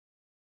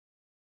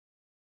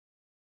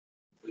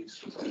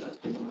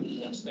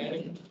please.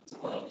 Standing.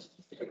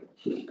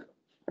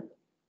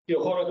 Kia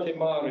hora te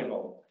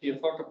marino, kia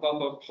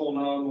whakapapa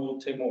pona mo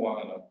te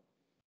moana.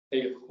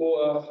 He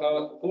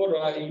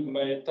huarai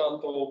me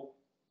tato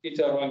i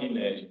te rangi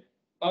nei.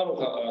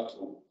 Aroha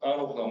atu,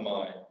 aroha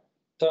mai.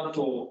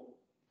 Tato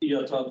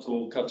ia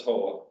tato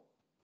katoa.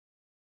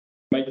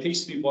 May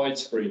peace be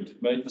widespread.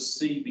 May the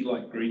sea be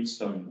like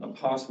greenstone, a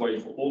pathway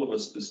for all of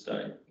us this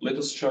day. Let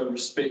us show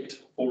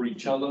respect for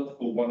each other,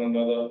 for one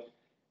another,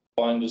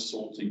 bind us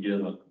all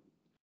together.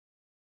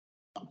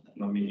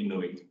 Ngā mihi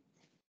nui.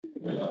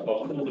 I'll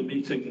call the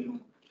meeting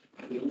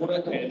to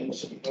order and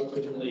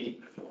open the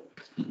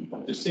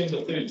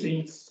December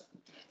 13th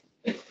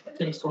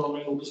Kingston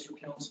Regional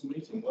District Council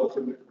meeting.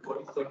 Welcome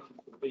everybody. Thank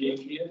you for being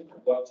here.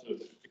 I'd like to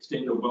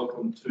extend a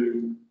welcome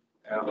to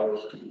our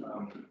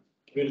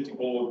community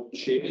board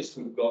chairs.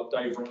 We've got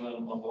Dave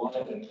Ryan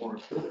online and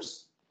Warren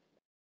Brooks.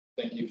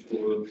 Thank you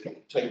for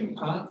taking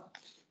part.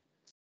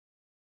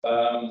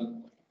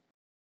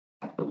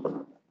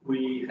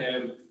 We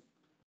have,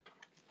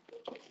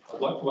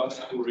 I'd like to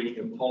ask for any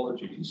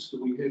apologies.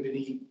 Do we have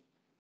any?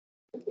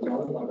 I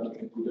don't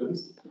think we do.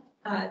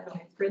 No,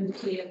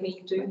 friendly,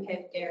 we do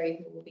have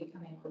Gary who will be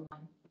coming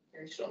online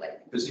very shortly.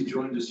 Has he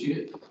joined us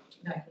yet?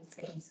 No, he's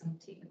having some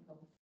technical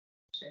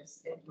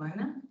issues at the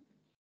moment.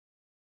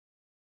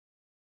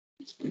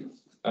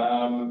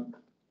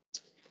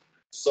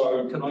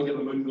 So can I get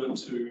a movement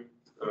to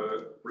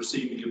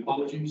receive the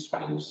apologies,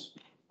 please?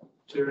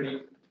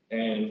 Terry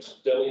and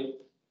Delly,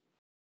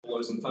 all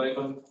those in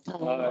favour?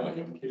 Aye.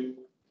 Thank you.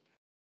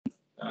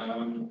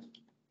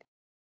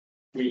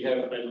 We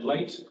have a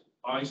late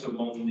item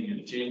on the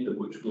agenda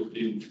which we'll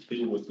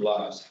deal with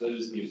last. That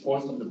is the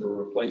appointment of a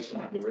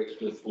replacement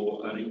director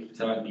for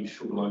Arikitaki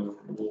Sugarloaf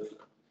Board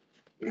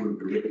of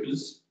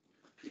Directors.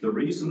 The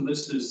reason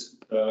this has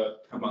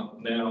come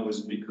up now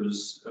is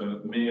because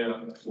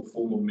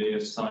former Mayor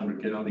Sandra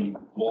Gowdy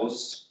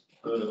was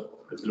a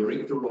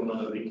director on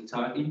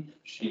Arikitaki.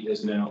 She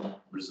has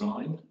now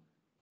resigned,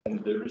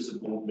 and there is a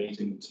board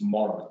meeting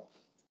tomorrow.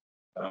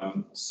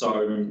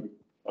 So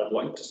I'd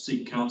like to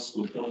see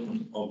council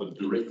appointment of a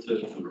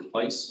director to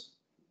replace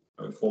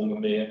former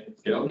Mayor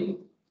Gowdy.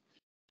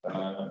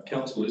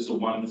 Council is a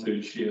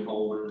 1/3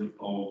 shareholder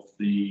of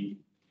the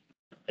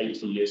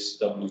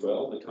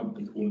ATSWL, the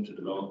company formed to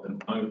develop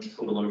and own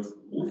Sugarloaf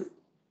Wharf.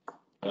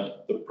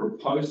 The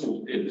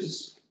proposal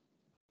is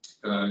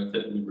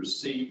that we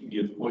receive the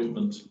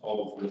appointment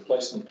of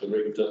replacement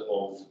director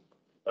of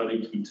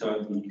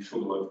Arikitaki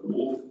Sugarloaf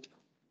Wharf,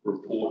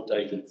 report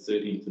dated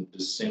 13th of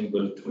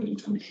December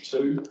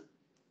 2022,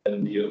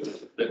 and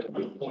that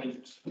we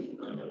appoint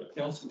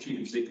Council Chief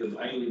Executive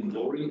Aileen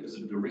Laurie as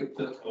a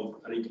director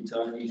of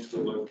Arikitaki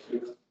Sugarloaf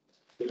Wharf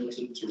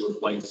Limited to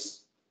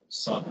replace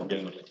Simon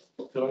Gowdy.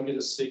 Can I get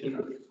a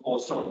second? Oh,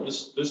 sorry,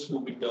 this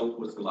will be dealt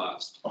with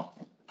last.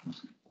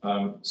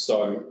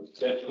 So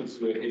that gives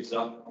you a heads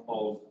up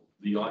of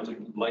the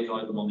late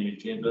item on the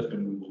agenda,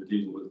 and we will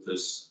deal with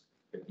this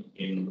at the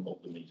end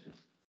of the meeting.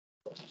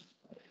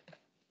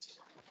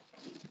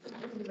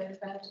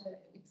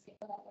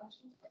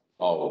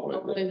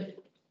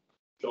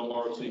 John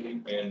Morrissey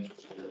and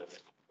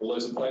all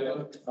those in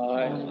favour?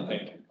 Aye.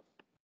 Thank you.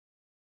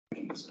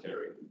 It's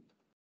carried.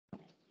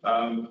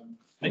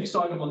 Next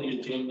item on the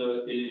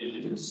agenda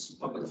is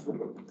public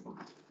forum,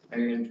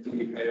 and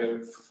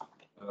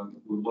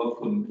we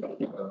welcome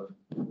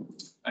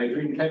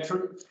Adrian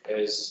Patrick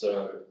as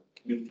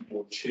community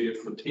board chair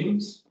for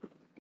Thames.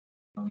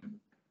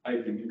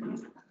 Adrian, you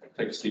can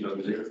take a seat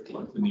over there if you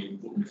like the new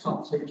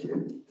important. Thank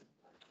you.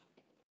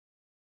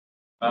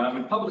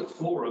 Public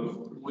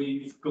forum,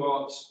 we've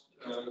got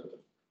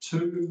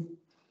two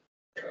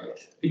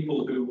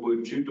people who were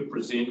due to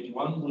present.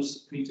 One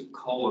was Peter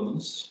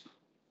Collins,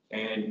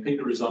 and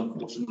Peter is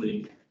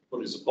unfortunately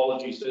put his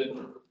apologies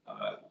in.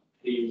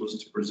 He was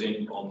to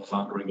present on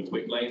cluttering of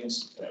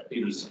wetlands.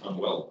 Peter's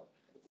unwell.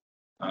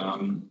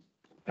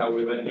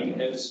 However, he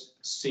has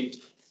sent a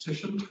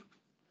petition,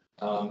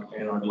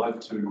 and I'd like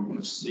to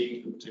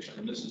receive the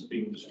petition. This is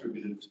being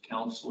distributed to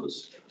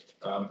councillors.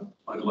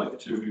 I'd like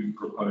to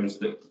propose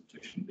that the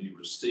petition be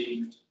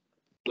received.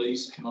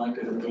 Please, can I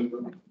get a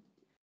movement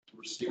to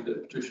receive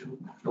that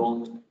petition?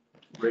 John,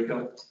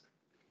 Rebecca,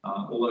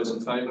 all those in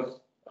favour?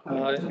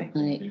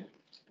 Aye.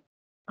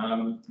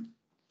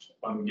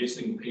 I'm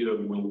guessing Peter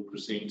will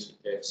present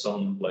at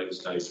some later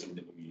stage in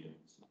the new year.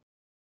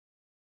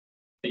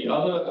 The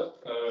other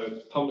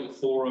public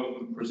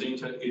forum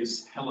presenter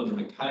is Helen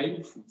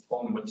McCabe from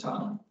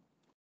Whangmata.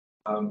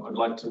 I'd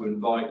like to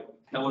invite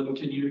Helen.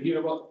 Can you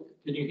hear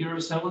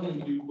us, Helen?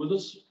 Are you with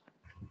us?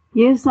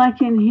 Yes, I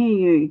can hear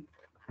you.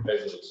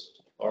 Fabulous.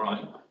 All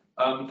right.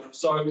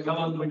 So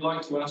Helen, we'd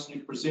like to ask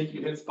you to present.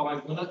 You have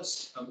 5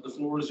 minutes. The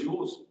floor is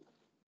yours.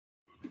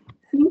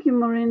 Thank you,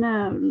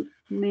 Morena,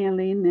 Mayor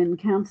Lynn and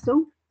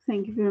Council.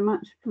 Thank you very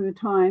much for your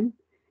time.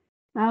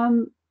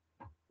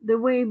 The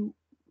way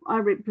I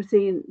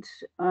represent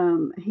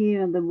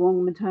here the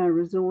Whangmata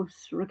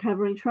Resource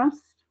Recovery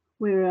Trust,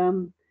 where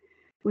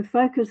we're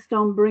focused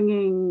on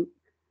bringing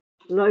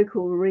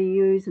local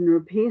reuse and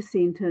repair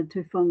centre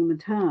to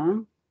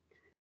Whangamata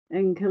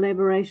in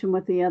collaboration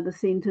with the other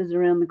centres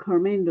around the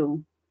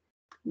Coromandel.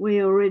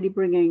 We're already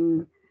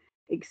bringing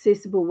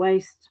accessible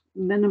waste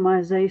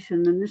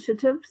minimisation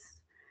initiatives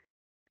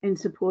and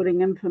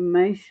supporting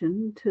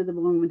information to the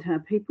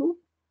Whangamata people.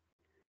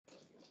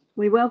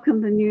 We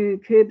welcome the new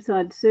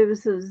curbside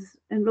services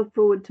and look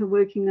forward to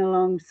working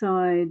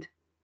alongside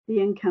the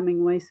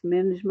incoming waste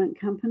management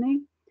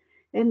company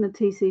and the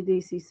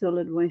TCDC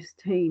solid waste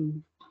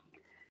team.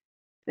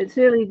 It's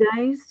early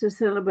days to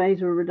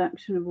celebrate a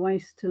reduction of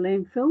waste to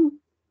landfill.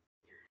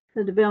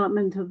 The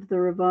development of the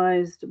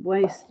revised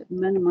waste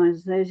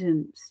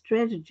minimisation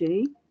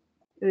strategy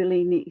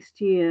early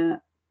next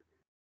year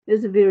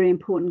is a very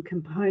important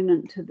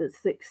component to the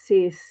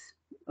success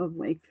of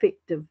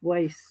effective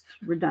waste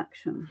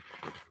reduction.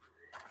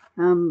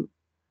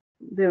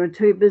 There are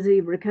 2 busy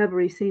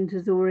recovery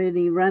centres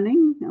already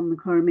running on the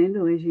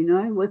Coromandel, as you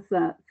know, with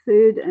the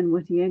 3rd in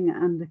Whitianga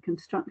under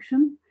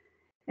construction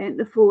and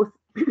the 4th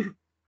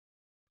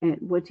at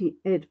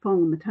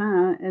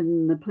Whangamata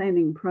in the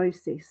planning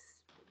process.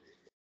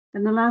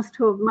 In the last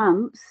 12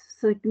 months,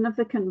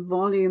 significant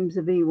volumes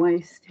of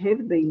e-waste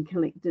have been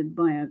collected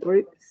by our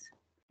groups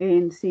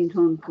and sent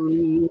on for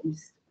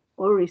reuse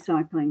or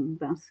recycling,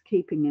 thus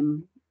keeping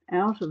them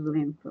out of the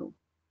landfill.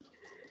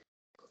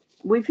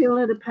 We feel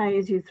that a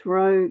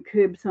pay-as-you-throw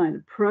curbside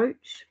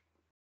approach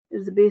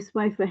is the best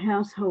way for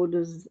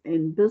householders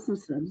and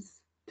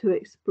businesses to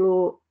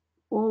explore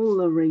all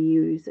the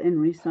reuse and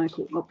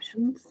recycle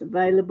options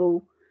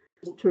available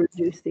to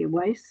reduce their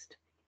waste,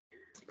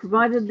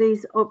 provided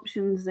these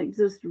options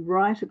exist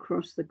right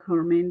across the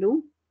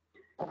Coromandel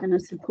and are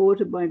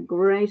supported by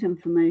great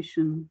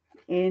information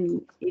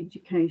and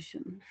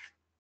education.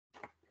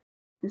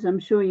 As I'm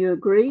sure you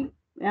agree,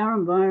 our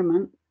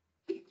environment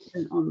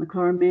on the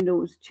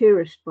Coromandel is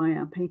cherished by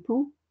our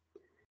people.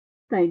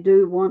 They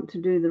do want to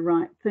do the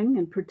right thing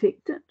and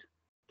protect it,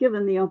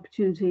 given the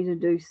opportunity to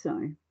do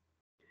so.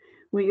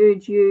 We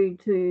urge you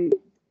to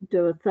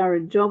do a thorough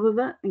job of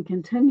it and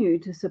continue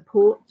to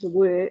support the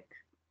work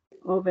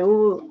of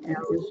all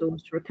our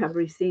resource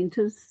recovery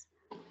centres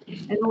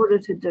in order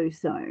to do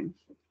so.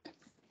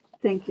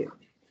 Thank you.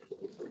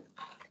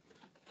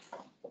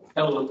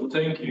 Helen,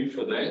 thank you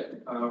for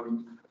that.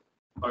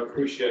 I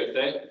appreciate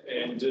that.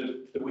 And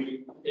do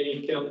we,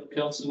 any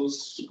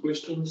councillors'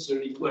 questions or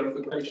any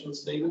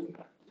clarifications needed?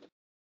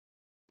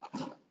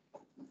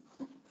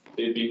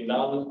 There being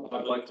none,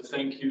 I'd like to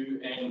thank you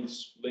and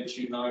let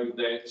you know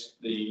that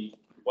the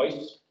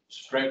waste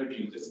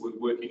strategy that we're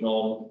working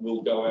on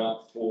will go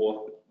out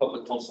for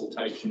public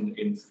consultation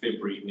in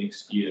February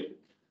next year.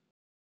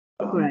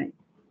 Great.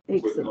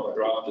 Excellent. We've got a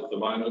draft at the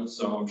moment,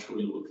 so I'm sure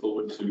you'll look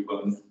forward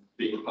to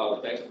being a part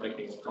of that,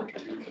 making a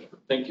contribution.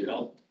 Thank you,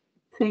 Helen.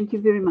 Thank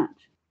you very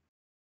much.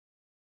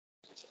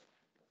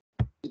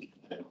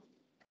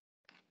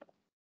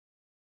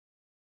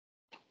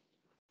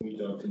 We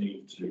don't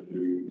need to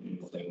do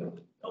anything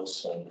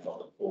else on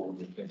public forum.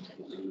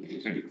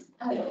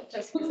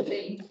 Just to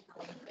be.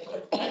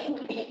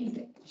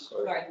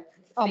 Sorry.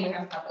 Being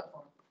on public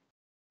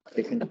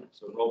forum.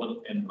 So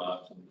Robin and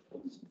Martin.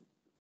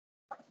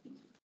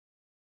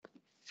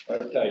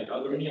 Okay,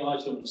 are there any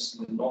items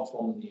not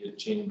on the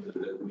agenda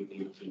that we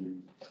need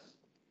to?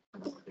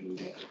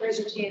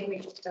 Registrar,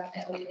 we've done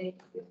that already.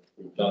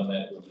 We've done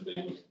that with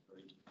the.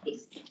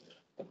 Yes.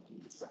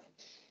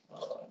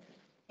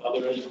 Are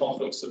there any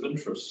conflicts of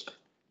interest?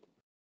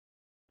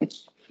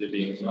 There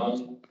being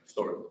none,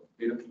 sorry,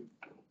 Peter.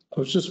 I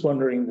was just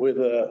wondering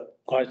whether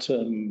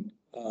item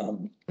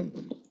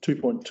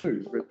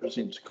 2.2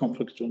 represents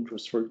conflict of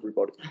interest for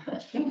everybody.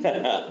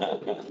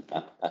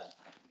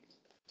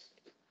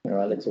 All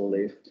right, let's all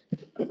leave.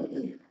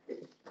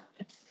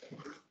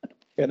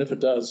 And if it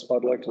does,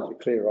 I'd like to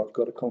declare I've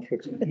got a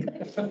conflict of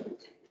interest.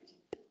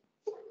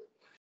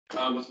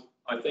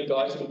 I think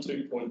item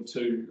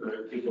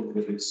 2.2, given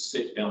that it's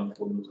set down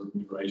for the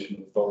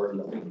Remuneration Authority,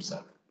 I think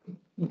so.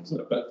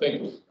 But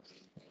thank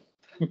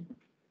you.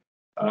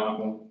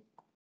 All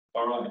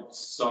right,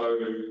 so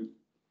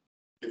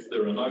if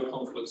there are no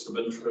conflicts of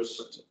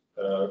interest,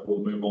 we'll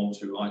move on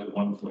to item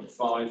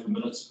 1.5,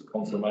 minutes for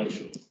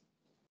confirmation.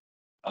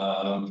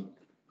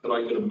 Could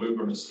I get a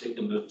mover and a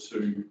seconder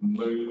to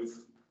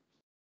move?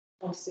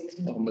 I'll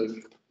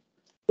move.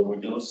 So we're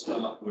going to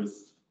start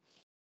with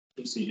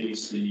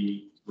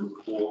TCDC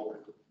report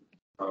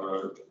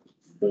for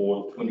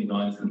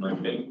 29th of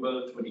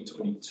November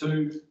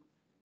 2022.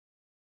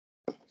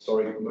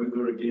 Sorry,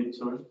 mover again,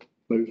 sorry.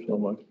 Move, I'll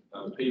move.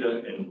 Peter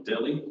and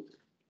Delhi.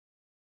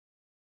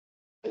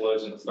 All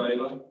those in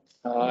favour?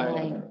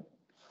 Aye.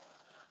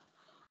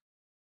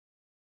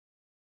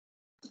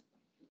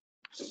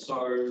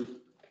 So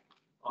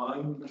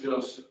I'm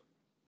just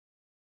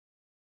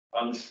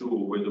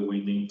unsure whether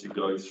we need to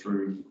go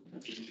through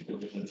each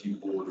community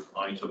board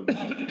item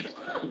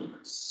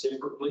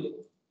separately.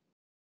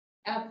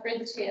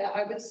 Fred's here.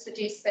 I would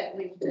suggest that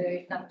we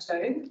do number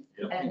 2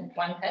 and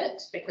one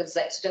hit, because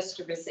that's just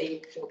to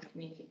receive for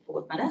community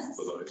board minutes.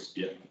 For those,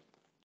 yeah.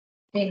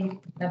 Then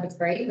number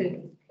 3,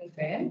 we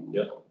confirm.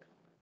 Yep.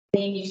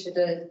 Then you should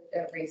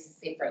address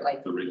separately.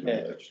 The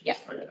recommendation. Yeah.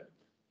 Okay.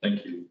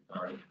 Thank you.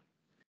 All right.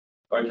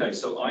 Okay,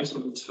 so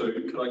item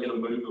 2, could I get a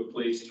mover,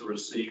 please, to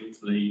receive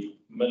the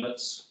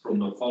minutes from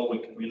the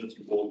following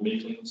community board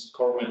meetings: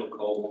 Coromandel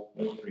Cole,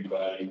 Military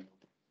Bay,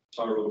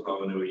 Tairua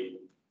Tawanui,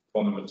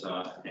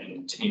 Whangamata,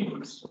 and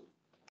Thames.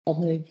 I'll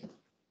move.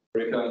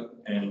 Rebecca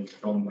and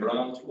John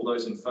Grant, all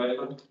those in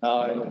favour?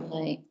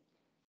 Aye.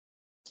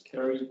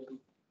 Carried.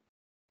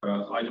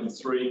 Item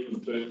 3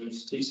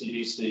 confirms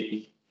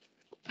TCDC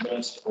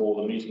minutes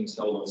for the meetings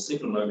held on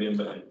 2nd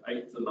November and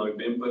 8th of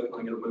November. Can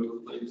I get a mover,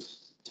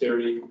 please?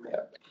 Terry?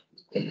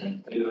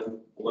 Peter,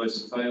 all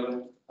those in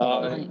favour?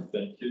 Aye.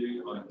 Thank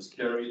you. Item is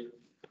carried.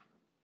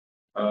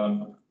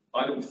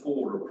 Item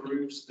 4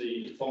 approves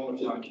the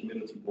Whangamata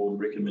Community Board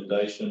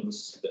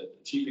recommendations that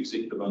the Chief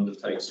Executive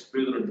undertakes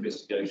further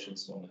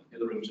investigations on the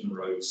Hetherington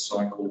Road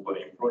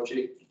cycleway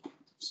project,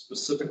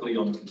 specifically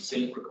on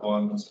consent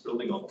requirements,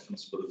 building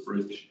options for the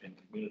bridge, and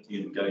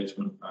community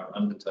engagement are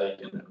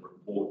undertaken, and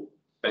report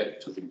back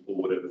to the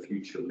board at a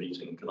future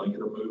meeting. Can I get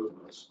a move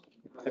on this?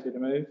 Happy to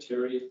move.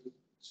 Terry,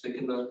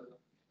 seconder.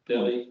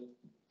 Delhi,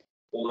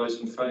 all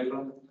those in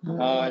favour?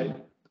 Aye.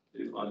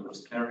 Item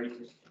is carried.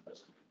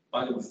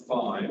 Item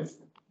 5,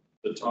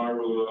 the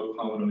Tairua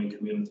Tawanui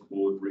Community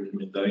Board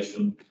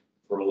recommendation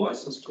for a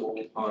licence to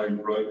occupy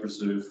road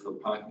reserve for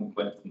parking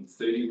platform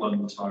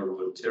 31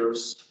 Tairua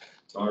Terrace,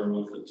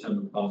 Tairua for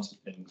Tim Hunt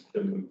and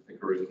Kim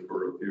Pickering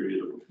for a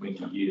period of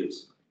 20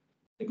 years.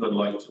 I think I'd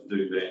like to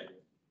do that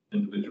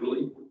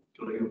individually.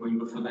 Can I get a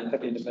member for that?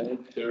 Happy to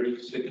move. Terry,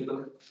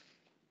 seconder.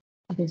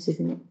 I can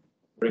second it.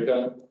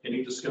 Rebecca,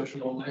 any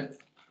discussion on that?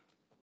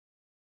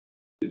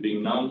 There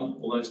being none,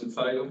 all those in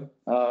favour?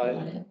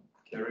 Aye.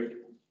 Carried.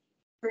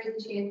 Through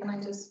the chair, can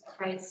I just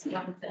raise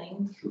one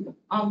thing?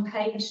 On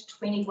page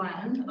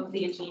 21 of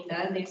the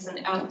agenda, there's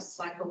an out of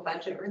cycle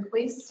budget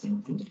request.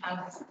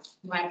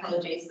 My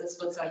apologies, this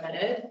was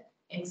omitted.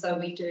 And so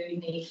we do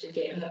need to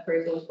get an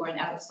approval for an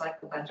out of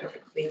cycle budget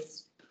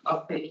request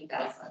of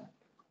 30,000.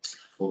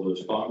 For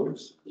those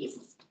fireworks? Yes.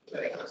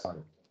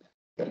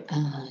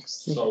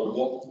 So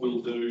what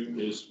we'll do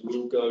is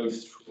we'll go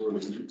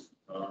through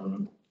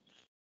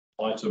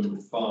item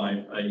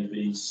 5, A,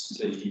 B,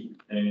 C,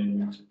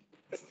 and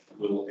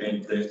we'll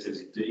add that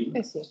as D.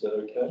 Yes, Is that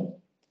okay?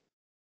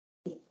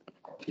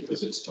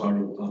 Because it's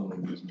Tairua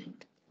Tawanui, isn't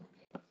it?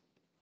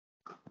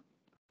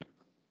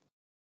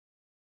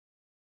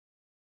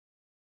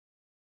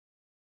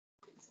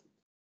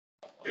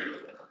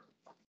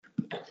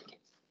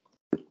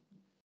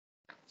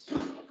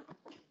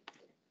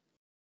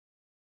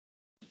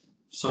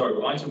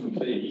 So item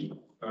B,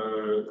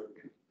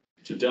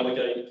 to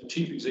delegate the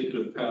chief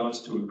executive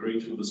powers to agree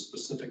to the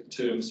specific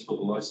terms for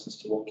the licence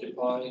to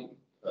occupy.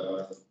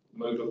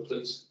 Mover,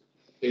 please.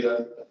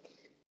 Peter.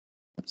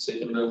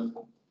 Seconder.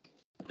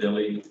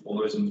 Delhi. All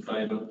those in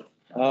favour?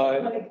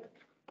 Aye.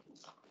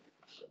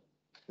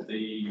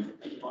 The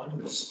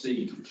item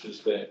C, which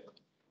is that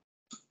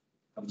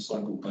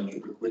uncycled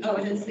budget request. Oh,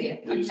 it is there.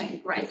 Please.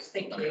 Okay, great.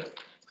 Thank you.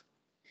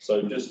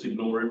 So just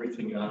ignore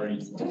everything Ari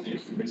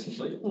did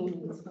recently.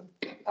 Apologies.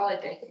 I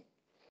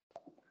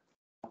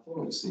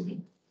thought I'd seen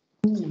it.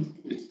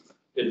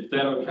 Is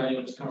that okay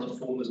in its current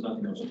form? There's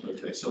nothing else.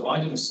 Okay, so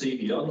item C,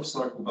 the other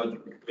cycle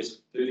budget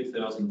request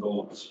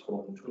 $30,000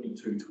 from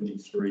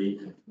 22-23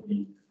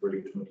 and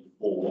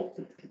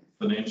 23-24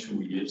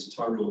 financial years.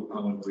 Tairua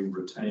Tawanui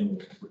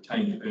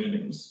retained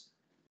earnings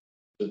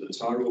to the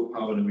Tairua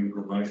Tawanui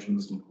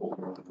Promotions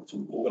Incorporated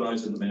to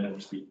organise and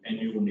manage the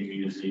annual New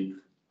Year's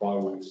Eve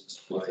fireworks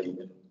display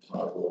in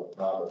Tairua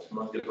Harbour. Can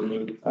I get a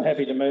move? I'm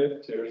happy to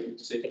move. Terry,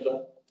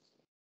 seconder.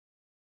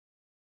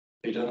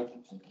 Peter,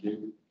 thank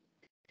you.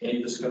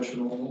 Any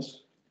discussion on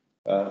this?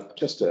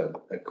 Just a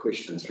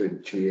question through the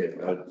chair.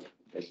 I'm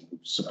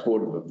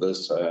supportive of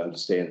this. I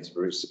understand it's a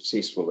very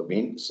successful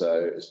event,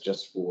 so it's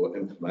just for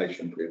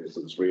information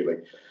purposes, really,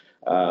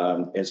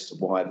 as to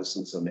why this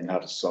is an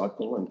out of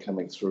cycle and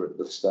coming through at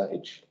this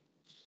stage.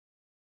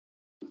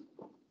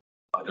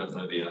 I don't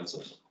know the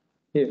answer.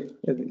 Yeah.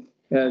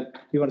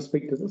 You want to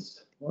speak to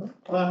this?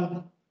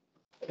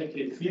 Thank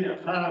you.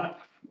 Yeah,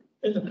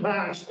 in the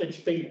past, it's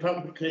been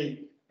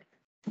publicly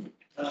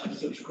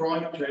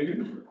subscribed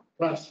to,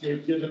 plus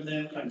we've given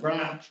them a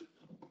grant,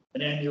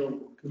 an annual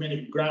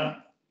community grant.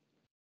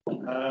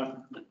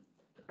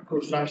 Of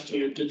course, last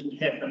year it didn't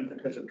happen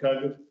because of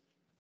COVID,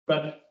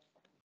 but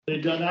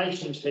the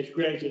donations have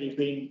gradually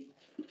been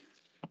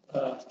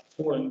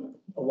falling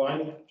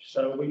away.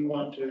 So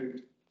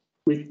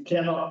we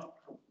cannot,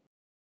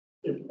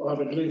 I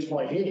would lose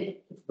my head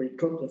if we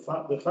took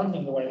the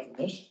funding away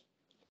from this.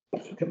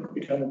 It could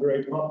become a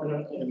very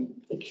popular and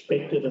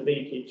expected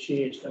event each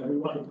year, so we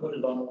want to put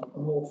it on a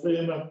more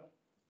firmer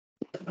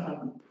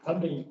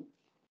funding.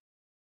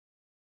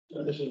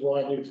 So this is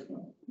why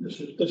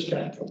this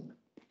came from.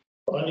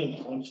 I need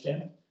to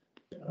understand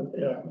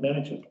our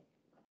management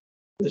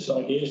this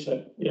idea.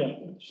 So yeah,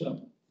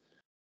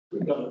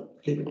 we've got to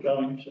keep it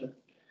going. So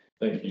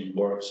Thank you,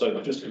 Warwick. So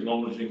just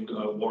acknowledging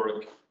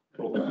Warwick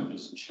Robin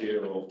is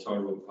Chair of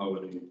Taurua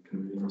Poverty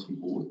Community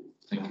Board.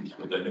 Thank you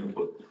for that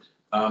input.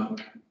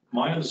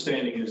 My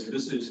understanding is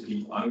this is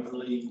the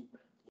only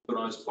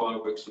organised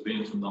fireworks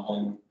event in the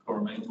whole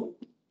Coromandel.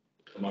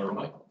 Am I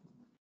right?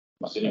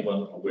 Is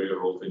anyone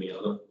aware of any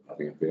other? I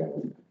think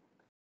it'd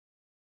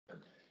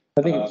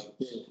I think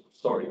it's,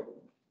 Sorry,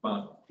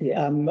 Mark.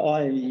 yeah,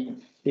 I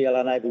feel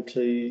unable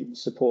to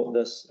support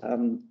this.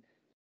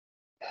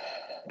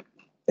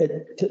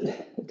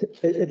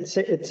 It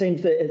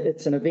seems that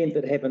it's an event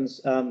that happens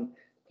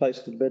close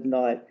to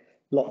midnight.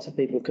 Lots of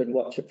people can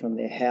watch it from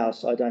their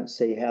house. I don't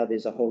see how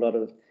there's a whole lot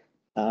of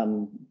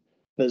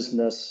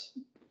business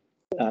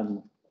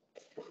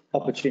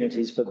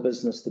opportunities for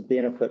business to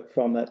benefit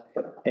from it,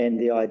 and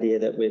the idea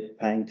that we're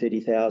paying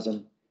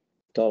 $30,000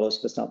 for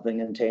something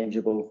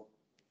intangible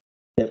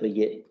that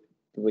we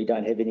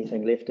don't have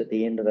anything left at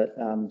the end of it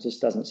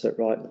just doesn't sit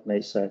right with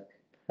me. So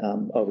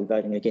I'll be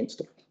voting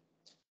against it.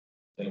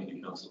 Thank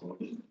you, Councillor.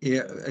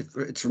 Yeah,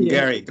 it's from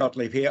Gary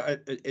Gottlieb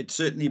here. It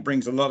certainly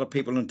brings a lot of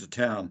people into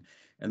town,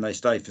 and they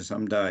stay for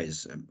some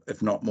days,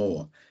 if not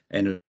more.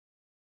 And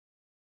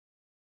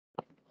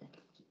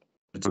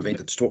it's an event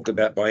that's talked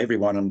about by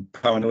everyone in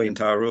Pecuniary and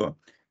Taurua,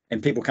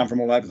 and people come from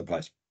all over the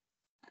place.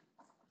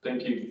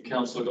 Thank you,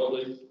 Councillor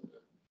Gottlieb.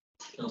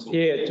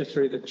 Yeah, just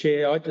through the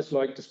chair, I'd just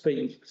like to speak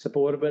in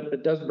support of it.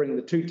 It does bring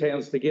the two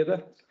towns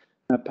together,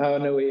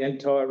 Pecuniary and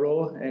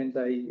Taurua, and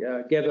they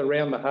gather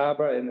around the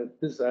harbour, and it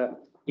is New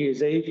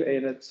Year's Eve,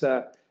 and it's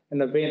an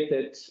event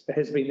that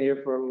has been there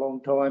for a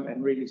long time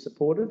and really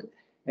supported,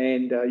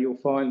 and you'll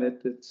find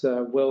that it's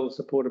well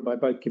supported by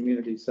both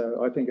communities.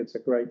 So I think it's a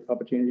great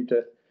opportunity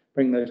to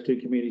bring those two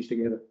communities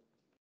together.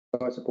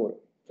 I support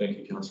it. Thank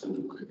you, Councillor.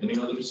 Any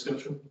other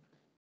discussion?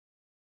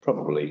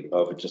 Probably,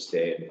 I would just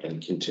add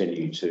and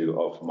continue to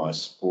offer my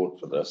support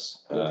for this.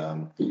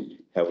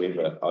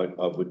 However,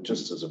 I would,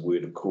 just as a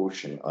word of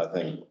caution, I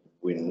think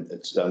when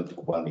it's done for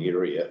one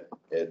area,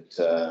 it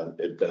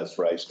does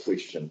raise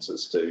questions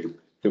as to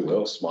who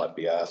else might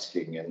be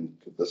asking, and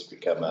could this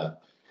become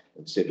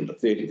instead of a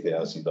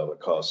 $30,000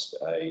 cost,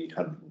 a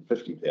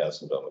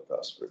 $150,000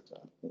 cost, for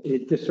example.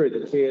 Just through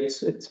the chair,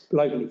 it's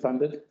locally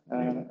funded,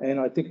 and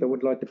I think they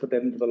would like to put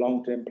that into the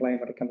long-term plan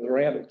when it comes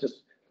around. It's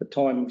just the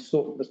time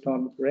sort this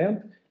time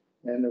around,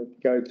 and it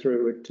would go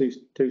through two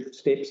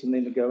steps, and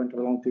then to go into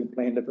the long-term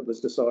plan if it was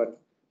decided.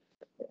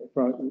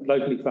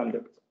 Locally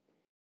funded.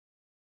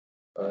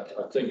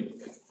 I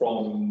think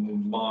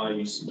from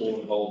my small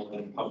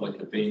involvement in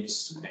public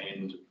events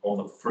and on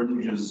the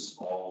fringes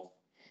of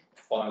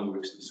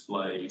fireworks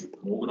display,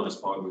 organised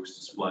fireworks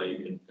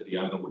display in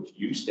Petitioner, which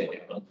used to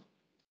happen,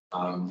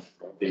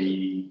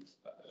 the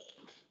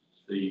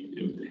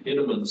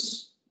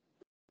impediments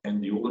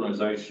and the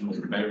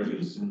organisational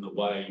barriers in the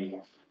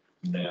way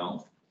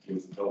now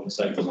with health and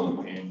safety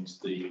and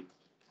the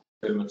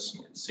permits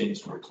and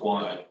consents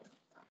required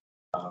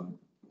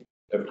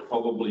have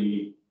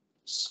probably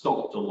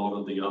stopped a lot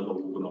of the other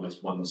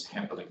organised ones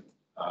happening.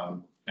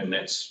 And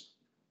that's,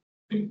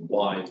 I think,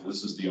 why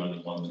this is the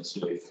only one that's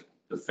left.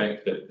 The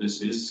fact that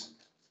this is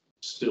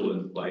still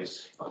in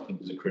place, I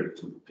think, is a credit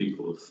to the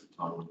people of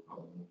Taurua.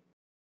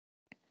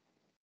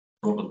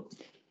 Robin.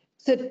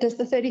 So does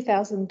the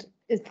 30,000,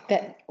 is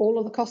that all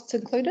of the costs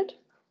included?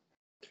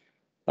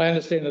 I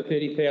understand the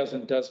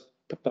 30,000 does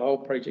put the whole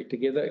project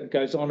together. It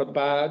goes on a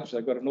barge.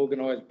 They've got an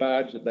organised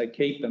barge that they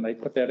keep, and they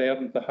put that out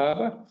into the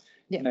harbour.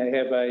 Yeah. And they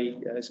have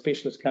a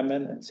specialist come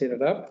in and set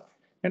it up.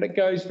 And it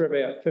goes for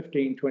about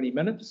 15, 20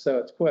 minutes. So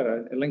it's quite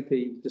a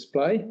lengthy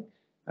display.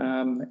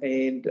 And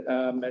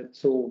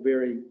it's all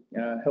very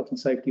health and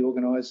safety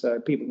organised,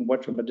 so people can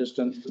watch from a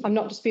distance. I'm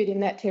not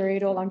disputing that, Terry,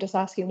 at all. I'm just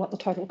asking what the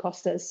total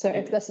cost is. So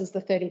if this is the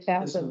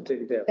 30,000,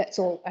 that's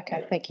all.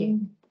 Okay, thank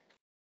you.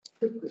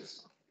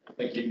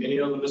 Thank you.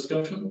 Any other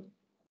discussion?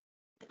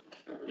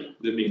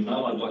 There being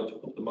none, I'd like to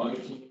put the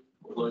motion.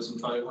 All those in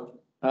favour?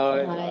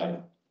 Aye.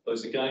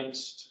 Those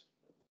against?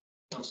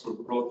 Councillor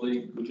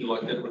Broadley, would you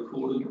like that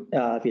recorded?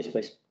 Yes,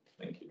 please.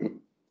 Thank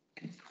you.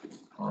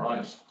 All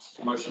right,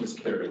 motion is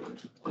carried.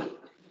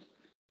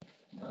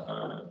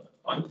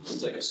 Item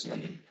 6.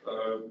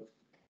 The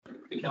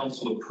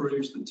council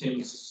approves the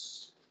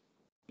Thames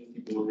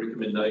Board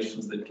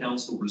recommendations that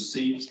council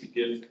receives the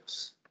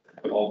gifts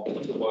of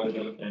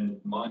Waikato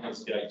and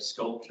Miners Gate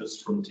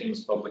sculptures from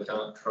Thames Public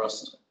Art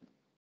Trust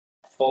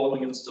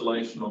following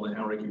installation on the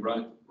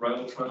Karakia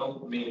rail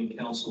trail, meaning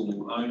council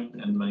will own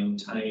and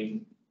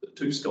maintain the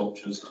two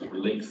sculptures to the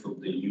length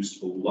of their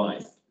useful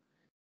life.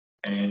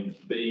 And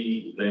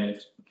B,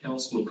 that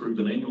council approved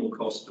an annual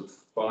cost of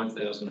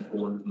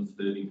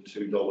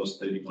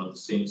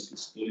 $5,432.31,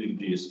 excluding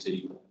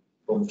GST,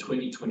 from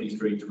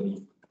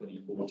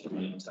 2023-2024 to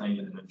maintain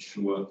and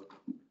ensure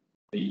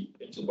the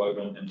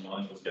interwoven and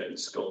Miners Gate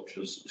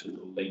sculptures to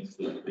the length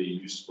of their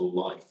useful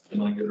life.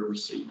 Can I get a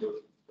receipt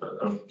of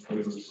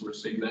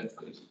receive that,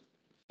 please?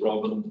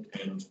 Robin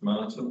and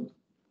Martin.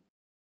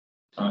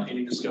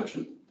 Any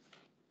discussion?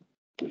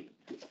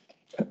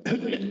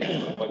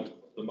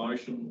 The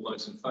motion, all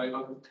those in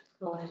favour?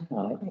 Aye.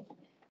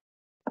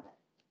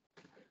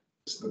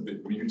 Just a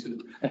bit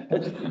muted.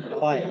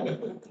 Aye.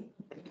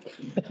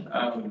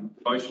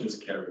 Motion is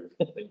carried.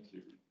 Thank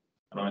you.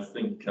 And I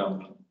think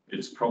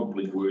it's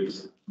probably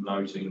worth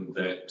noting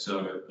that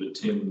the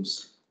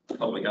Thames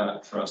Public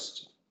Art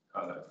Trust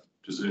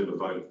deserve a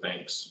vote of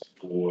thanks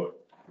for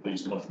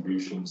these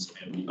contributions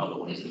and the other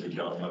ones that are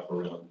going up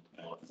around.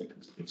 I think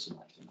it's been some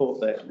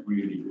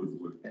really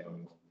good work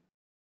going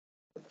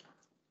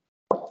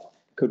on.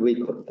 Could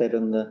we put that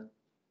in the?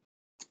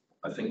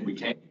 I think we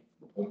can.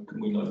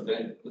 Can we note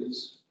that,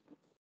 please?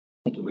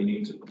 Do we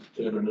need to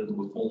turn it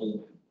into a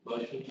formal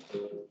motion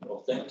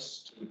of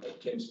thanks to the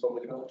Thames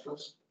Public Art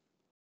Trust?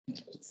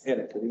 Add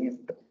it to the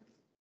end.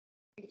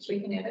 We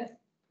can add it.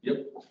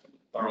 Yep.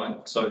 All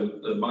right. So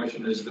the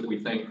motion is that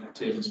we thank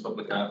Thames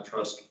Public Art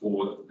Trust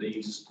for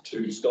these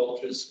 2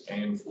 sculptures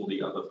and for the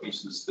other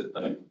pieces that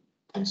they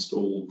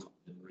installed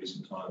in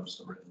recent times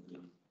around the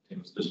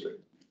Thames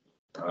district.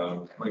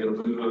 Can I get a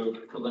mover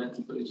for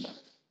that, please?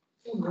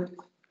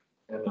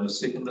 And a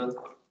seconder.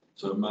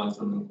 So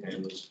Martin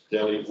and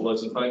Dally, all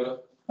those in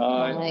favour?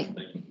 Aye.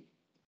 Thank you.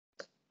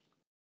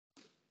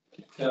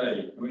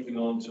 Okay, moving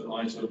on to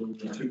item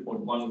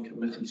 2.1,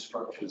 committee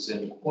structures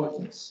and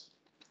appointments.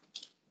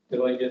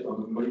 Could I get a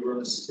mover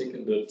and a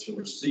seconder to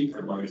receive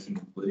the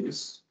motion,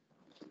 please?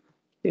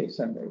 Yes,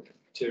 I'm ready.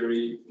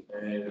 Terry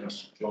and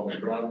John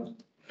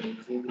Grant.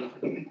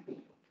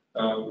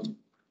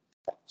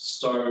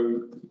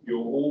 So you're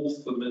all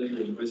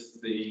familiar with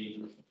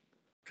the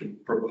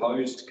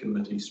proposed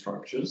committee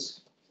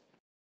structures.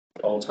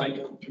 I'll take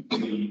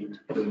the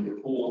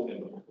report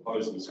and the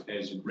proposals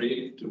as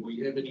read. Do we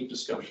have any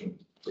discussion?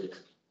 There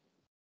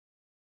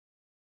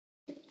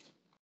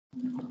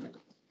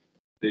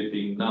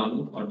being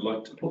none, I'd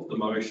like to put the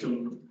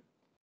motion.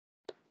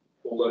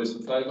 All those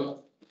in favour?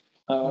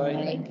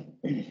 Aye.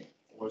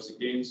 All those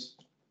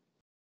against?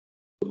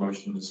 The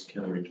motion is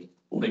carried.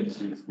 Thank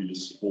you for your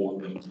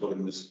support in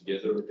putting this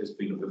together. It has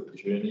been a bit of a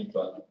journey,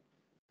 but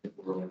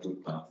we're on a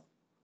good path.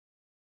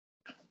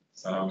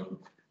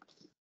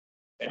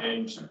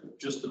 And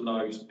just a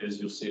note, as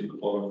you'll see at the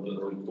bottom,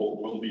 the report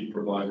will be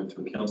provided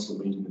to a council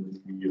meeting in the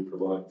new year,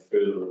 provide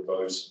further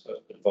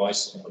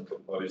advice on the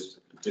proposed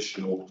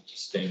additional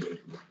standing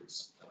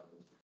committees.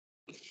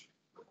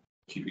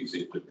 Chief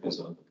Executive is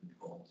under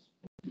control.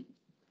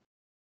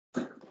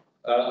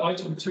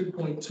 Item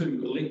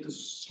 2.2,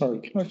 electors. Sorry,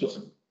 can I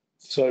just,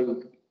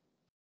 so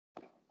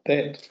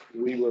that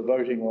we were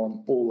voting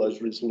on all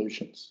those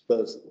resolutions,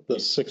 the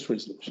 6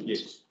 resolutions?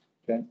 Yes.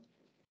 Okay.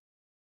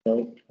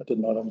 No, I did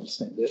not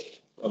understand that.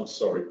 I'm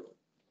sorry.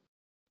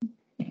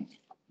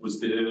 Was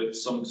there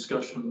some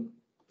discussion,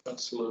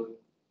 Councillor?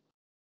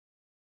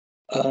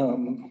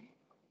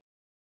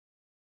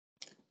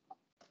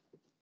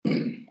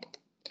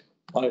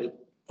 I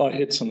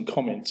had some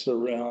comments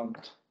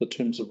around the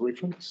terms of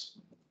reference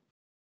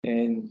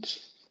and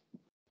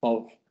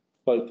of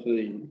both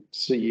the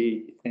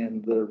CE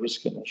and the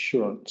risk and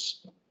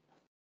assurance.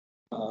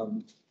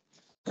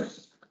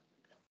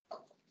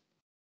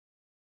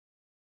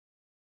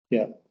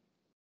 Yeah.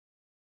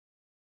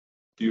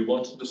 Do you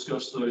want to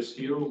discuss those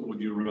here, or would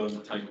you rather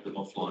take them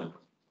offline?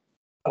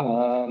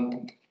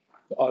 I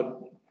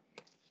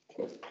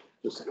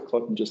just, if I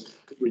can just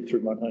read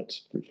through my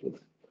notes briefly.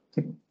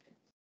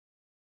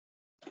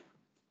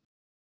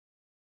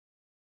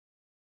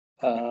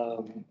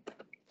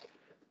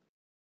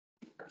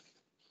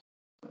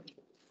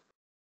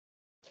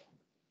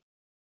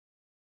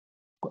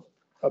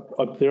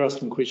 There are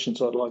some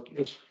questions I'd like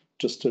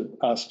just to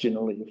ask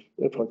generally,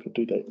 if I could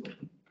do that.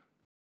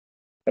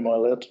 Am I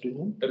allowed to do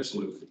that?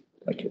 Absolutely.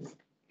 Okay.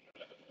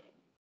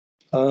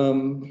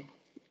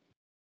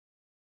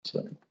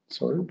 So,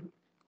 sorry.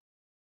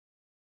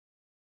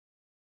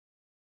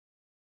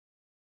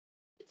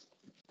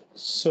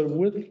 So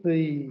with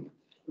the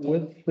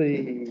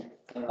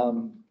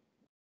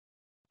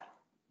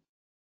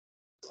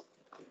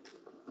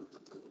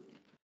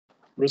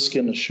risk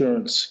and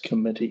assurance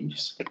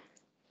committees,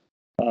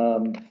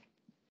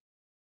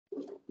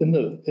 in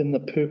the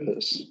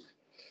purpose,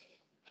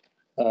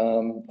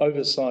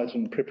 oversight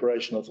and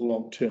preparation of the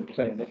long-term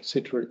plan,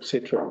 etc.,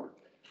 etc.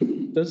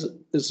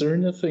 Is there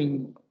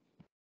anything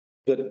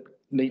that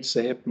needs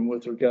to happen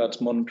with regards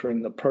to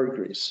monitoring the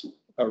progress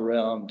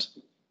around?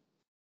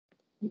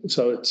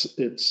 So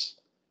it's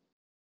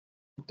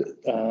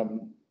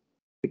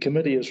the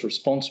committee is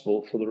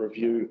responsible for the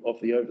review of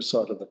the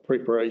oversight of the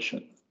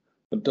preparation.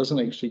 It doesn't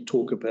actually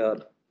talk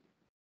about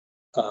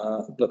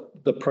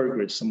the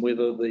progress and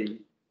whether the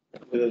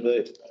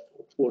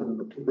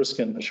risk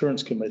and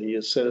assurance committee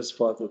is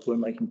satisfied that we're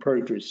making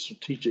progress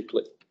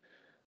strategically.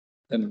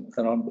 And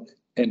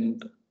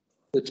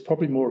it's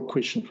probably more a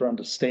question for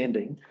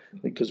understanding,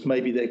 because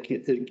maybe that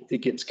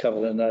it gets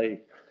covered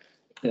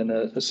in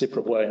a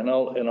separate way. And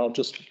I'll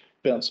just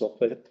bounce off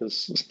that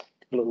just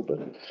a little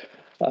bit.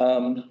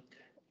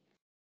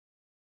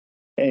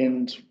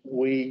 And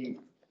we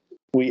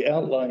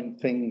outline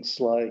things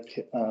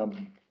like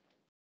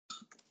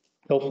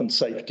health and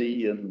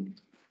safety and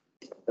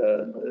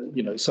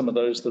some of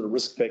those that are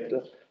risk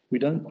factor. We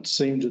don't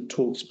seem to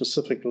talk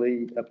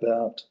specifically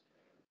about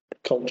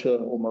culture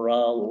or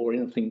morale or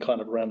anything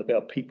kind of around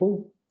about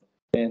people.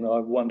 And I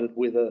wondered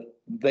whether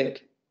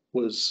that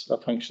was a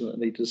function that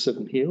needed to sit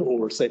in here,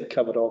 or is that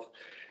covered off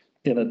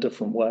in a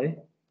different way?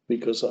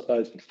 Because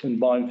in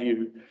my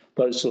view,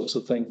 those sorts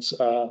of things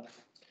are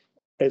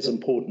as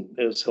important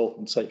as health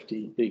and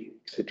safety,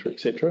 et cetera, et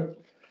cetera.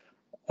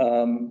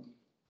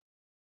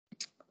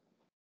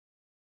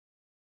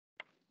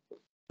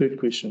 Third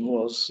question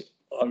was,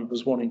 I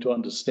was wanting to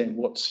understand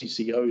what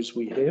CCOs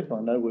we have. I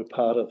know we're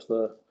part of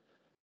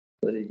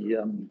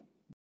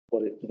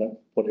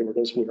whatever it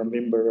is, we're a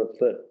member of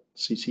the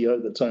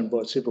CCO that's owned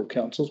by several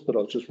councils, but I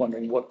was just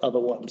wondering what other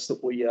ones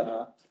that we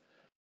are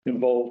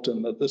involved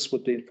in that this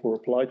would therefore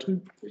apply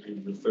to. Are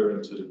you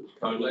referring to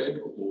COLAG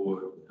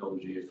or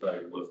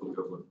LGFA, local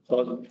government?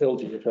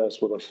 LGFA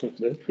is what I was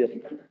talking about, yeah.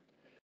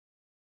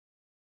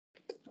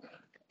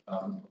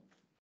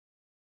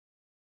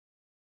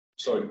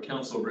 Sorry,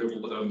 Councillor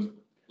Rebel,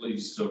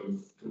 please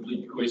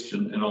complete your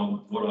question, and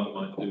what I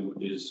might do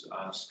is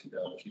ask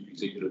our Chief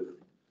Executive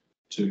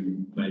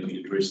to maybe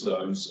address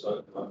those.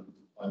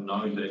 I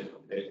know that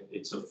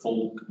it's a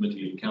full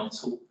committee of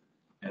council,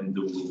 and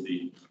there will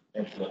be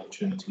ample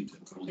opportunity to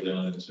drill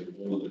down into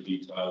all of the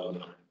detail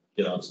and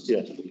get answers to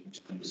the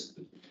questions.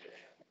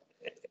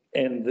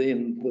 And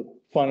then the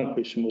final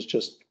question was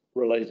just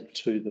related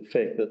to the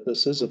fact that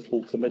this is a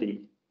full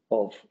committee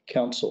of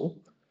council.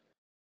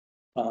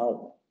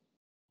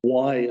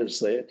 Why is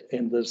that?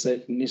 And does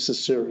that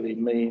necessarily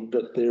mean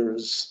that there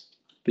is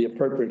the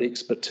appropriate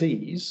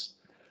expertise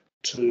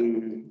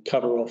to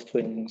cover off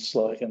things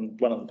like, and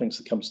one of the things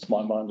that comes to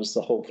my mind is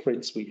the whole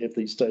threats we have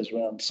these days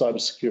around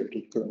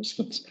cybersecurity, for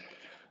instance.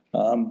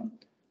 And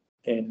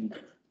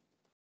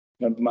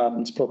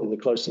Martin's probably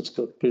the closest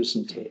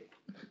person to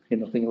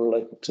anything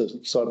related to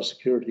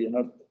cybersecurity,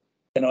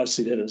 and I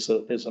see that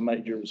as a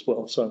major as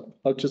well. So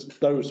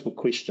those were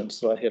questions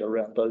that I had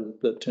around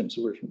the terms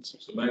of reference.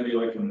 So maybe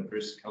I can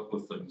address a couple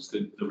of things.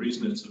 The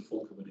reason it's a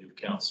full committee of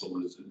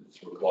council is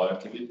it's required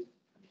to be.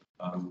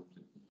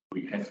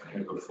 We have to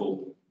have a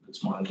full,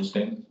 it's my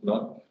understanding,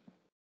 no?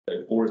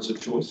 Or it's a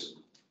choice,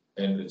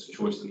 and it's a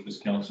choice that this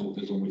council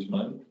has always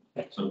made.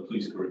 So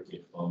please correct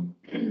me if I'm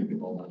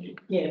wrong here.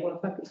 Yeah, well,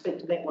 if I could speak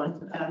to that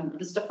one,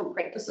 there's different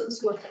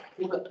practices with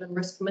audit and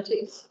risk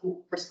committees, or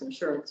risk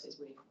insurance as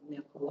we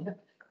now call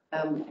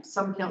it.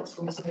 Some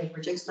councils have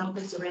reduced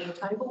numbers around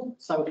the table,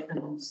 so we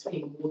can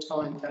spend more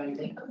time going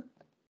deeper.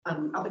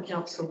 Other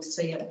councils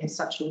see it as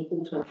such an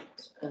important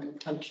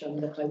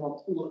function that they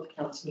want all of the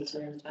councillors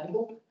around the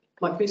table.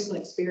 My personal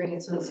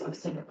experience is I've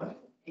seen it both,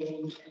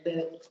 and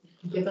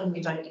given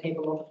we don't have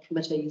a lot of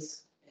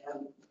committees,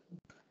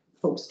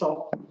 full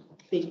stop,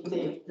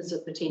 there is a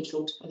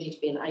potential for there to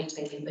be an A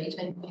team and B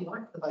team, if you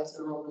like, for those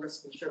that are on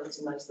risk insurance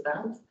and those that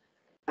aren't.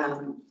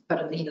 But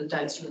at the end of the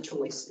day, it's your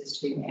choice as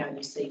to how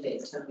you see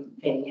that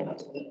panning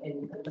out.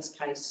 And in this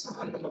case,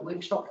 in the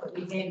workshop that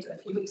we had a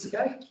few weeks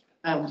ago,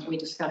 we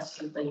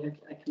discussed it being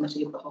a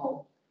committee of the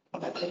whole.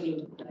 But at the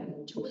end of the day,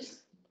 your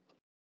choice.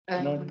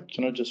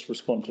 Can I just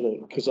respond to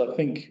that? Because I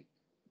think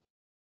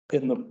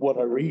in what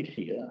I read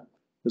here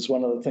is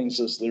one of the things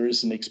is there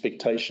is an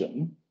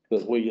expectation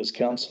that we as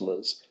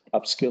councillors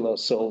upskill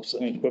ourselves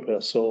and equip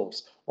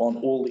ourselves on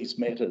all these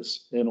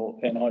matters. And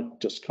I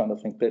just kind of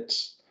think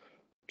that's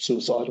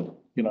suicidal.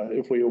 You know,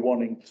 if we are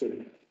wanting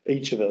to,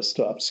 each of us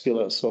to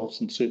upskill ourselves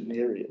in certain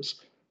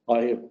areas, I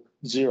have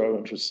zero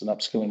interest in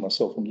upskilling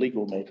myself in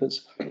legal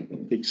matters,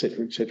 et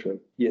cetera,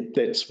 yet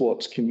that's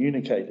what's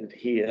communicated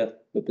here,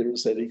 that there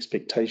is that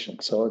expectation.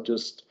 So I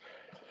just...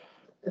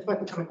 If I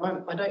can come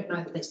in, I don't know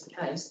that that's the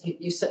case.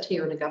 You sit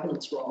here in a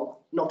governance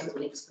role, not as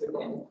an expert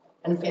role.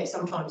 And in fact,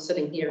 sometimes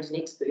sitting here as an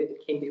expert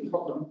can be a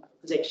problem,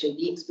 because actually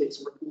the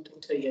experts are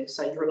reporting to you.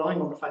 So you're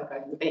relying on the folk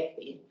over the back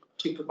there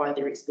to provide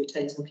their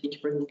expertise and for you to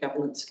bring your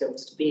governance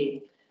skills to bear.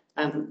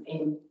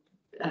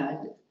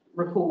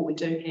 Recall we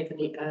do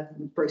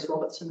have Bruce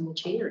Robertson in the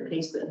chair, and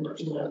he's the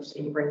independent,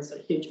 and he brings a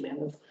huge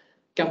amount of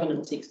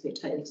governance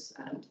expertise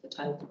to the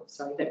table.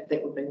 So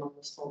that would be my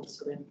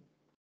response around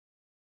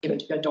having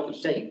to go dock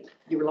deep.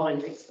 You rely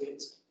on your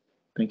experts.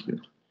 Thank you.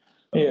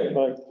 Yeah,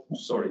 right.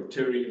 Sorry,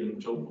 Terry and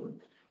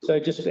John. So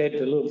just to add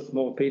a little bit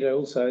more, Peter,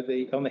 also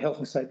on the health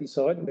and safety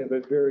side, we have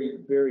a very,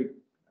 very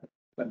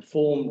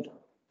informed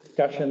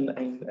discussion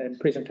and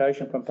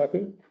presentation from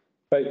Paku,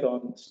 both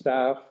on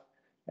staff,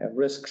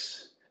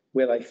 risks,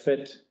 where they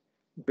fit,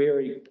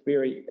 very,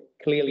 very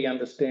clearly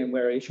understand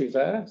where our issues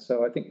are.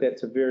 So I think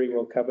that's a very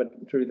well covered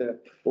through the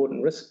audit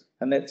and risk,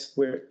 and that's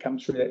where it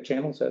comes through that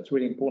channel. So it's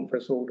really important for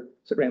us all to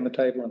sit around the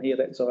table and hear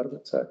that side of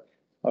it. So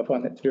I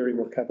find that's very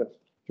well covered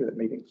through that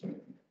meeting.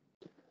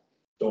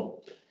 John.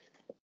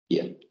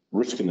 Yeah,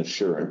 risk and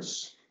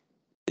assurance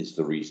is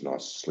the reason I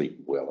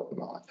sleep well at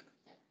night.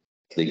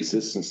 The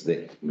existence of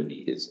that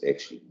committee is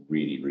actually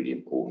really, really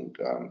important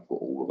for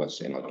all of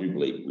us, and I do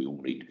believe we all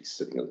need to be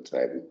sitting at the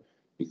table,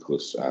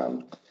 because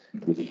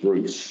with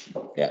Bruce,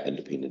 our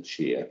independent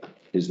chair,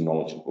 his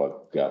knowledge of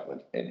local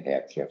government and how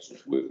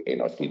councils work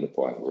and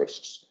identifying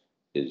risks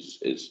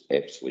is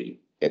absolutely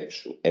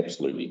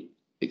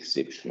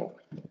exceptional.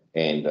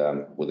 And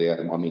without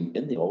him, I mean,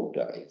 in the old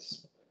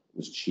days, it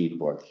was chaired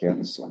by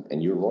council,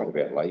 and you're right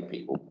about lay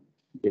people.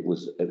 It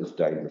was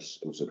dangerous.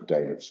 It was a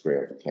dangerous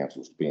ground for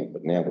councils to be in.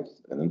 But now with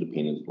an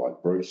independent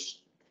like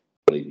Bruce,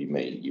 believe you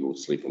me, you will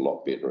sleep a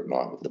lot better at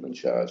night with them in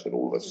charge and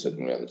all of us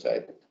sitting around the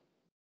table.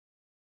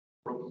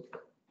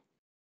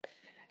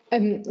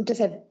 Just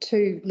have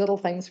two little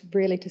things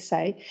really to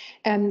say.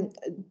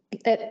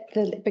 At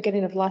the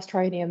beginning of last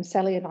triennium,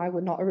 Sally and I were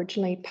not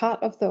originally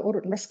part of the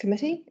Audit and Risk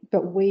Committee,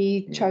 but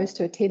we chose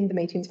to attend the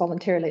meetings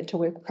voluntarily until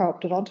we were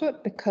co-opted onto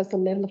it because the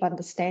level of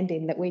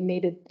understanding that we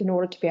needed in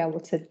order to be able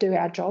to do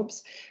our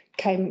jobs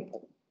came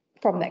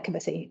from that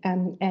committee.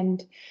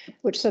 And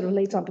which sort of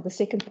leads on to the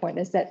second point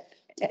is that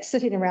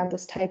sitting around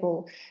this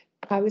table,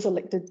 I was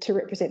elected to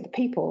represent the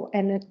people,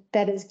 and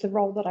that is the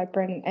role that I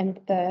bring and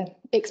the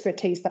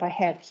expertise that I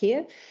have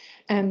here.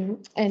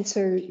 And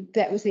so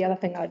that was the other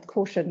thing I'd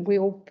caution. We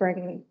all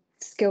bring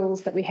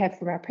skills that we have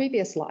from our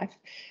previous life,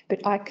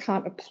 but I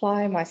can't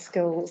apply my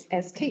skills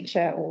as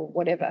teacher or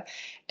whatever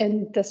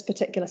in this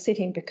particular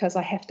setting because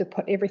I have to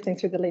put everything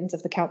through the lens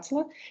of the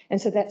councillor. And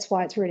so that's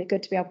why it's really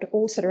good to be able to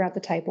all sit around the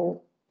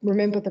table,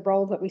 remember the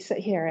role that we sit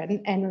here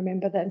in, and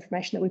remember the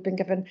information that we've been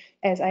given,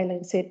 as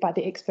Aileen said, by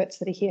the experts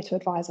that are here to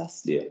advise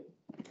us. Yeah.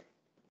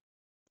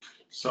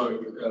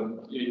 So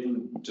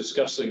in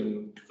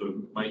discussing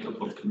the makeup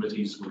of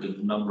committees with a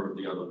number of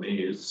the other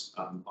mayors,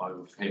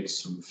 I've had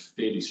some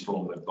fairly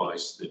strong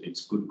advice that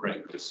it's good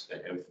practice to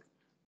have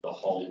the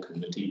whole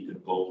committee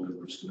involved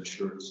in risk and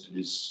assurance. It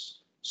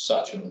is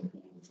such an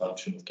important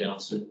function of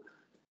council.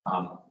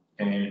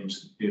 And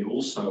it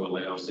also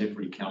allows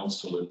every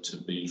councillor to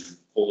be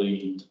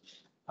fully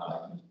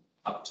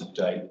up to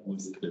date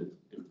with the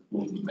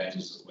important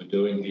matters that we're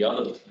doing. The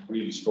other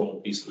really strong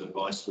piece of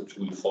advice which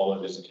we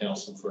followed as a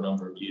council for a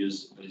number of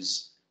years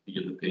is the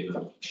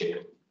independent chair.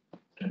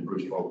 And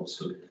Bruce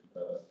Robertson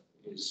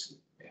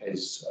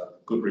has a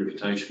good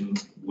reputation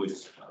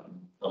with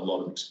a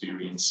lot of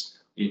experience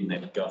in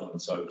that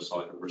governance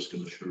oversight of risk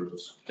and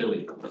assurance.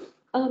 Kelly.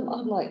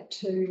 I'd like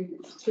to,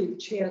 through the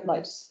chair, I'd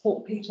like to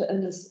support Peter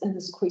in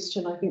his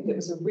question. I think that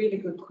was a really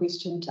good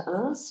question to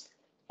ask.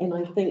 And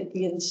I think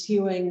the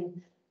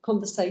ensuing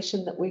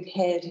conversation that we've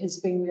had has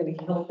been really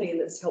healthy,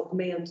 and it's helped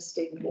me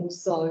understand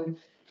also,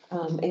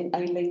 and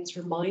Aileen's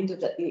reminder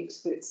that the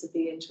experts are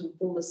there to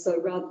inform us. So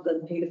rather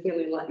than Peter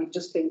feeling like you've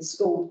just been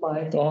schooled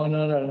by... Oh,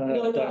 no.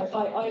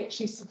 I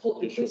actually support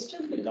the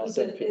question because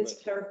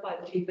it's clarified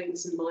a few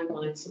things in my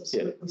mind. So it's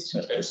a good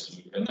question.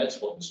 Absolutely. And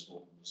that's what the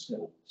school is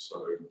for.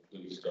 So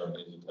please don't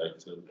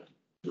hesitate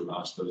to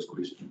ask those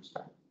questions.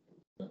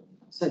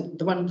 So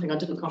the one thing I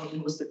didn't comment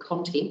on was the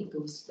content.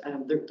 There was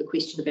the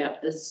question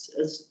about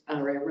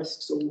are our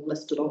risks all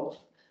listed off?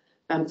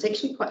 It's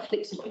actually quite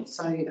flexible.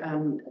 So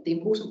the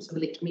importance of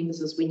elected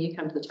members is when you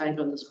come to the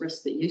table on this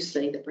risk that you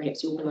see that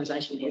perhaps your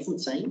organisation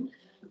hasn't seen,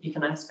 you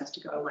can ask us to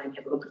go away and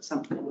have a look at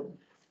something.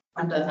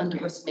 Under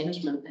risk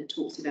management, it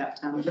talks about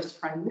risk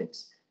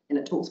frameworks, and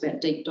it talks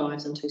about deep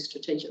dives into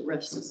strategic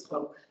risks as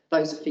well.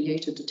 Those are for you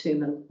to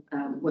determine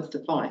with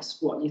advice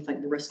what you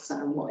think the risks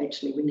are and what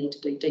actually we need to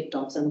do deep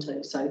dives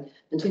into. So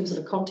in terms of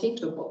the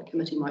content of what the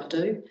committee might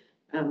do,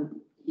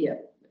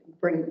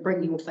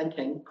 bring your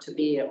thinking to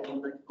bear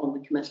on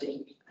the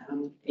committee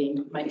and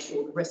make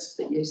sure the risks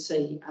that you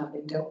see are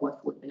being dealt with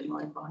would be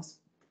my advice.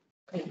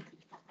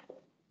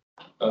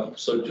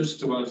 So just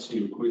to answer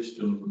your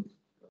question,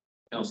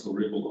 Councillor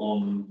Rebel,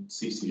 on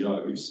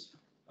CCOs,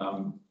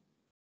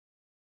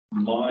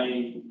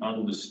 my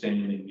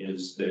understanding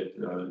is that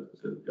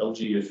the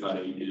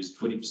LGFA is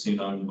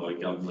 20% owned by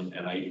government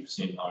and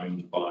 80%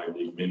 owned by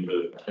the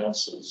member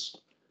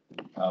councils.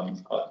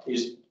 I'm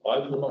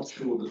not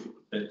sure that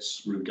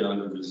that's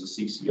regarded as a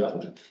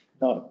CCO.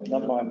 No,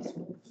 not mine.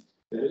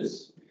 It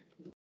is.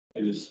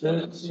 It is. So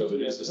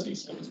it is a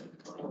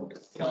CCO.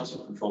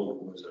 Council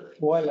control organisation.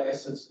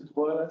 Wireless is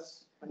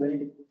wireless.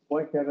 The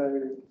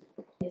Waikato.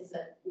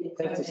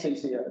 That's a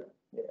CCO.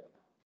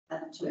 Yeah.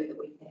 Two that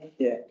we have.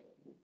 Yeah.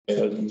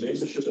 And the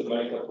membership and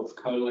makeup of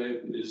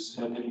CoLab is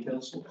how many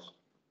councils?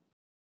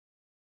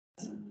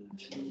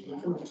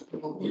 11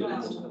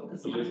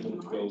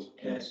 or 12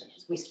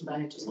 councils. Western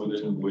Bay.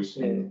 Within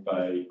Western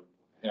Bay,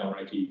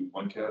 Karakia,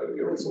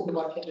 Waikato. It's all the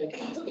Waikato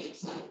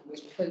councils,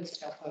 which includes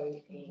Taupo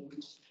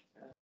and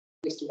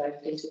Western Bay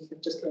Petitions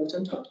have just brought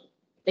into it.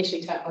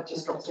 Actually, Taupo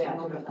just dropped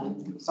out,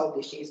 sold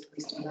their shares to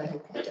Western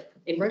Bay.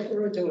 In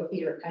Rotorua do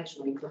appear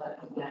occasionally, but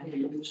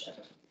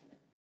membership.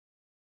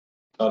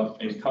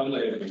 And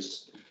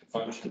CoLab's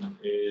function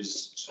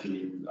is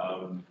to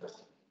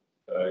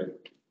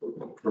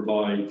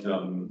provide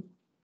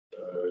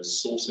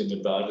sourcing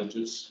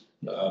advantages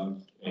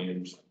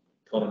and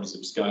economies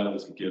of scale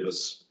to give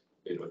us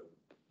better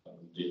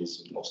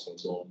deals and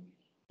costings on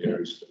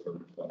various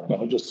different. I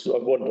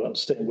wanted to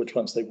understand which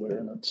ones they were,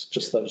 and it's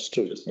just those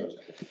two. Just those.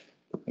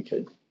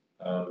 Okay.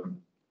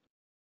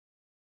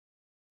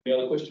 Any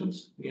other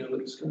questions? Any other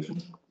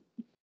discussion?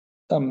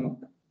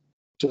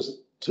 Just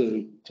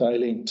to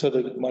Aileen,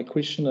 my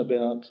question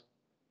about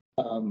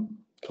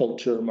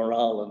culture,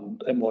 morale,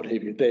 and what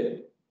have you,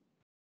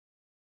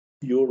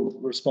 your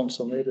response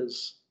on that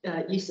is?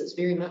 Yes, it's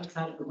very much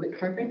part of the work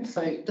program.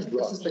 So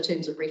this is the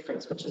terms of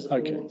reference, which is a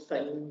broad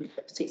thing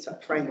that sets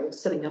up framework.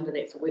 Sitting under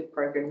that for work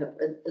program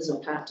that is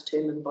in part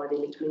determined by the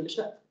elite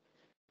membership.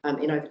 And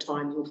over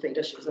time, you'll find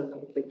issues that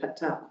will be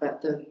picked up.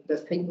 But the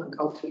people and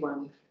culture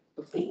one,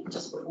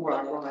 just before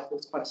I arrived,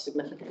 was quite a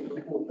significant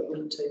report that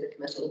went to the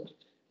committee.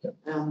 Yep.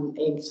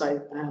 And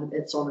so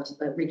it's on a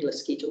regular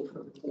schedule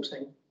for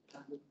reporting.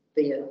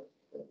 The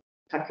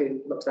Paku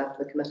looks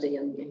after the committee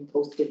and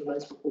pulls together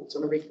those reports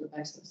on a regular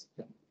basis.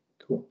 Yeah.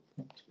 Cool.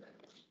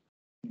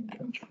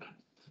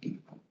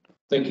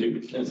 Thank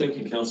you, and thank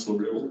you, Councillor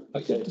Rebel.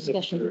 Okay.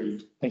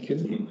 Discussion. Thank you.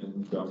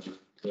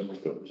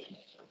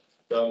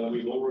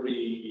 We've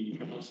already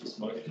passed this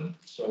motion,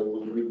 so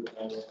we'll move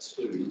on to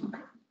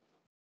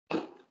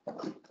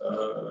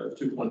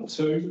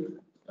 2.2.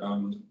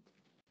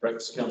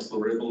 Perhaps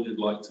Councillor Rebel, you'd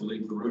like to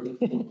leave the room.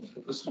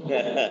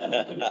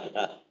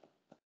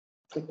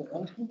 Could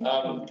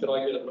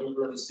I get a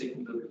mover and a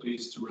seconder,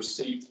 please, to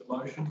receive the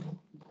motion?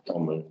 I'll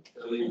move.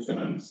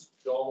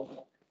 John.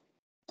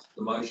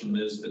 The motion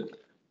is that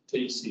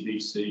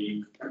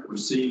TCDC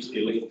receives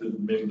the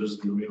elected members'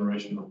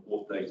 remuneration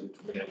report dated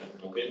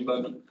 28th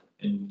November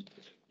and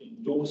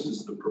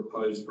endorses the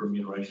proposed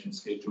remuneration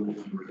schedule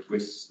and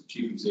requests the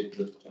Chief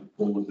Executive to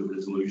forward the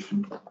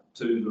resolution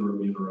to the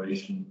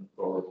Remuneration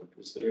Authority.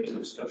 Is there any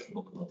discussion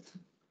on the motion?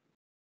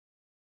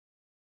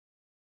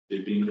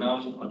 There being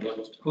none, I'd like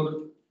to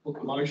put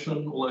the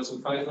motion. All those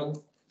in favour?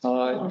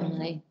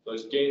 Aye.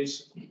 Those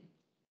against?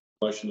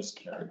 Motion is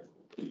carried.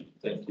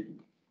 Thank you.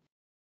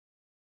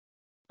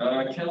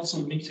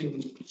 Council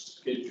meeting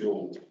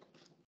schedule,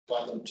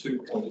 item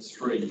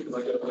 2.3. Can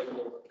I get a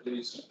level,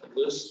 please,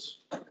 list?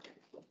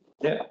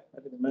 Yeah,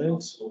 over the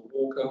minutes. Councillor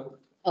Walker.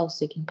 I'll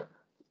second.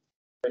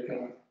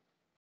 Second.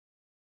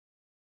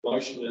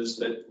 Motion is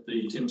that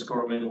the Thames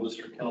Coromandel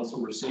District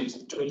Council receives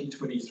the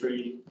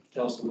 2023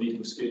 council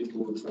meeting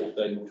schedule report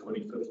dated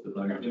 25th of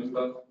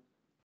November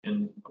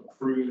and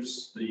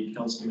approves the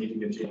council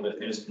meeting agenda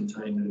as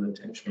contained in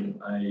attachment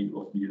A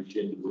of the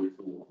agenda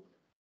report.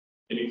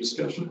 Any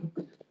discussion?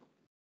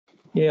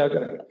 Yeah, I've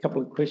got a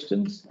couple of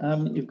questions.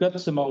 You've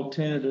got some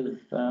alternative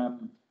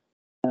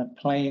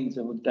plans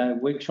or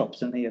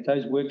workshops in here.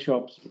 Those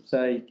workshops,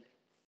 say,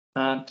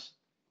 aren't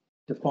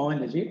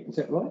defined as yet. Is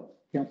that right?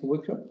 Council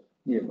workshop?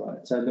 Yeah,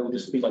 right. So they'll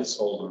just be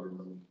placeholder.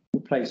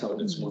 Placeholder.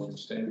 That's my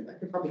understanding. I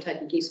could probably take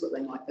a guess what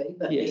they might be,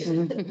 but yes.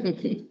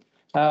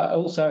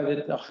 Also,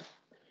 that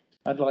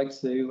I'd like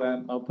to.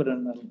 I'll put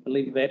in a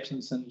leave of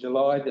absence in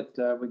July that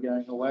we're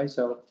going away,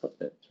 so I'll put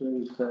that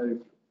through so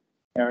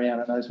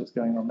Ariana knows what's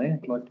going on there.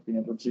 I'd like to be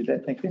able to do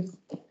that. Thank you.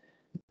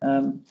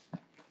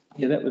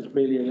 Yeah, that was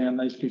really around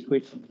those two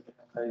questions,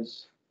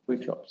 those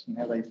workshops and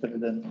how they fit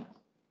it in.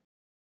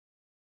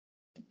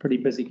 Pretty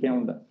busy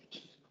calendar.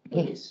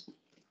 Yes.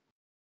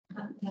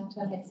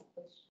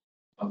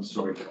 I'm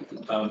sorry.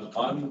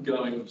 I'm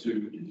going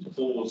to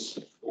pause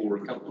for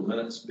a couple of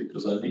minutes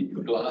because I need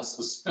my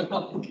glasses and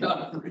I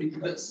can't read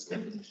this.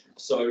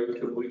 So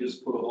can we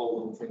just put a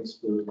hold on things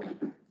for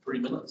 3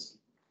 minutes?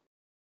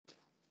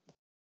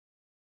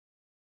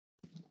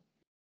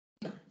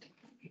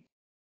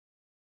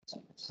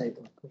 Save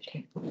one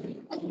question.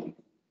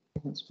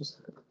 That's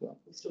just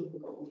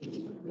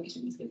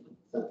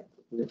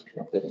That's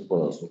what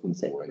I was looking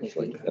for,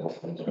 actually.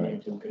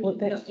 Well,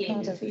 that's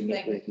part of,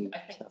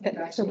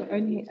 so we're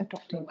only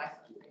adopting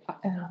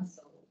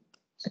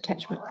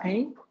attachment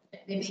A.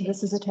 So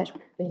this is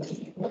attachment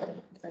B.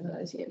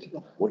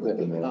 What about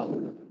the now?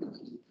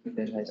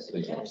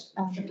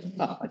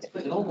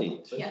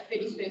 Yeah,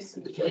 31st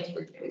and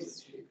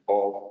 31st.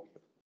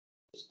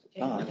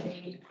 Of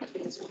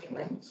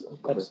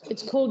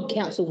It's called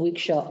council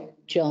workshop,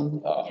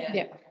 John.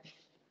 Yeah.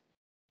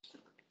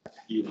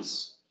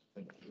 Yes.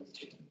 Thank you.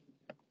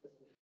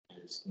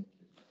 Yes, thank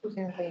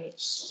you.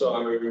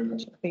 So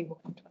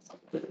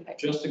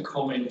just a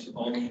comment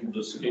on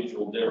the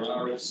schedule. There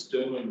are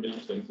external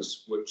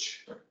meetings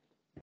which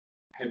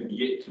have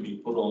yet to be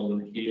put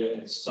on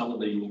here. Some of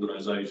the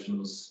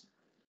organisations,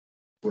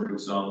 for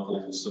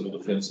example, Civil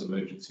Defence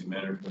Emergency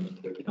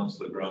Management, that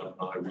Councillor Grant and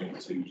I went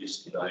to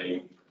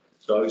yesterday,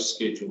 those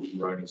schedules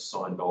were only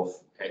signed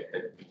off at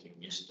that meeting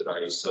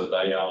yesterday, so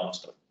they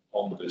aren't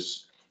on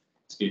this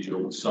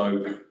schedule.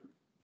 So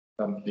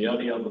the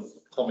only other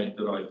comment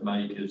that I'd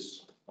make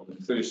is on the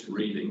first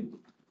reading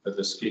that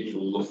the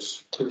schedule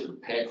looks pretty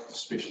packed,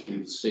 especially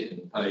the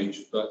second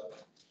page,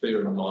 but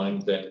bear in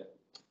mind that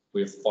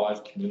we have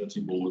 5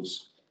 community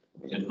boards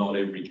and not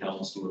every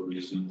councillor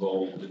is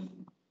involved in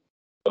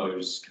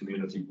those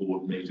community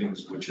board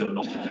meetings, which are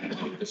not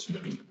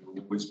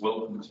always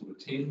welcome to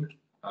attend.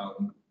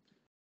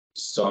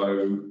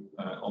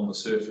 On the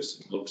surface,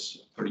 it looks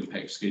a pretty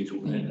packed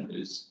schedule, and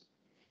there's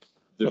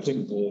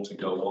more to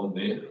go on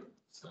there.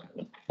 So.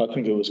 I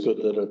think it was good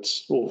that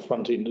it's all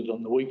front-ended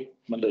on the week,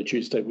 Monday,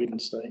 Tuesday,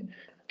 Wednesday,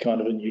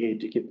 kind of in your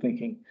head. You get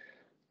thinking,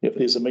 if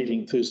there's a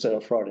meeting Thursday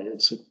or Friday,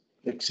 it's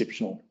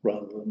exceptional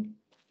rather than.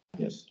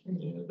 Yes,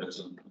 yeah, that's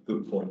a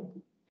good point.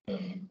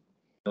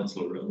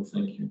 Councillor Riddle,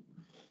 thank you.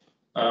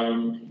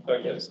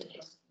 Okay.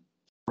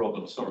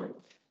 Robin, sorry.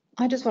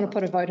 I just want to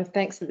put a vote of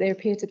thanks that there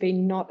appear to be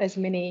not as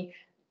many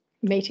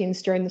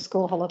meetings during the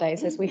school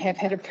holidays as we have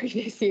had in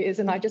previous years,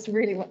 and I just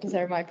really want to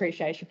show my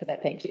appreciation for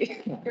that. Thank you.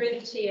 Through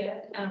the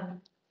chair,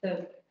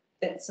 the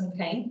bits and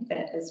pain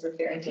that is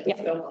referring to the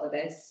school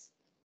holidays.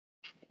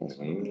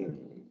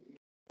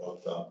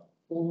 Well done.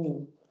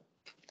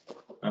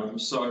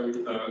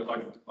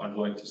 I'd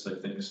like to say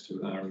thanks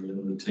to Ari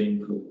and the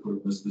team for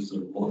this. There's a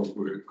lot of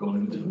work gone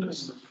into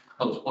this.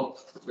 A lot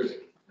of work.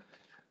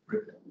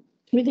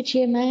 Through the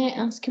chair, may I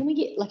ask, can we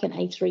get like an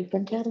A3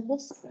 printout of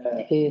this?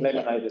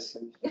 Laminated.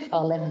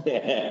 Lemon.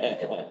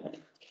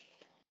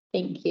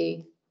 Thank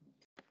you.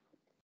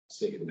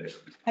 Second,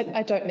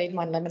 I don't need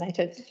mine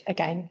laminated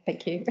again.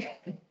 Thank you.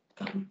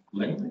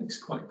 laminate's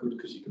quite good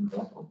because you can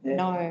write on.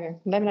 No,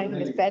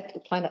 laminating is bad for the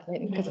planet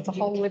then because it's a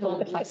whole level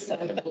of place. So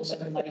It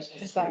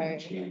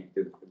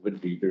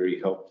would be very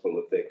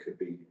helpful if that could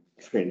be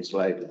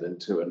translated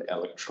into an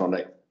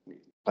electronic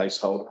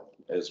placeholder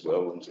as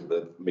well into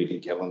the meeting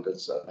calendar.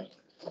 So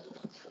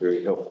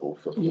very helpful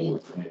for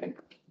forward planning.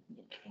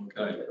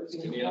 Okay.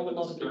 Any other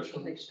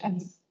discussion?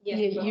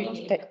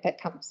 That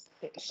comes.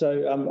 So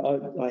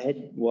I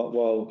had,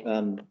 while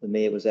the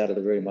mayor was out of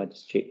the room, I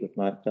just checked with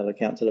my fellow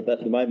councillor, but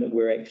at the moment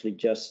we're actually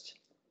just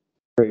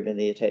approving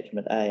the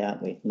attachment A,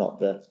 aren't we? Not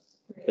the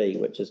B,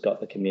 which has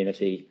got the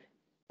community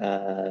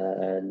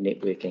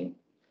networking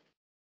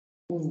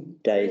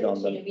days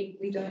on them.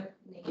 We don't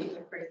need to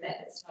approve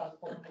that. It's not a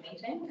formal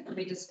meeting.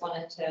 We just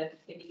wanted to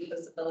give you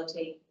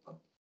visibility.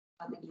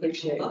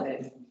 Appreciate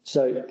that.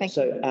 So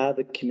are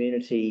the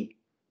community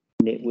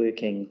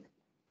networking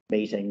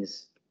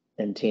meetings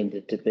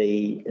intended to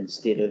be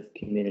instead of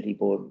community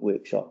board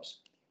workshops,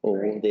 or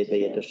will there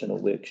be additional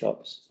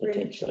workshops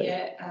potentially?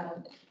 Yeah,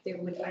 there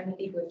would only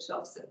be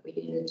workshops if we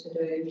needed to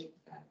do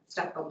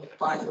stuff on the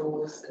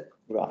bylaws,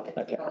 Right,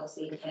 okay.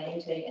 policy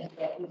meeting, and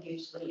that would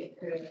usually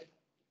occur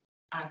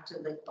after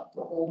the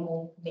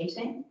formal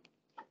meeting.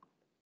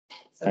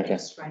 So we're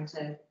just trying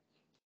to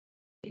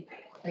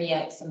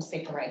create some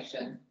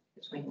separation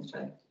between the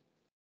two.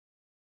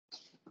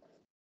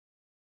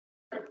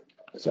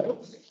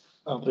 So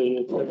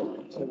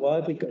why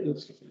have we got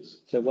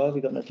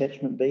an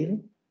attachment B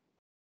then?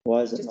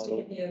 Why is it Just not? to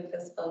give you a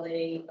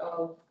visibility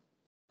of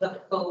the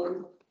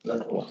full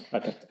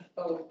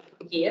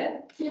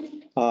year.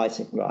 Oh, I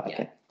see. Right.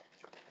 Okay.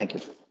 Thank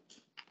you.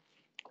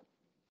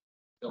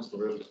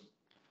 Councillor Rivers.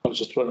 I was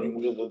just wondering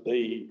whether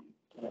the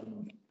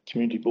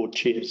community board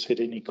chairs had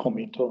any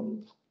comment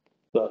on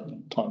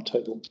the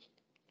timetable.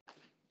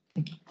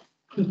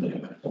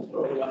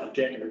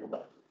 January.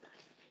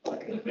 I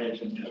can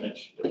imagine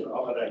it's a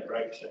holiday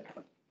break. So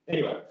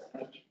anyway.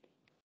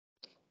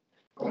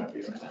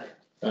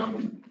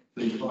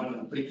 The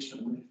final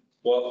prediction.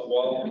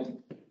 While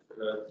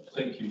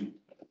thank you,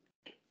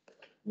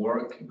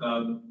 Warwick.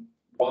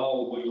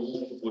 While we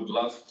all would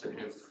love to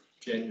have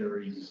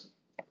January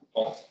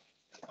off,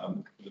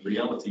 the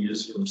reality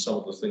is from some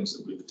of the things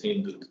that we've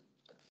attended,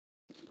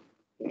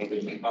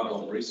 been part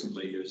of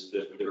recently, is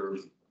that there are a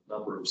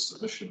number of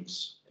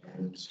submissions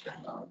and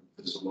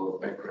there's a lot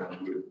of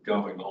background work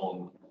going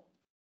on.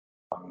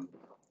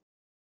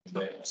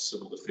 That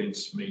civil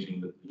defence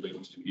meeting that we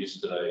went to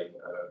yesterday,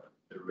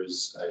 there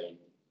is a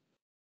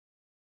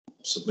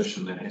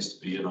submission that has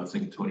to be in, I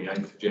think,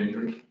 28th of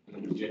January,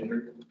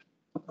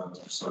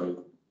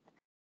 so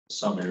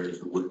some areas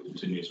of the work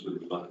continues whether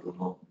we like it or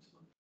not.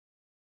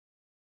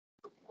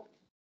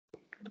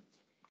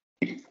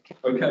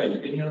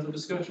 Okay, any other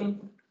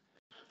discussion?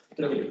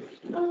 Through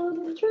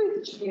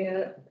the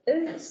chair,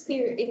 is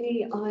there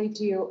any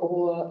idea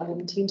or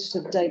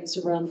tentative dates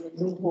around the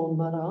Rumo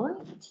Marae?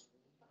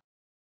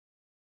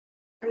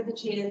 Through the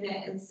chair,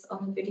 that is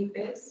on the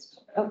 31st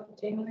of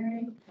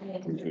January.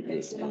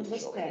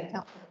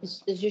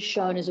 It's just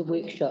shown as a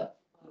workshop.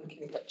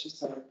 Okay, that's just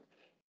so.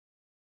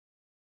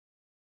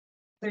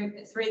 Through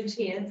the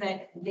chair,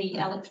 that the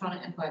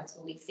electronic invites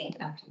will be sent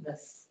after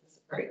this is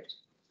approved.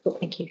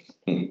 Thank you.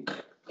 Thank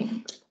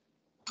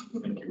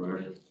you,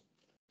 Mary.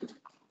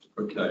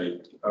 Okay.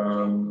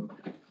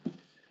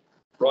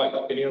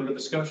 Right, any other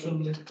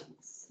discussion?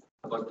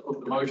 I'd like to put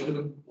the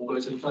motion. All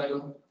those in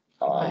favour?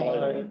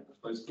 Aye.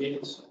 Those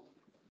against?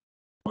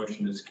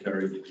 Motion is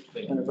carried.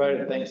 Thank And a you.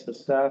 vote of thanks to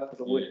staff for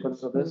the work put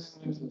into this.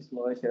 This is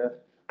like a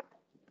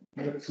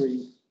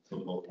military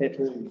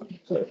tattoo.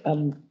 So,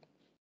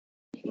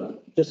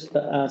 just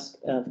to ask,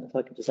 if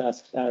I could just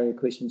ask Ari a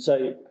question.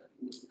 So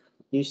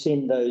you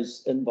send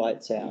those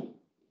invites out,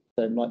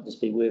 so it might just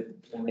be worth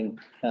warning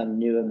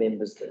newer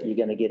members that you're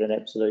going to get an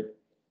absolute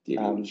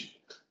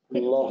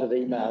lot of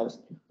emails.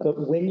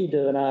 But when you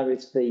do an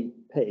RSVP,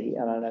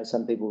 and I know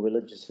some people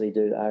religiously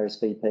do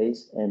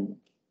RSVPs and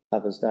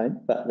others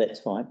don't, but that's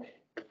fine.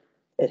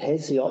 It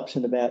has the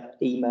option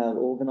about email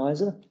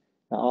organizer.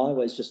 Now, I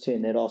always just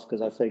turn that off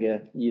because I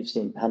figure you've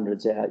sent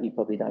hundreds out, you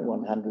probably don't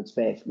want hundreds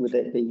back. Would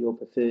that be your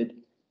preferred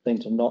thing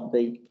to not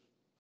be,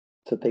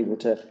 for people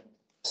to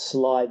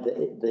slide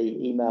the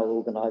email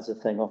organizer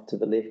thing off to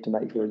the left to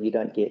make sure you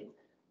don't get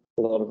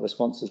a lot of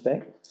responses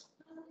back?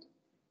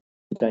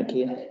 You don't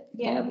care?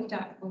 Yeah, we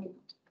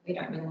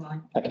don't really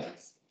mind. Okay.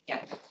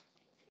 Yeah.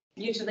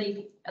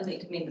 Usually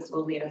elected members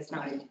will let us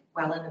know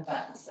well in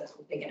advance if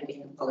they're going to be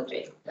an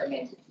apology for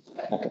amendment,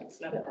 but Okay. it's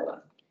not a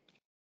problem.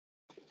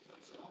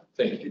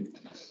 Thank you.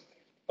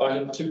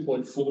 Item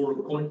 2.4,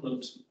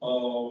 appointment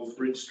of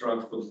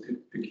registrar for the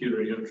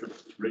Pecuniary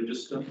Interest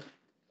Register.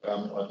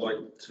 I'd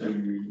like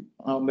to.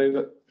 I'll move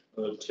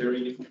it.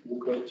 Terry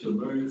Walker to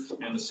move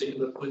and a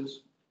seconder,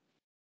 please.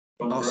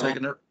 I'll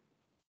second it.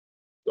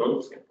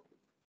 Go.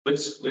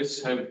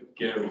 Let's have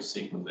Gary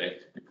second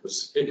that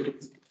because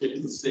it's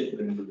the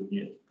second of the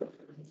year.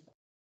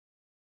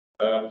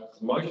 The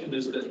motion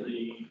is that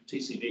the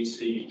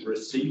TCDC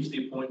receives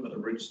the appointment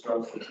of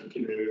registrar for the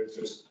Pecuniary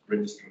Interest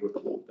Register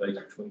report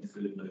dated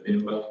 23rd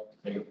November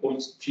and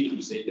appoints the chief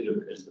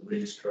executive as the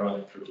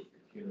registrar for the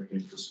Pecuniary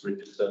Interest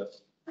Register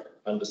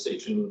under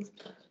section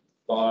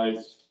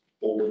 5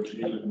 or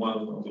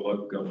G1 of the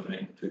Local Government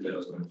Act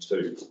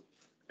 2002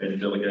 and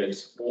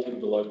delegates all of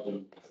the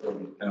local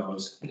authority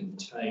powers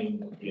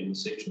contained in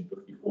section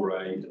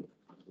 54A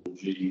and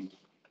G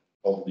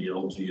of the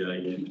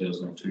LGA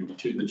 2002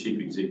 to the chief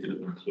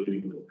executive,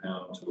 including the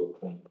power to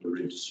appoint the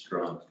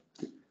registrar.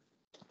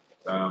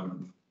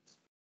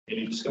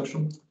 Any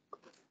discussion?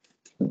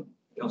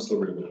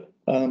 Councillor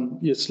Rubin.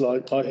 Yes,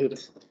 like I have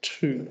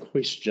two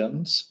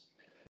questions.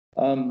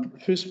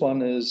 First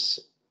one is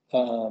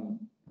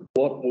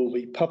what will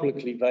be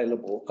publicly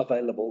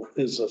available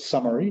is a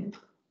summary.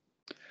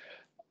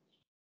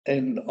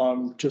 And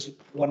I'm just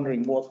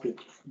wondering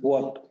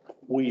what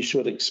we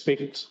should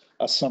expect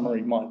a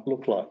summary might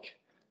look like,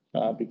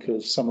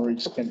 because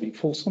summaries can be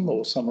fulsome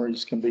or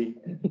summaries can be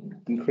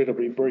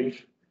incredibly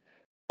brief.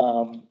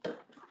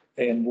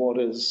 And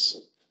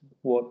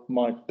what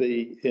might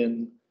be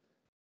in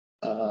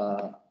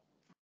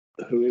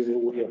whoever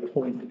we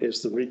appoint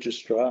as the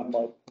registrar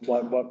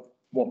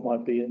what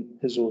might be in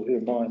his or her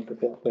mind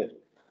about that.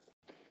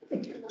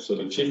 So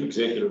the chief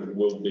executive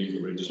will be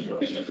the registrar.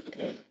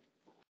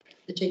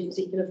 The chief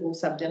executive will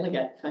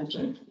sub-delegate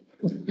function.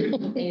 And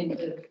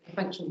the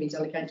function will be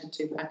delegated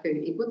to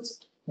Paku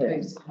Edwards,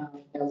 who's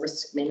our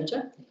risk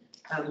manager.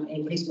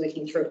 And he's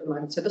working through at the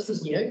moment. So this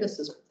is new.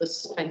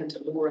 This came into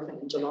law, I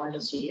think, in July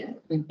this year.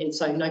 And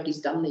so nobody's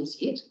done these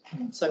yet.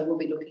 So we'll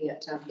be looking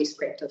at best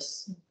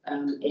practice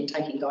and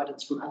taking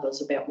guidance from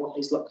others about what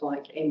these look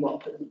like and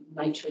what the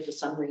nature of the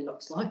summary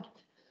looks like.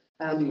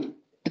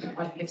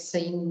 I have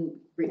seen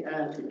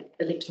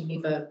elected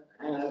member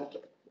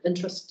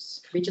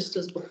interests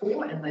registers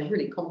before, and they're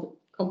really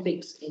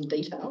complex and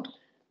detailed.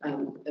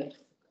 If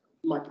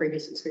my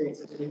previous experience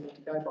is anything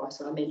to go by,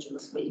 so I imagine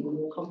this will be even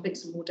more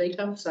complex and more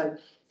detailed. So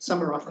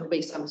there'll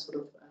be some sort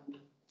of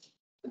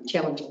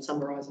challenge in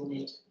summarising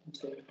that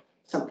into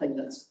something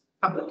that's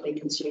publicly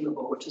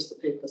consumable, which is the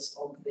purpose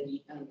of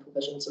the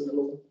provisions in the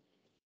law.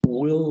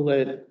 Will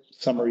the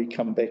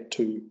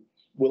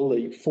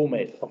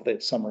format of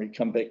that summary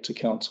come back to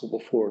council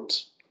before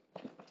it's?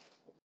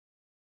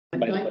 I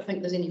don't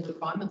think there's any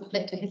requirement for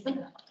that to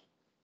happen.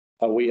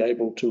 Are we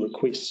able to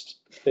request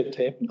that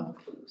to happen?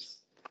 Of course.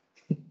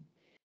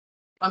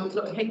 I'm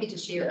happy to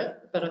share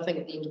it, but I think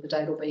at the end of the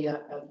day, it'll be a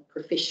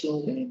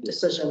professional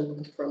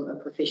decision from a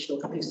professional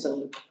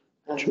person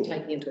Sure.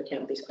 taking into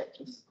account best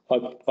practice.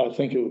 I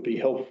think it would be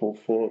helpful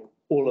for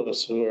all of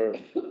us who are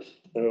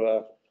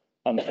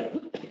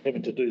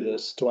having to do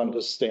this to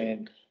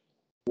understand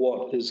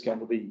what is going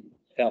to be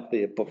out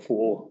there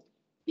before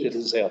it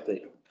is out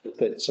there.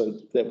 So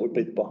that would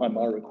be behind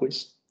my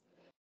request.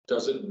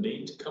 Does it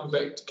need to come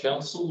back to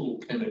council or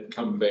can it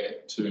come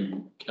back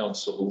to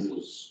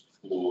councillors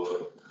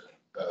for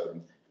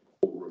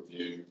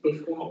review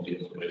of the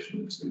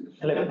information?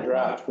 You'll have a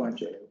draft, won't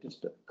you?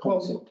 Just a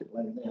concept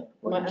laying out.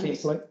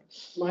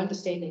 My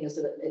understanding is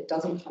that it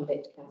doesn't come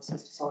back to council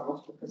to sign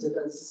off because it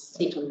is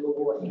set in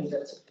law and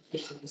it's a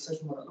professional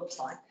decision what it looks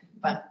like.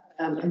 But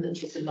in the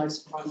interest of no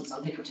surprises,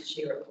 I'm happy to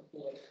share it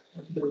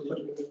before we put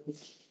it in.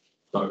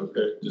 So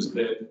does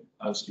that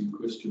answer your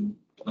question,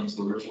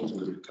 Councillor Reynolds,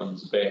 that it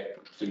comes back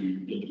to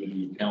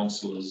individual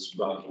councillors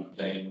rather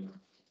than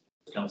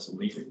council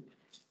meeting?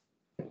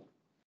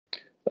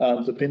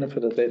 The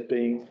benefit of that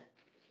being?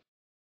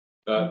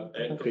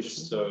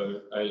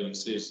 So Aileen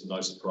says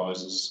no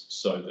surprises,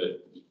 so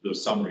that the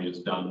summary is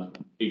done,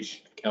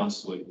 each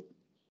councillor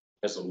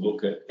has a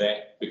look at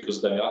that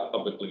because they are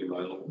publicly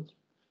available.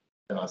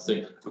 And I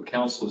think for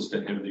councillors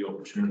to have the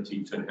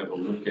opportunity to have a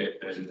look at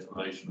that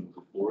information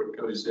before it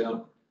goes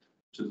out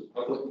to the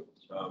public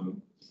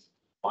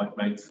might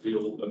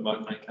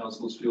make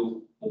councillors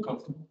feel more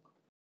comfortable.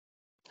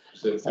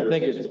 I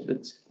think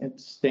it's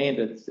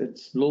standard,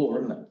 it's law,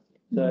 isn't it?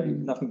 So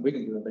nothing we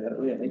can do about it,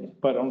 really,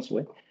 quite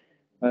honestly.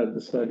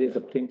 There's a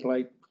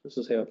template, this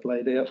is how it's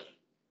laid out.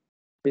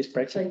 Best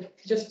practice. So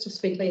just to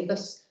speak clear,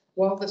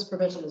 while this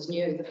provision is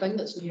new, the thing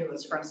that's new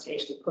is for us to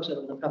actually put it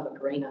in the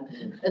public arena.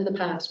 In the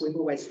past, we've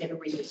always had a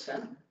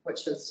register,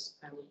 which is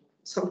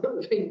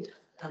somewhat been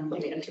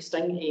very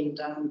interesting and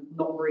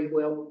not very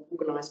well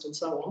organised and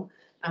so on.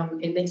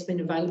 And that's been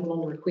available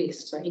on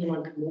request. So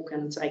anyone can walk in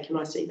and say, can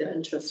I see the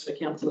interest for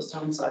councillor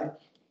so-and-so?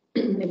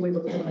 And we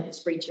were looking at the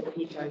spreadsheet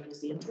here showing us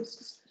the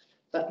interests.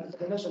 But the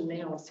provision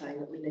now is saying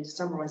that we need to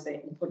summarise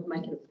that and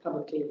make it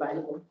publicly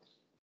available.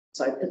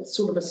 So it's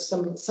sort of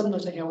similar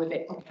to how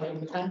we've operated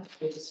in the past,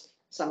 we're just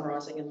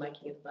summarising and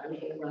making it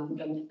available rather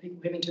than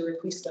people having to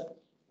request it.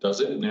 Does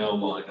it now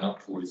line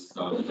up with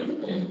central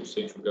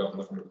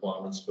government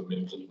requirements for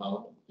members of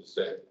parliament? Is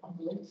that?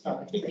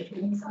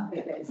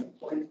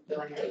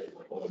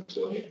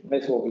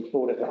 That's what we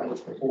thought it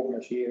was before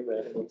this year.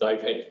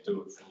 They've had to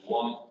do it for a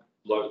while.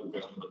 Local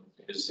government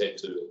has had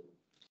to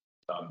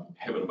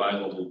have it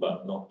available,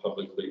 but not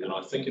publicly. And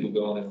I think it'll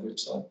go on our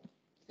website.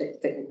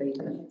 That would be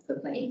the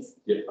plan.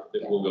 Yeah,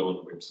 it will go on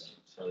the website.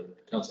 So,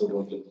 Councillor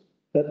Rodley.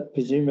 But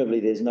presumably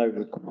there's no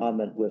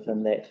requirement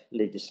within that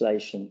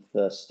legislation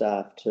for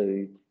staff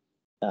to,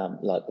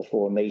 like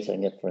before a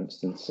meeting, if for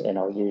instance, and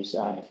I'll use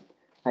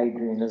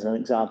Adrian as an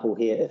example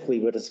here, if we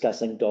were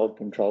discussing dog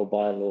control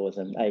bylaws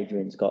and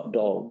Adrian's got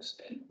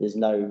dogs, there's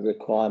no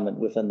requirement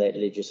within that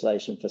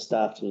legislation for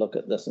staff to look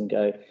at this and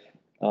go,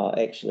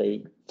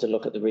 actually, to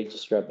look at the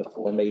registrar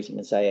before a meeting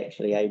and say,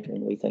 actually,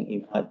 Adrian, we think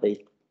you might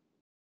be,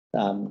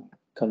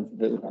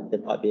 there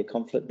might be a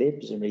conflict there.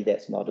 Presumably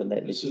that's not in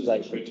that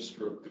legislation.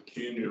 Register of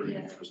Pecuniary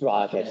interest.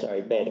 Right, okay,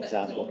 sorry, bad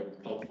example.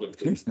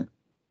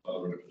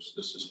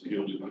 This is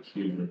purely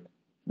pecuniary.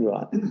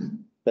 Right,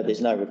 but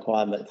there's no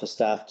requirement for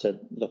staff to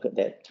look at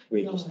that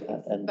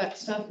register. But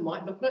staff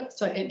might look at it.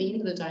 So at the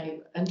end of the day,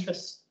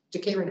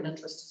 declaring an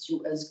interest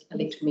is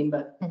elected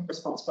member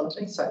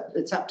responsibility. So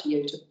it's up to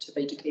you to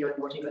be declaring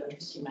whatever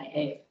interest you may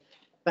have.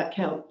 But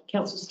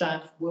council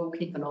staff will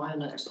keep an eye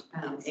on it,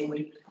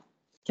 and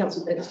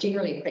council, it's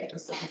generally a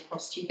practice that we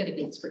cross-check it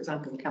against, for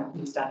example, the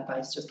company's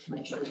database, just to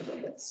make sure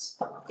that it's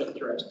got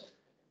through it.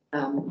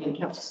 And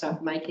council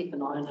staff may keep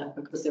an eye on it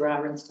because there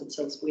are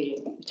instances where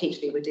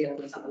potentially we're dealing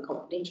with something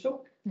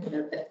confidential. And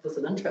if there's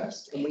an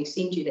interest and we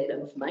send you that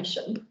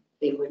information,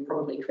 then we're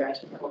probably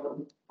creating a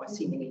problem by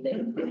sending you that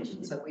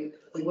information. So we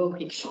will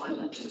keep an eye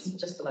on it,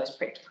 just for those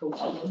practical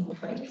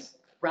things,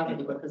 rather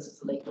than because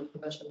it's a legal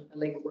provision, a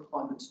legal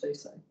requirement to do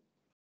so.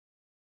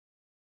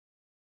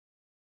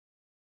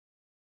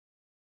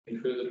 Any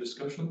further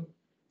discussion?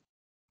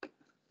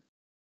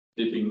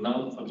 There being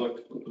none, I'd like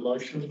to put the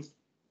motion.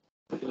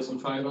 Those in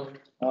favour?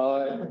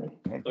 Aye.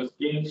 Those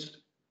against?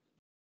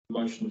 The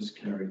motion is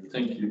carried.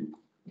 Thank you.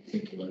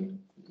 Thank you, Lynn.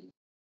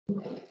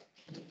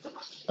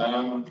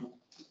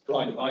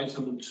 Right,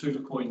 item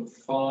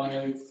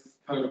 2.5,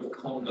 Code of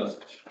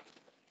Conduct.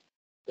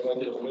 Could I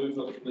get a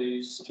mover,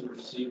 please, to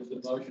receive the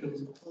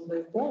motion?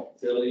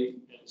 Billy,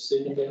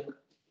 second that.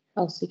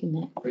 I'll second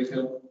that.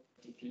 Rico,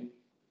 thank you.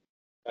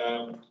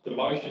 The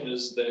motion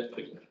is that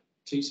the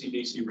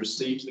TCDC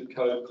receives the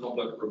Code of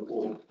Conduct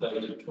report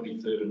dated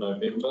 23rd of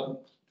November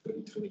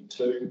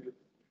 2022.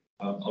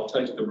 I'll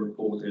take the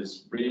report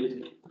as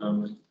read,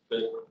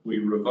 that we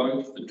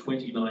revoke the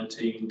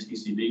 2019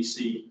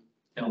 TCDC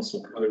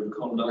Council Code of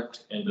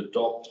Conduct and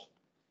adopt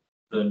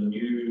the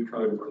new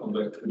Code of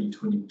Conduct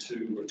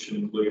 2022, which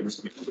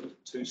includes a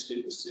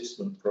two-step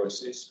assessment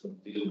process for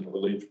dealing with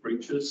alleged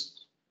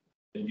breaches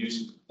and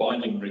using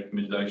binding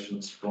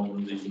recommendations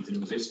from the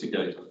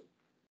investigator.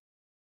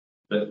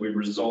 That we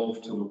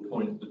resolve to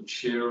appoint the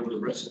chair of the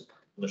Risk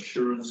and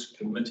Assurance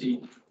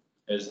Committee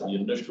as the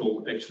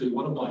initial, actually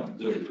what I might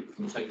do,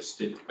 if I take a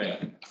step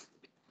back,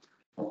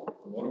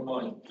 what I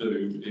might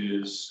do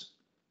is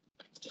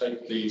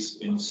take these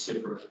in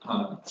separate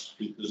parts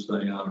because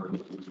they are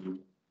in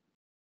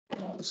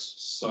parts.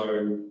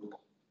 So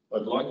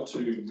I'd like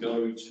to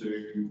go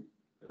to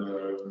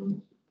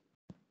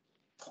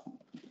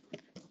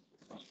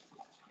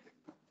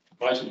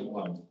item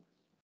 1.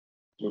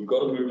 We've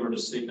got a mover and a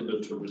seconder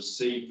to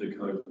receive the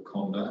Code of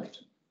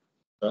Conduct.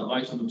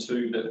 Item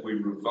 2, that we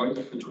revoke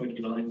the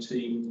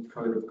 2019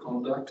 Code of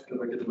Conduct.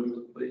 Could I get a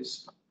mover,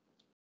 please?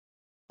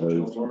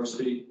 John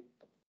Morrissey,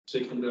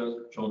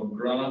 seconder, John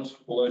Grant.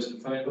 All those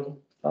in favour?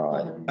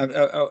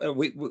 Are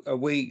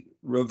we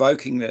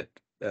revoking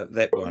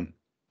that one?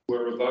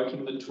 We're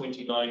revoking the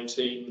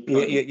 2019.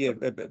 Yeah.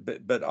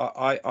 But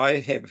I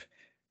have,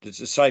 to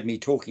save me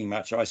talking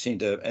much, I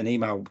sent an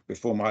email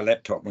before my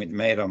laptop went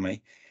mad on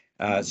me,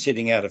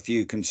 setting out a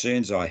few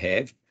concerns I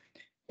have.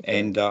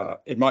 And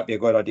it might be a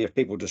good idea if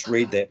people just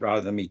read that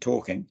rather than me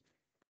talking.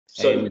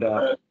 So,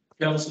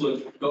 Councillor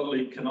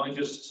Gottlieb, can I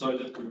just, so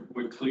that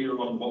we're clear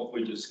on what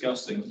we're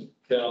discussing,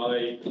 can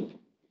I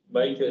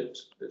make it,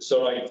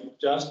 so I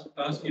just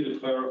ask you to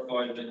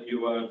clarify that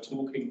you are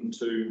talking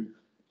to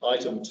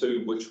item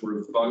 2, which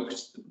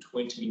revokes the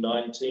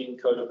 2019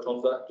 Code of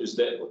Conduct? Is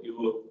that what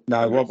you were?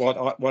 No,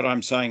 what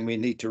I'm saying, we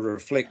need to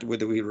reflect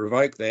whether we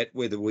revoke that,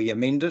 whether we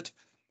amend it.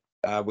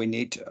 We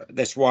need to,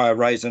 that's why I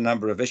raised a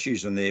number of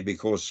issues in there,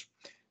 because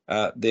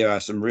there are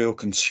some real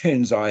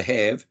concerns I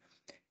have,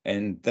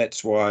 and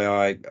that's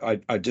why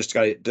I just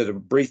did a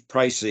brief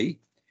précis,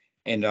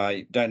 and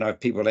I don't know if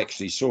people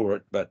actually saw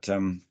it, but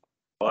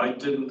I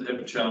didn't have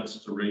a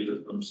chance to read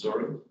it. I'm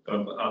sorry,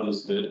 but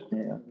others did.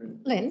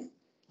 Lynn,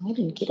 I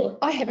didn't get it.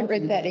 I haven't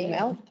read that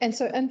email, and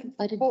so, and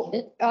I didn't get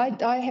it.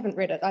 I haven't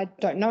read it. I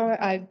don't know.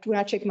 When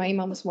I checked my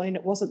email this morning,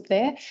 it wasn't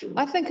there.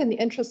 I think in the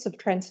interest of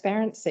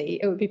transparency,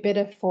 it would be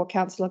better for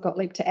councillor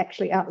Gottlieb to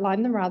actually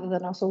outline them rather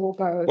than us all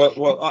go. Well,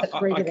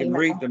 read I an can email.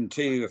 read them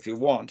to you if you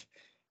want.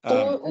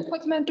 Or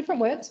put them in different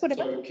words,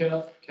 whatever.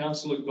 So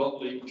councillor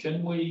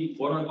Gottlieb,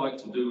 what I'd like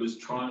to do is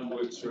try and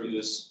work through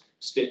this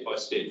step by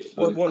step.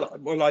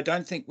 Well, I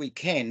don't think we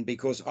can,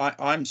 because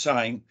I'm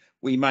saying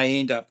we may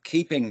end up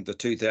keeping the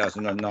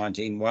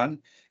 2019 one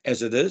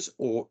as it is,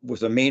 or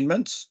with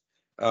amendments,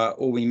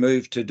 or we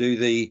move to do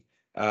the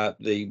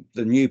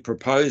new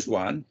proposed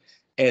one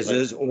as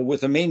is, or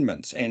with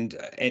amendments. And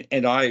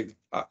I,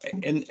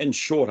 in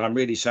short, I'm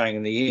really saying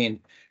in the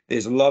end,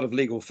 there's a lot of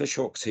legal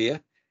fishhooks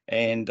here,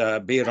 and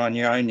be it on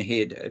your own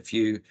head if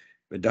you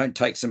don't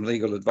take some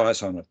legal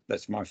advice on it.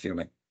 That's my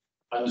feeling.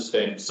 I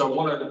understand.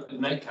 So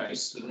in that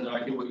case, and I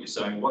get what you're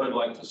saying, what I'd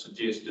like to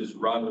suggest is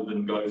rather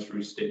than go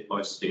through step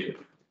by step,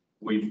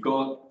 we've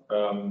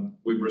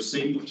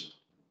received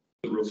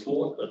the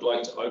report. I'd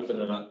like to open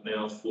it up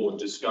now for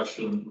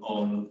discussion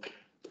on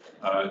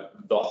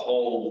the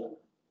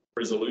whole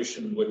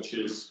resolution, which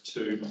is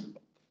to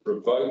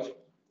revoke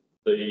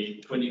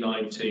the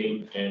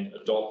 2019 and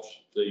adopt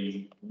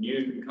the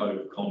new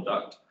code of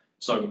conduct.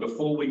 So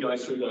before we go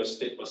through those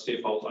step by step,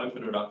 I'll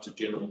open it up to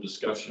general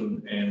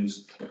discussion and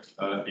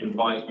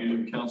invite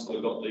you,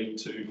 councillor Gottlieb,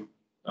 to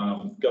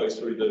go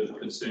through the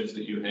concerns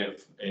that you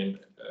have and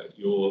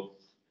your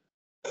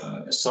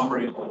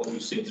summary of what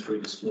you sent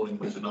through this morning,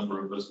 which a number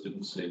of us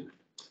didn't see.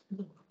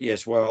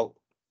 Yes, well,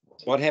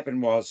 what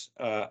happened was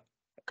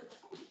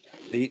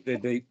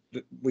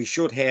we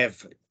should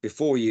have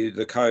before you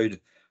the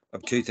code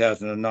of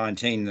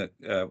 2019 that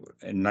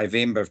in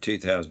November of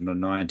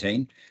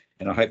 2019.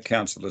 And I hope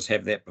councillors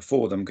have that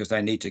before them, because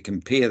they need to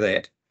compare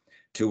that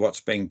to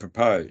what's being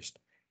proposed.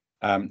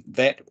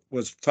 That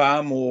was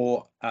far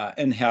more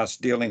in-house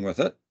dealing with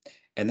it,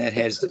 and that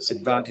has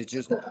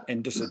advantages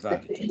and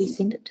disadvantages. Did he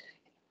send it?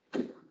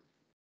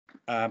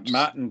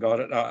 Martin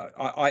got it.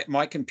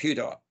 My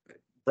computer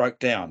broke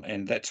down,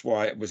 and that's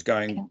why it was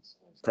going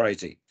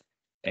crazy.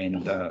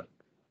 And but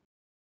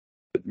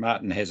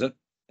Martin has it,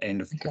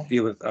 and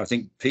I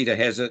think Peter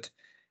has it.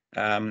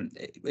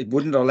 It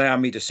wouldn't allow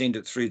me to send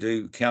it through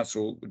to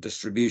council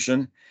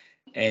distribution,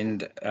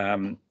 and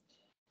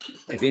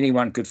if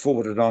anyone could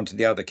forward it on to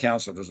the other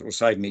councillors, it will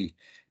save me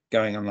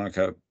going on like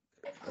a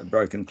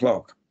broken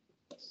clock.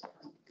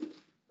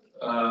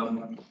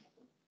 Go.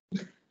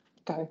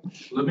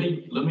 Let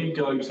me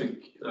go to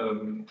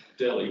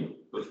Delhi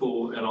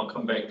before, and I'll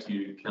come back to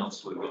you,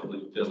 councillor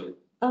Gottlieb. Delhi.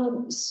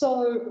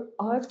 So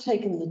I've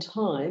taken the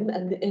time,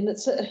 and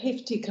it's a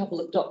hefty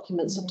couple of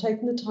documents. I've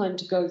taken the time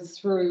to go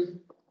through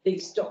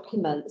these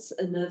documents,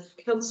 and if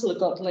councillor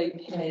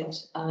Gottlieb had,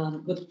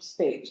 with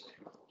respect,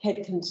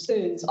 had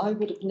concerns, I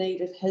would have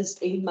needed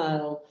his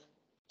email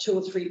 2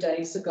 or 3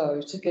 days ago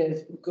to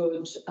give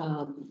good,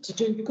 to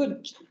do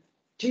good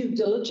due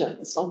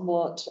diligence on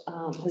what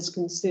his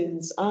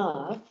concerns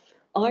are.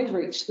 I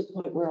reached the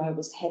point where I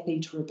was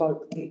happy to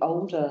revoke the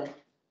older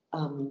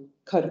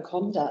code of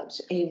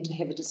conduct and to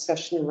have a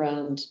discussion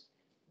around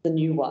the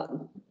new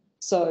one.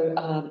 So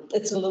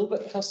it's a little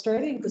bit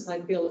frustrating because I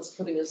feel it's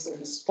putting us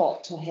in the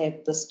spot to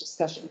have this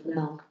discussion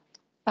now.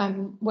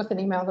 With an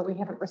email that we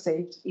haven't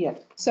received. Yeah.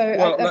 So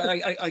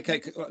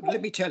Okay,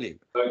 let me tell you.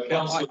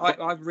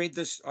 I've read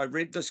this. I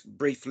read this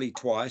briefly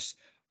twice.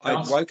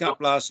 I woke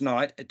up last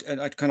night,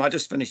 and can I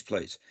just finish,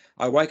 please?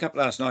 I woke up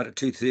last night at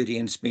 2:30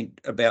 and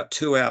spent about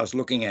 2 hours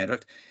looking at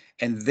it.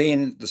 And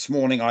then this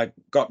morning I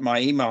got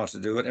my email to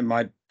do it, and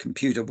my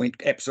computer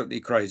went absolutely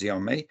crazy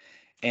on me.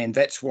 And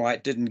that's why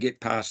it didn't get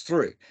passed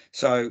through.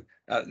 So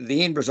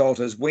the end result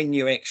is when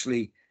you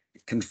actually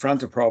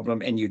confront a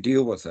problem and you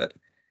deal with it,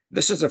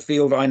 this is a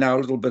field I know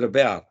a little bit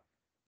about.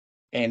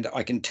 And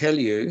I can tell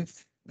you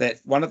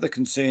that one of the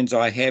concerns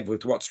I have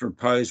with what's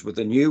proposed with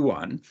the new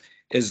one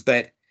is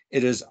that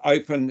it is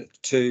open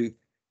to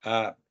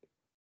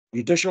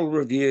judicial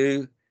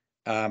review,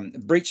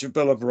 breach of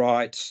Bill of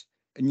Rights,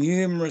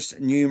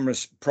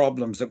 numerous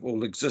problems that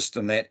will exist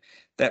in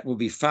that will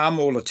be far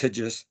more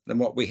litigious than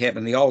what we have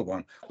in the old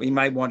one. We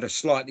may want to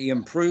slightly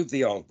improve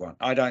the old one.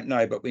 I don't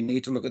know, but we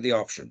need to look at the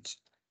options.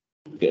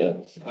 Yeah.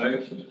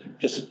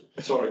 Just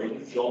sorry,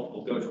 John,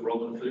 we'll go to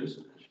Robin, please.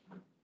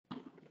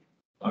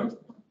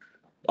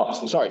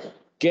 Oh, sorry,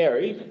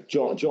 Gary,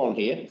 John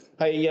here.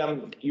 Hey,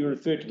 you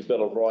referred to the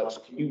Bill of Rights.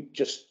 Can you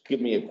just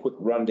give me a quick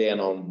rundown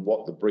on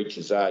what the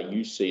breaches are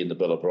you see in the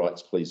Bill of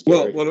Rights, please,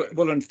 Gary?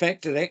 Well, in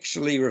fact, it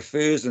actually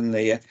refers in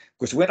there,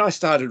 because when I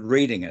started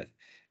reading it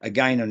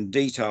again in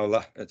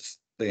detail, it's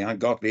the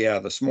ungodly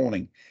hour this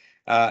morning.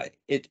 I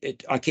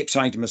kept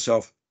saying to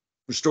myself,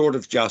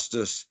 restorative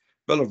justice,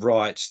 Bill of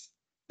Rights.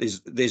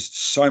 There's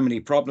so many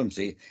problems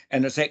here,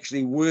 and it's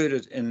actually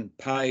worded in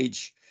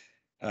page.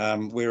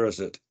 Where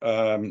is it?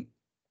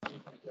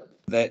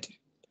 That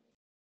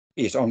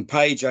is on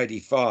page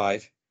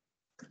 85.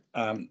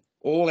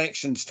 All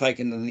actions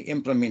taken in the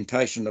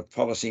implementation of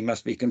policy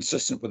must be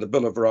consistent with the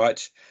Bill of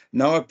Rights.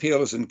 No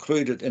appeal is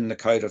included in the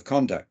Code of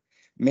Conduct.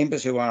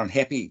 Members who are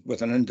unhappy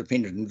with an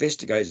independent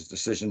investigator's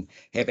decision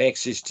have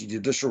access to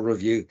judicial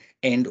review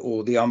and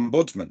or the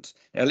Ombudsman.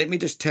 Now, let me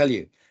just tell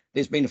you,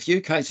 there's been a few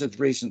cases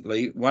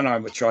recently, one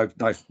which I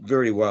know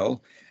very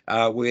well,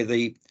 where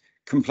the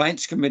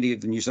Complaints Committee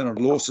of the New Zealand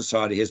Law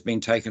Society has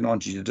been taken on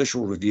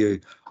judicial review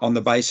on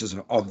the basis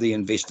of the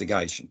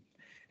investigation.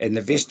 And the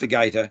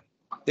investigator,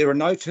 there are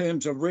no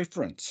terms of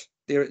reference.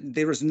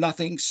 There is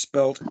nothing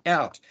spelt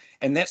out.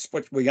 And that's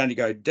what we're going to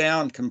go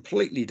down,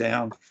 completely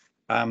down.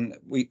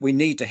 We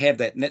need to have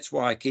that. And that's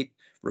why I keep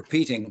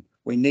repeating,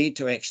 we need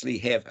to actually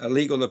have a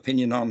legal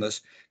opinion on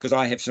this, because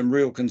I have some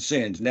real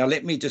concerns. Now,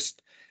 let me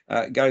just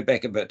go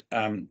back a bit.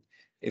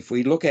 If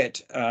we look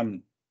at,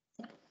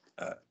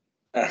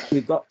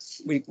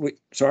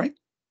 sorry?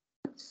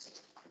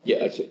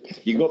 Yeah,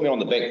 you got me on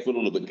the back foot a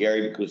little bit,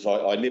 Gary, because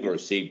I never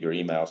received your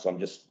email, so I'm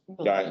just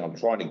I'm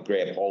trying to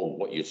grab hold of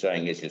what you're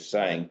saying as you're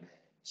saying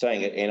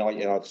it, and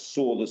I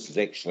saw this as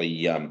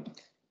actually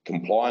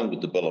complying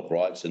with the Bill of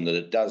Rights, and that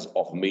it does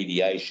offer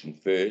mediation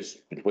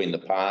first between the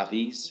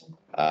parties.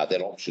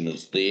 That option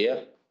is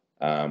there.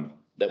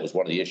 That was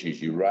one of the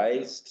issues you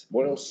raised.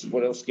 What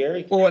else,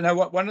 Gary? Well, no,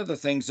 one of the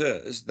things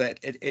is that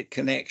it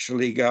can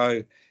actually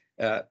go,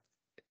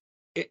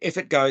 if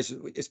it goes,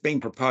 it's being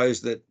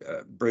proposed that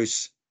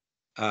Bruce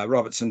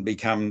Robertson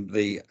become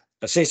the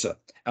assessor.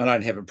 I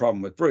don't have a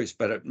problem with Bruce,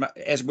 but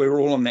as we're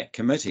all on that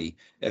committee,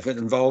 if it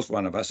involves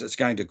one of us, it's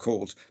going to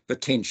cause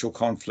potential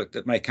conflict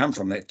that may come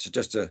from that. It's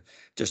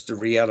just a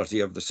reality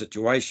of the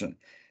situation.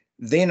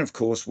 Then, of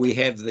course, we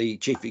have the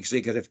chief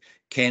executive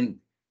can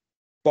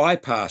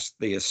bypass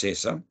the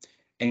assessor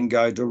and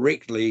go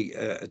directly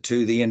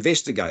to the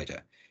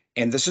investigator.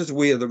 And this is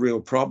where the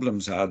real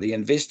problems are. The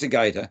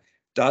investigator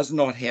does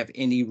not have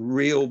any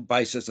real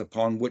basis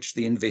upon which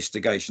the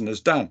investigation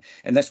is done.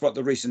 And that's what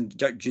the recent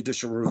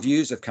judicial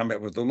reviews have come out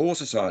with the Law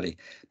Society.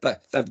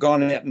 But they've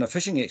gone out on a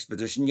fishing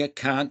expedition. You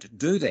can't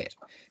do that.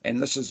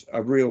 And this is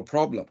a real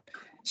problem.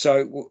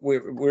 So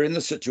we're in the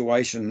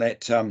situation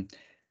that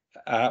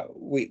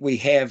we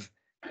have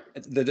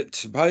that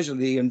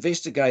supposedly the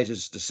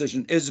investigator's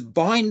decision is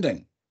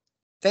binding.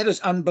 That is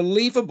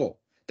unbelievable.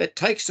 That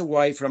takes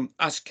away from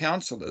us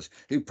councillors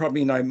who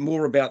probably know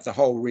more about the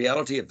whole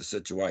reality of the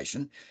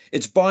situation.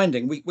 It's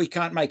binding. We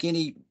can't have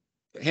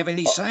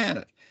any say in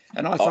it.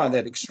 And I find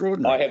that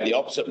extraordinary. I have the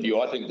opposite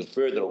view. I think the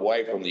further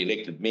away from the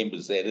elected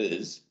members that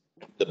is,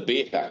 the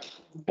better.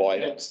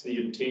 That's the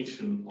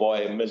intention.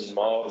 By Ms.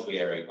 Miles,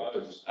 Gary.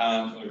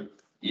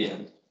 Yeah.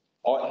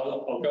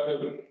 I'll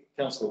go to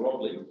Councillor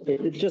Robley.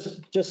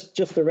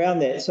 Just around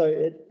that. So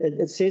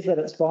it says that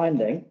it's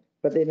binding,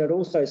 but then it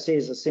also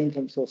says a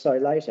sentence or so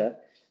later,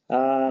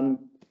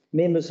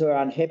 members who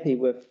are unhappy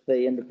with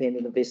the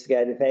independent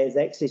investigator has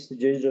access to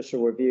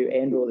judicial review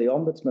and or the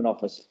Ombudsman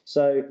Office.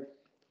 So,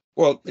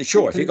 well,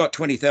 sure, if you've got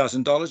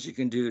 $20,000, you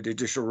can do a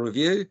judicial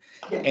review,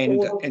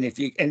 and if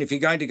you're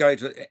going to go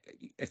to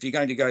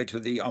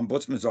the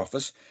Ombudsman's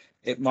office,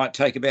 it might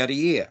take about a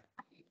year.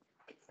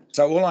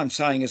 So all I'm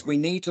saying is we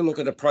need to look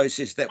at a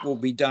process that will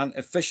be done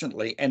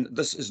efficiently, and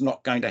this is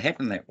not going to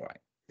happen that way.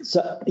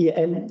 So yeah,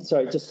 and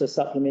sorry, just to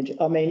supplement,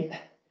 I mean,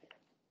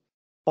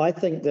 I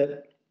think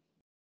that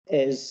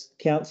as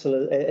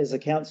a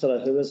councillor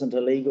who isn't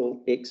a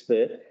legal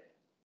expert,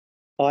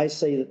 I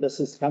see that this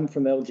has come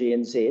from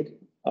LGNZ.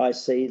 I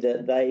see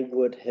that they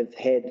would have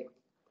had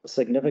a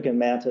significant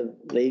amount of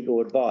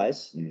legal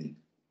advice.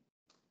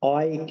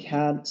 I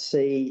can't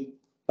see,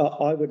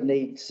 I would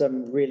need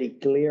some really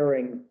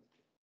glaring,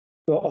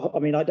 I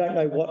mean, I don't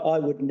know what I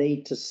would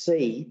need to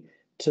see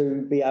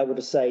to be able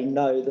to say,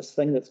 no, this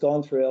thing that's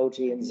gone through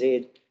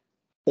LGNZ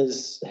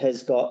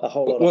has got a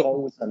whole lot of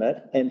holes in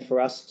it, and for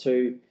us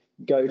to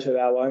go to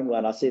our own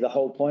one. I see the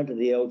whole point of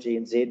the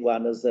LGNZ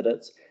one is that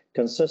it's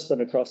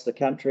consistent across the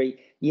country.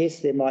 Yes,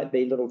 there might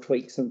be little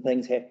tweaks and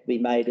things have to be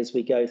made as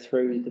we go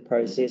through the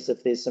process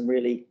if there's some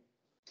really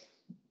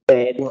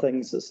bad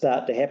things that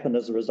start to happen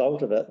as a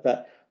result of it,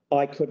 but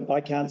I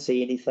can't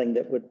see anything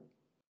that would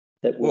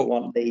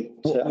want me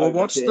to. Well,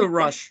 what's the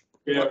rush?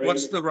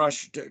 What's the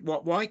rush?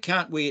 Why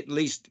can't we at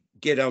least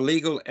get our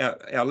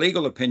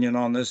legal opinion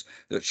on this?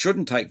 That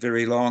shouldn't take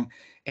very long,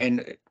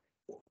 and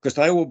because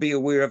they will be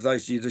aware of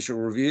those judicial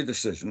review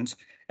decisions.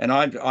 And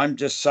I'm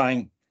just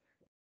saying,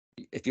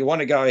 if you want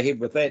to go ahead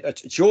with that,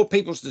 it's your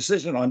people's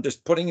decision. I'm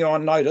just putting you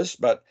on notice,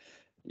 but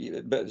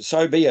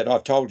so be it.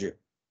 I've told you.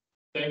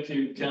 Thank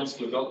you,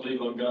 Councillor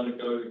Gottlieb. I'm going to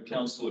go to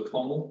Councillor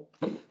Connell.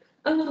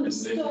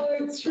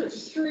 So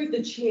through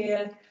the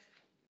chair,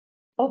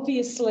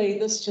 obviously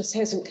this just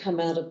hasn't come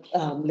out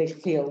of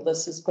left field.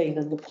 This has been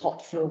in the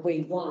pot for a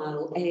wee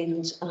while,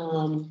 and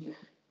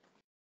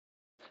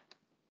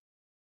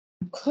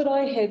could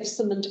I have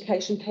some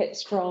indication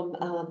perhaps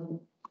from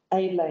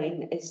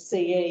Aileen as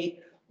CE,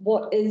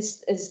 what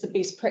is the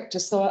best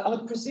practice? So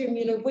I presume,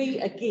 we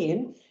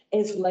again,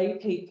 as lay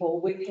people,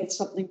 we've had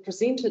something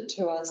presented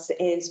to us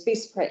as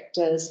best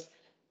practice.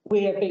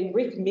 we're being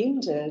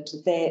recommended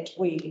that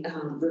we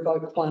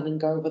revoke one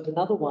and go with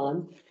another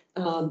one.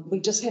 We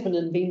just haven't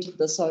invented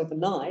this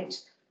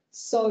overnight.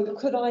 So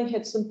could I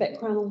have some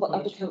background on what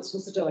other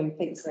councils are doing?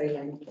 Thanks,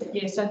 Aileen.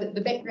 Yeah, so the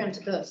background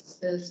to this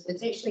is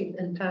it's actually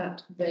in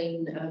part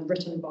been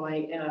written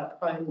by our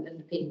own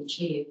independent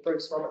chair,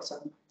 Bruce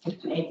Robertson.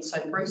 And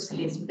so Bruce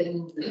has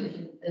been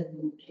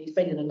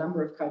in a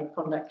number of code of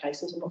conduct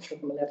cases. I'm not sure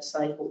if I'm allowed to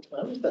say what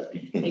ones, but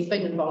he's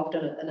been involved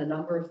in a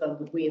number of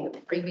them where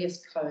the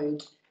previous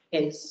code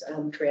has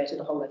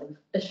created a whole lot of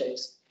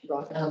issues.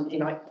 Right.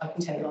 And I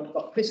can tell you I've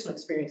got personal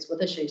experience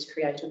with issues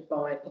created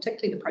by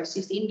particularly the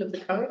process end of the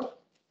code.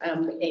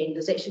 And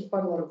there's actually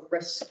quite a lot of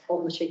risk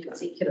on the chief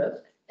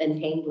executive in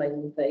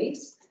handling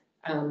these.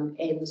 And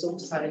there's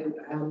also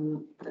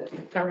the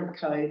current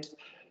code,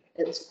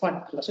 it's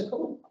quite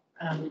political.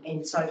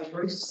 And so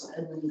Bruce,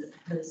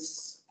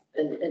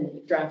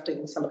 in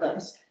drafting some of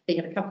this, he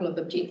had a couple of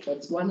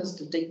objectives. One is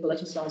to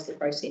depoliticise the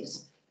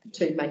process,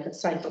 to make it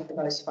safer for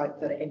those folk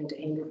that are having to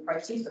handle the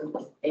process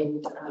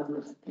and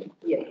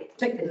particularly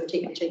protect the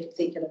chief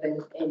executive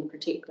and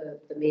protect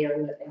the mayor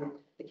and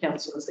the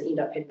councillors that end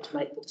up having to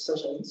make the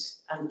decisions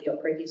under the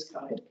previous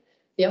code.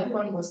 The other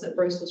one was that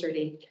Bruce was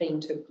really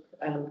keen to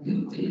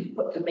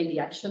put the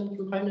mediation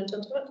component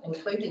into it,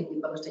 including the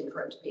ability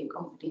for it to be a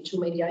confidential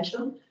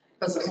mediation,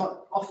 because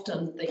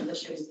often the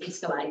issues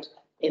escalate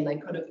and they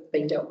could have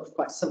been dealt with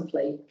quite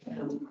simply,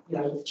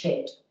 with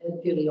chat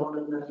early on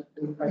in the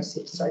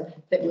process. So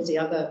that was the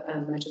other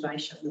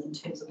motivation in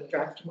terms of the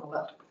drafting of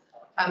it.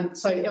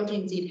 So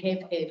LGNZ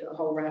have had a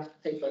whole raft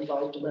of people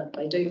involved in it.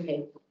 They do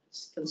have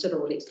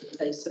considerable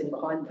expertise sitting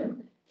behind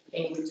them,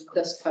 and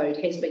this code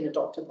has been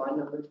adopted by a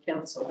number of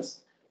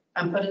councils.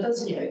 But it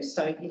is new,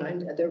 so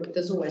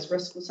there's always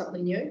risk with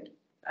something new.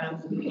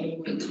 And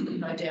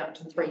no doubt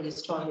in 3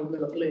 years' time we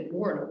will have learned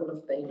more and it will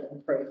have been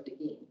improved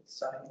again.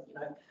 So,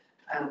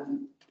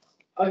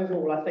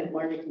 overall, I think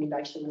my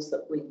recommendation is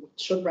that we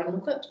should run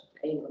with it,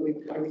 and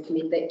I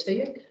recommend that to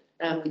you.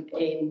 And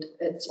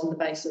it's on the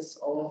basis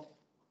of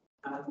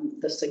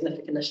the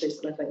significant issues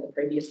that I think the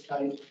previous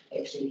code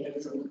actually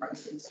has in the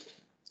process.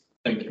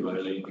 Thank you,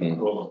 Aileen.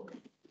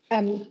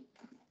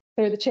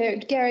 Through the chair,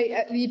 Gary,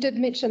 you did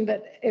mention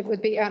that it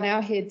would be on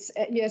our heads.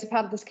 As a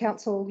part of this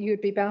council, you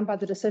would be bound by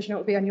the decision. It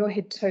would be on your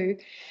head too.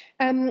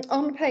 On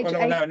page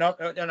no,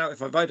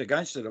 if I vote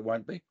against it, it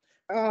won't be.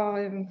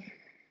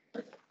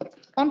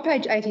 On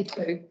page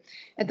 82,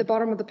 at the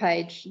bottom of the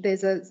page,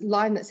 there's a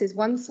line that says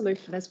one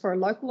solution is for a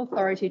local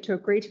authority to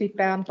agree to be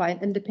bound by an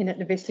independent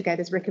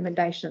investigator's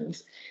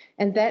recommendations.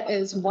 And that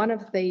is one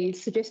of the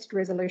suggested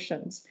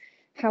resolutions.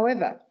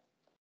 However,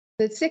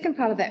 the second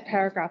part of that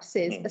paragraph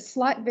says a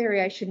slight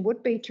variation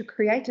would be to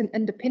create an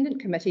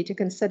independent committee to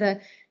consider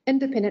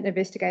independent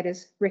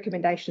investigators'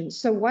 recommendations.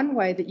 So one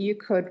way that you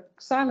could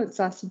silence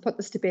us and put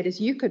this to bed is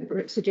you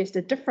could suggest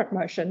a different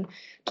motion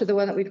to the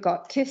one that we've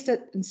got. Test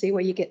it and see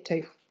where you get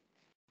to.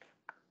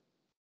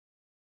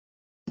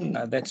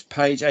 That's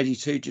page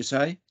 82, did you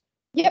say?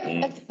 Yep,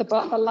 that's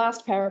the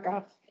last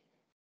paragraph.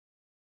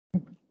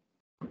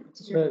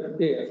 So,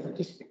 yeah,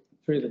 just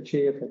through the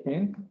chair if I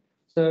can.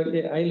 So,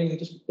 yeah, Aileen,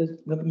 just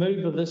the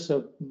move of this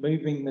of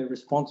moving the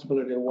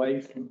responsibility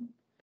away from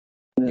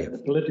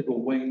the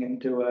political wing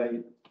into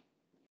a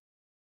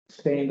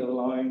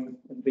standalone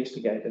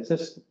investigator. Is that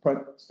the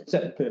purpose? That's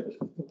the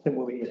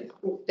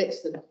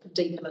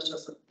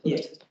depoliticise.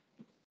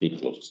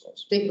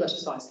 Depoliticise.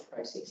 Depoliticise the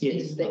process.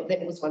 Yes,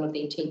 that was one of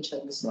the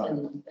intentions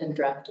in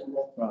drafting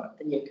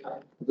the new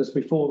code. Because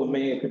before the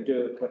mayor could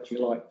do it what you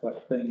like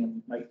type thing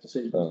and make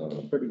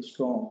decisions pretty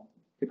strong.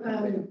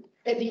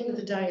 At the end of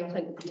the day, I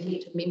think the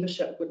elected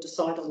membership would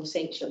decide on the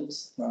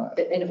sanctions, and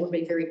it would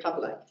be very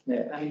public.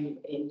 Yeah. And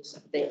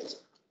that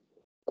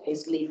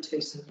has led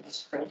to some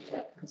strange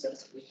outcomes.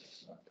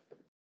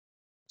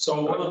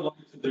 So what I'd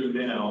like to do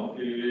now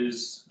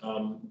is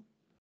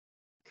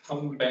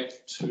come back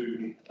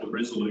to the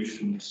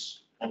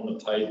resolutions on the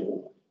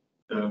table.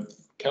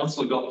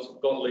 Councillor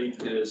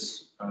Gottlieb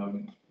has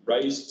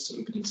raised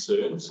some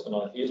concerns, and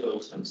I hear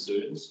those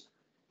concerns.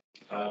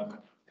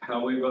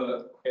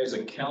 However, as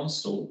a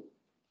council,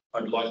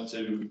 I'd like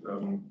to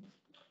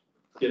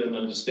get an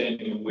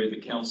understanding of where the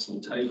council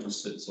table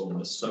sits on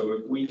this. So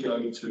if we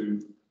go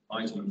to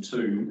item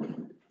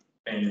 2,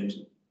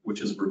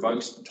 which is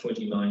revokes the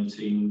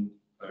 2019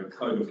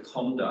 Code of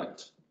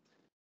Conduct,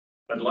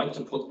 I'd like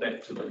to put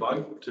that to the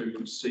vote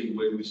to see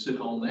where we sit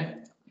on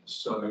that.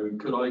 So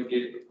could I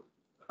get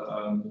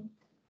all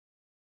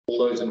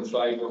those in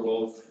favour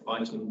of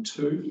item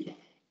 2?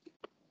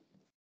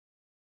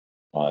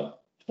 Aye.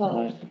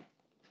 Aye.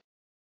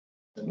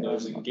 And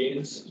those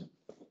against?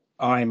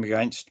 I'm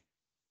against.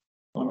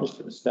 I'm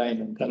just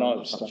abstaining. And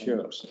I'm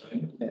sure.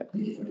 Yeah.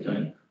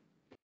 Okay.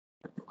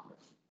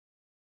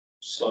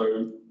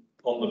 So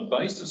on the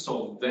basis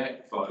of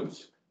that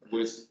vote,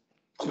 with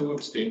 2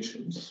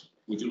 abstentions,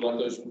 would you like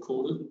those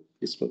recorded?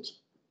 Yes, please.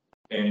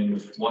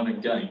 And 1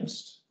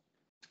 against,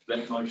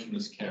 that motion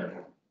is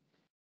carried,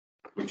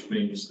 which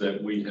means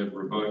that we have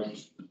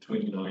revoked the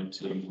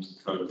 2019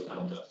 Code of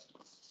Conduct.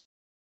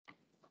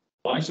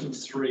 Item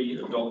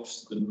 3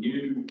 adopts the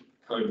new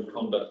Code of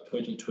Conduct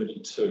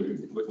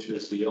 2022, which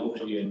is the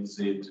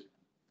LGNZ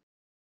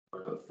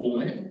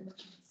format.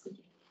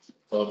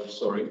 Oh,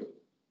 sorry.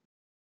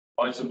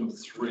 Item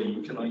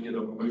 3, can I get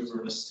a mover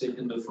and a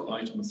seconder for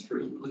item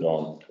 3, please?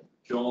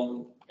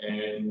 John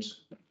and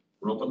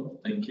Robin,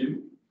 thank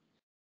you.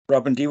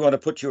 Robin, do you want to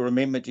put your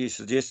amendment you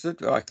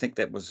suggested? I think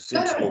that was a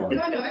sensible one.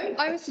 No,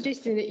 I was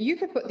suggesting that you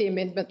could put the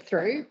amendment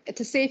through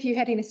to see if you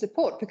had any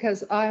support,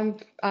 because I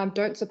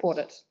don't support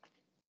it.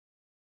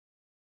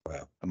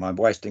 Well, am I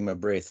wasting my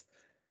breath?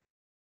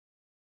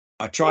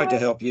 I tried to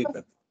help you,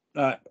 but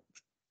no,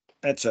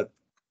 that's it.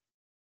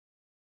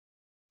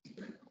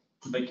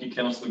 Thank you,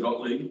 Councillor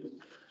Gottlieb.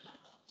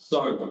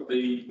 So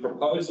the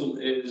proposal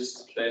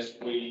is that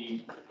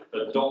we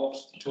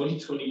adopt the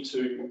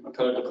 2022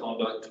 Code of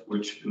Conduct,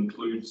 which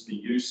includes the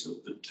use of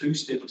the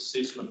two-step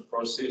assessment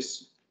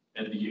process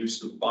and the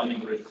use of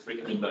binding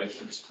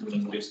recommendations from an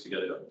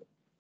investigator.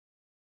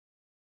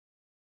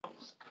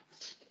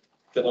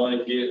 Can I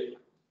get,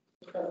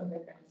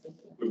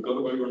 we've got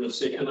a mover and a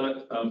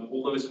seconder.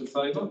 All those in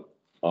favour?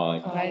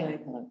 Aye.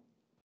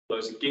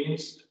 Those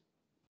against?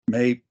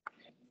 Me.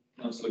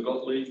 Councillor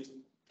Gottlieb,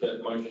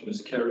 that motion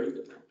is carried.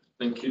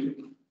 Thank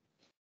you.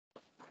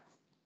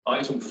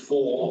 Item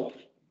 4,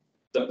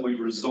 that we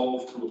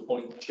resolve to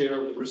appoint Chair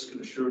of the Risk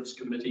and Assurance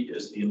Committee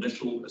as the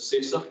initial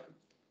assessor.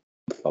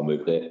 I'll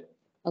move that.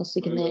 I'll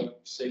second that.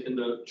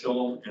 Seconder,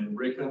 John and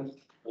Rebecca.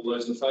 All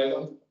those in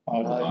favour? Aye.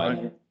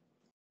 Motion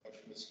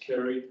is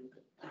carried.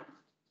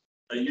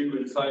 Are you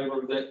in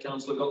favour of that,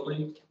 Councillor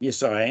Gottlieb?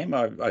 Yes, I am.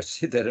 I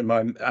said that in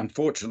my,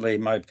 unfortunately,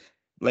 my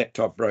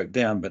laptop broke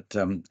down, but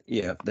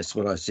yeah, that's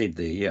what I said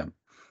there, yeah.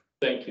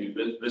 Thank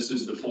you. This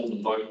is the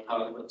formal vote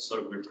part of it,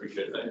 so we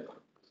appreciate that.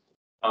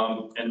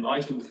 And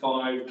item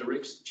 5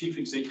 directs the Chief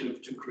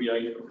Executive to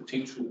create a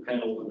potential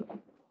panel of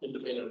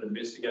independent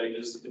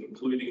investigators,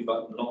 including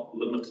but not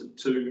limited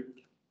to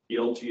the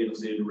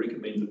LGNZ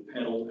recommended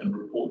panel, and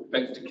report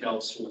back to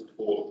Council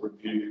for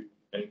review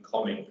and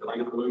comment. Can I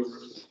get a move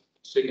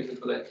second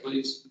for that,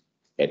 please?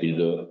 Happy to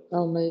do it.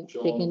 I'll move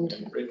John second.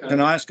 and Rebecca.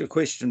 Can I ask a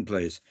question,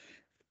 please?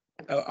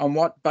 On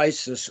what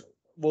basis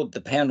would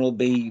the panel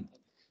be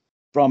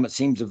from? It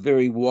seems a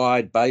very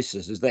wide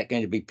basis. Is that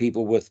going to be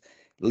people with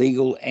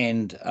legal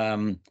and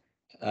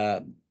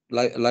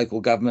local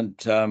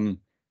government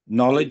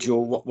knowledge,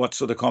 or what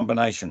sort of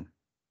combination?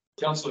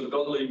 Councillor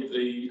Gottlieb,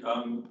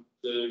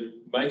 the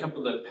makeup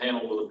of that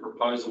panel with the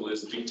proposal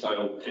is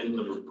detailed in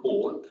the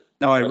report.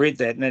 No, I read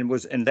that,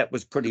 and that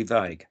was pretty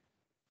vague.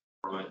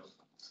 Right.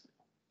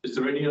 Is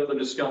there any other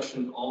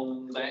discussion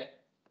on that?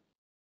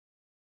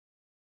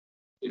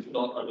 If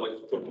not, I'd like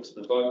to put it to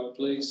the vote,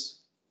 please.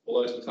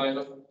 All those in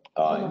favour?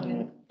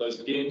 Aye. Those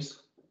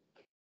against?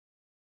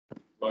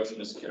 Motion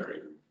is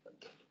carried.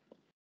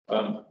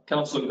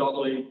 Councillor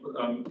Gottlieb,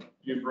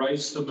 you've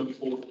raised some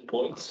important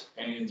points,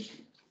 and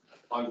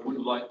I would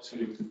like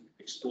to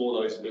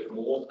explore those a bit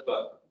more,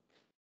 but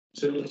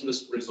in terms of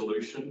this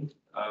resolution,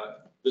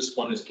 this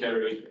one is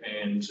carried,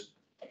 and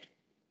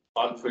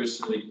I'm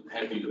personally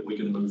happy that we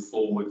can move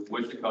forward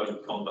with the Code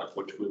of Conduct,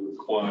 which we're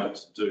required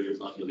to do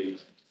under the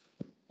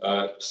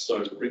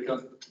so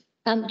Rebecca.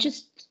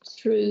 Just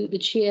through the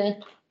chair,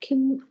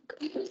 can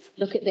we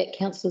look at that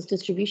councillor's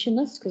distribution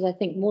list? Because I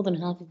think more than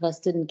half of us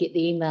didn't get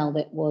the email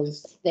that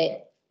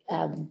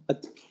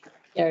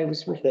Gary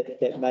was.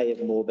 That may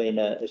have more been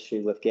an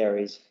issue with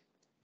Gary's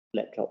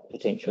laptop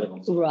potentially.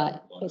 Right.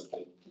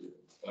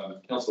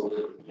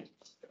 Councillor.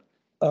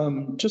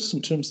 Just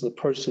in terms of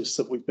the process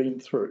that we've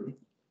been through,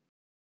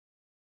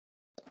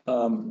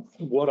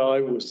 what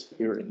I was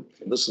hearing,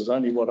 and this is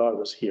only what I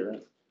was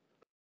hearing,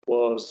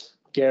 was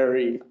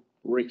Gary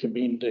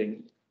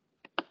recommending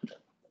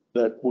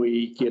that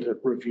we get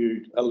it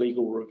reviewed, a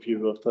legal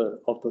review of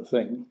the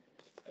thing.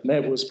 And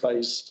that was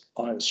based,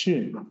 I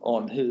assume,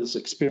 on his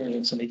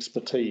experience and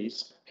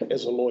expertise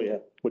as a lawyer,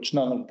 which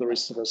none of the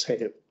rest of us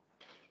have.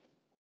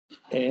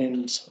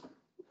 And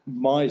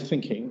my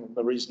thinking,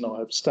 the reason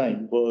I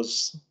abstained,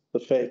 was the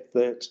fact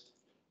that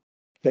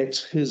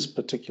that's his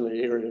particular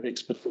area of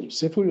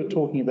expertise. If we were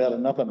talking about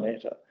another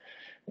matter,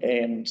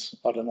 and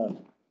I don't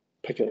know,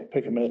 pick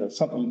a matter,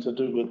 something to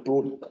do with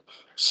broad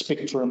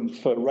spectrum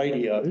for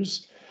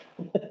radios,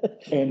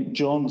 and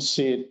John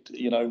said,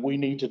 we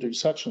need to do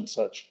such and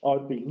such,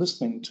 I'd be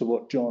listening to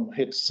what John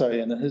had to say,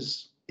 and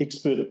his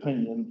expert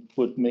opinion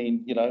would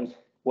mean,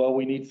 well,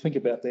 we need to think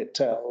about that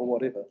tower or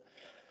whatever.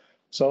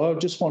 So I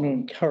just want to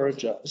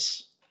encourage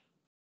us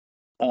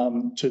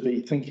to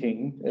be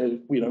thinking,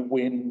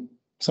 when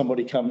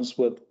somebody comes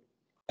with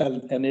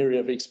an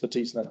area of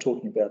expertise and they're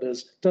talking about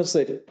does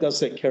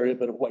that carry a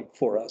bit of weight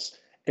for us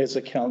as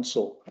a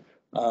council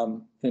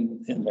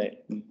in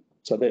that? And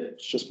so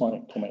that's just my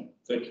comment.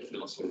 Thank you,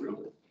 Councillor.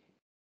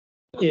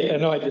 Yeah,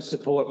 and I just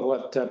support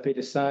what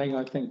Peter's saying.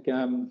 I think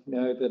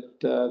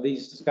that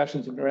these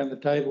discussions around the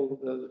table,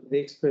 the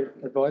expert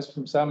advice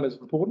from some is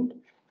important,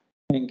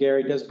 and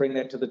Gary does bring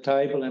that to the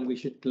table, and we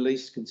should at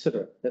least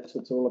consider it. That's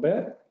what it's all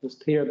about.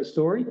 Just hear the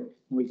story, and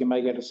we can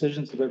make our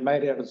decisions. If we've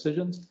made our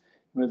decisions,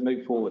 we'll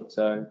move forward.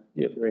 So,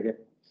 yeah, very good.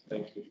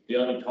 Thank you. The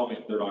only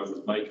comment that I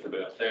would make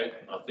about that,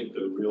 and I think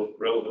the real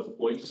relevant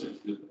points is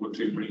it would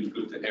be really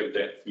good to have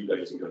that a few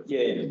days ago.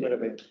 Yeah,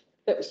 whatever.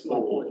 That was my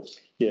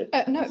point.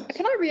 No,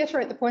 can I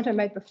reiterate the point I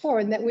made before,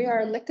 in that we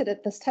are elected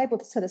at this table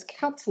to sit as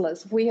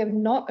councillors. We are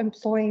not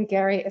employing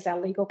Gary as our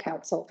legal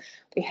counsel.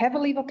 We have a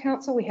legal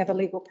counsel, we have a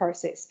legal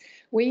process.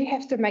 We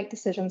have to make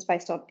decisions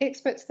based on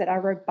experts that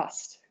are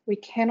robust. We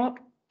cannot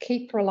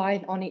keep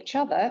relying on each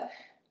other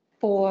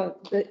for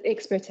the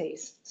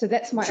expertise. So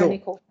that's my only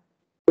call.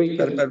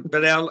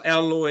 But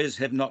our lawyers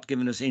have not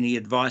given us any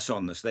advice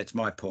on this. That's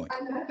my point.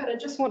 I know, but I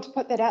just want to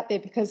put that out there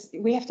because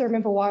we have to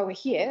remember why we're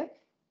here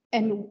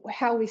and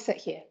how we sit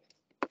here.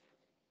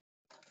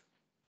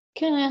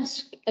 Can I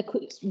ask a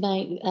quick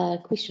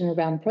question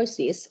around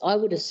process? I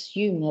would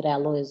assume that our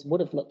lawyers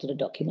would have looked at a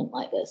document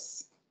like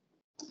this.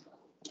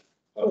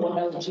 Or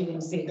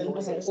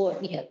LGNZ. Or,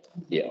 yeah.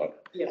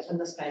 Yeah, in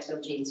this case,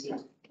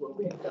 LGNZ will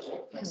be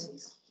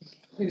places.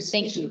 Who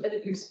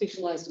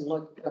specialise in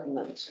local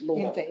government law.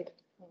 Indeed.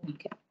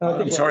 Okay.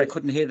 I'm sorry, I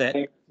couldn't hear that.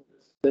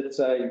 It's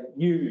a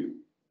new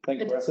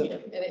thing for us. Yeah,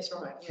 that's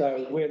right. Yeah.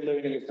 So we're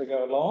learning as we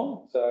go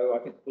along. So I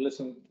think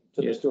listen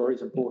to the story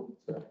is important.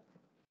 So.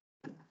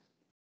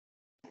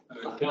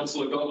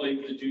 Councillor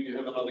Gottlieb, did you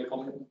have another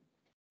comment?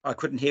 I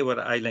couldn't hear what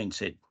Aileen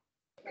said.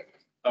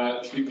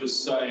 She was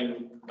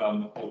saying,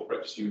 or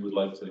perhaps you would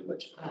like to,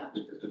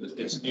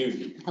 it's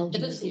new.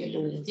 It is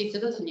new. Yes,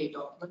 it is a new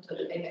document.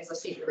 And as I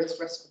said, there is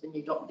risk with the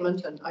new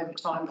document, and over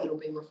time it'll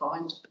be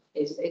refined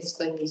as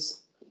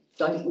things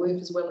don't work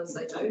as well as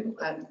they do,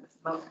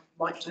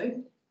 might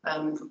do.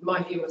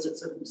 My view is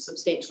it's a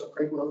substantial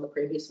improvement on the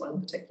previous one,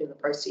 particularly in the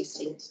process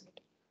sense.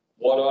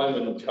 What I'm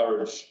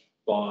encouraged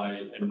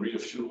by and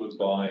reassured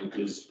by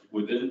is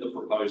within the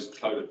proposed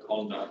code of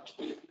conduct,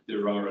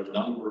 there are a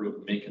number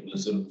of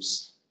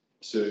mechanisms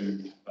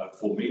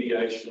for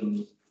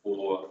mediation,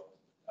 for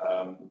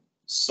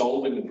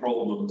solving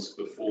problems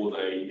before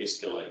they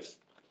escalate.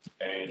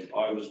 And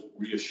I was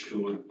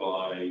reassured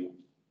by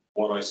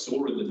what I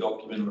saw in the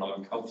document, and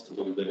I'm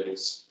comfortable that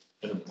it's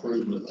an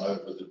improvement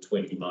over the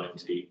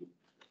 2019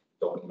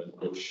 document,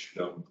 which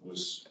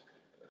was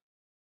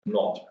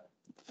not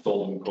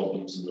solving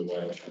problems in the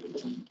way it should have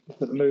been.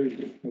 The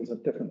move was a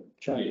different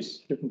change, Yes.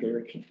 different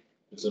direction.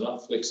 There's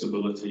enough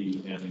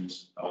flexibility and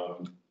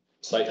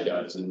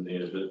safeguards in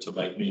there to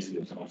make me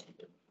feel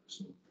comfortable.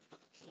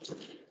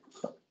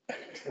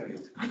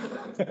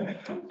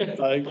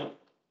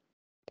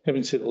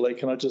 Having said all that,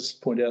 can I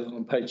just point out that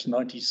on page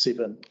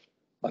 97,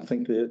 I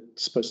think there's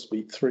supposed to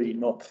be 3,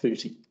 not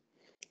 30,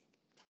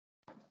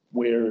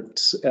 where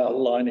it's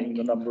outlining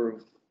the number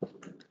of.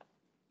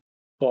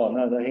 Oh,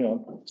 no, hang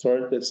on.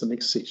 Sorry, that's the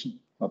next section,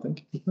 I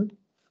think.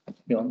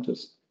 Yeah, I'm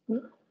just.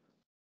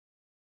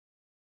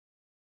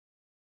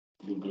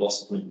 You've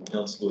lost me,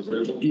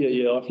 Councillor.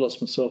 Yeah, I've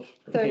lost myself.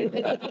 So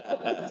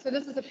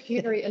this is a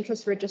pecuniary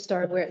interest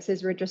register where it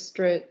says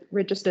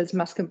registers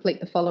must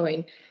complete the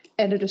following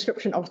and a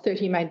description of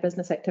 30 main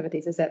business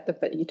activities. Is that the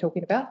bit you're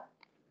talking about?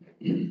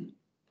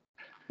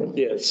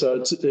 Yeah,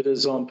 so it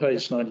is on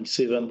page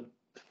 97.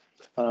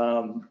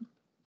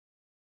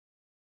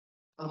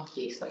 Oh,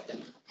 yes, I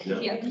can.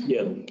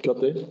 Yeah,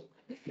 got that?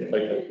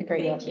 Okay.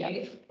 Agree. Yeah.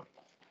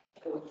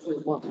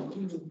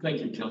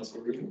 Thank you,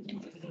 Councillor.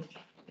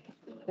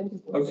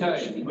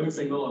 Okay,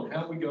 moving on.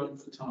 How are we going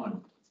for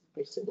time?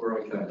 We're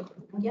okay.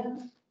 Yeah.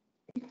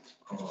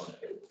 All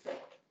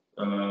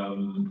right.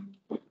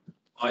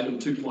 Item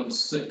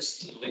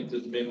 2.6,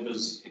 elected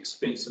members'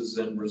 expenses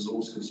and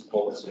resources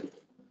policy.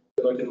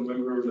 Could I get a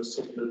member of the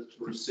secretary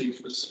to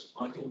receive this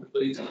item,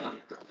 please?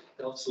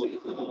 Councillor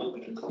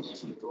and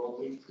Councillor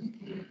Bromley.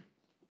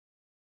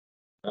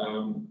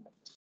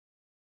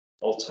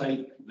 I'll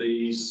take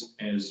these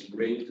as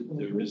read.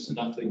 There is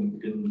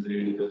nothing in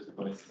there that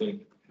I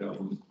think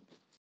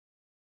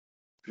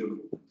should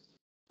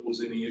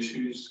cause any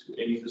issues,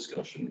 any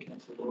discussion,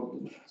 Councillor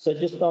Bromley? So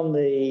just on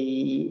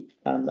the,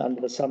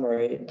 under the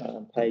summary,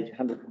 page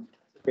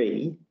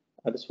 103,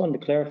 I just wanted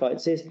to clarify,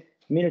 it says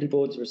community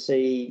boards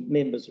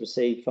members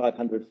receive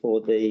 500 for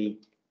the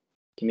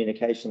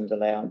communications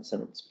allowance,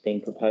 and it's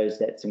being proposed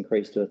that's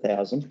increased to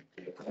 1,000.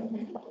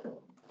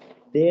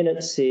 Then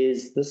it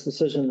says this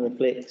decision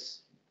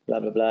reflects blah,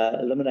 blah, blah,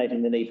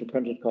 eliminating the need for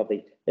printed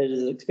copy. It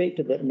is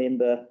expected that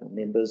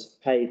members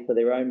pay for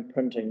their own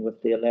printing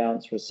with the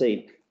allowance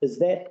received. Is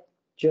that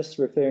just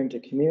referring to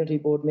community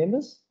board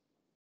members?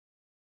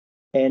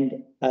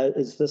 And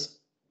is this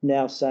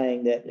now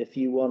saying that if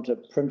you want a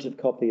printed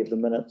copy of the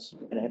minutes,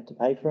 you're going to have to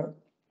pay for it?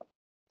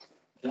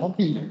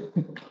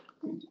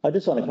 I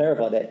just want to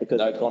clarify that because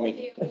no comment.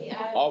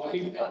 I'll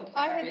keep.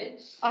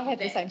 I had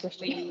the same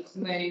question. We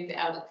move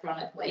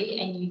electronically,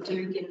 and you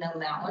do get an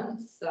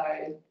allowance, so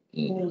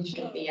you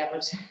should be able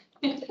to.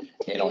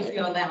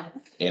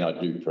 And I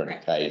do print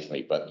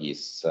occasionally, but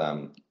yes,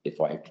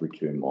 if I have to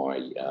return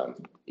my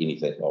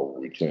anything, I'll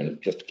return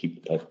it just to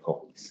keep the paper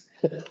copies.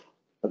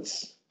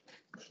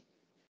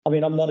 I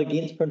mean, I'm not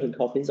against printed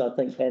copies. I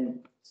think,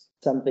 and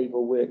some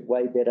people work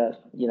way better,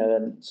 you know,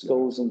 in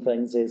schools and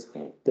things.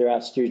 There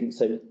are students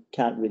who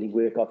can't really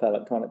work off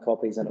electronic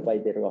copies and are way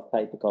better off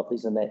paper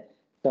copies, and that's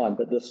fine.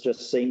 But this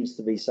just seems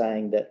to be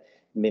saying that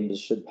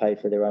members should pay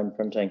for their own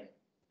printing.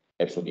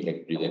 Absolutely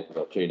have to do that, but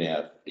I'll tell you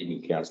now,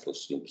 even councillor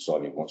still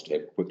deciding wants to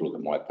have a quick look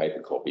at my paper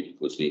copy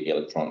because the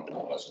electronic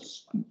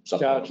devices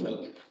sometimes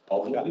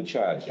I'll really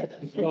charge you.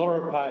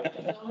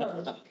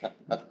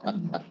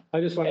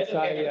 I just want to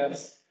say,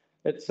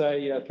 it's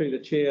through the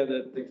chair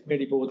that the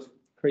committee board's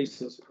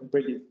increase is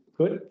really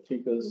good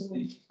because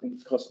these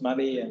things cost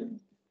money and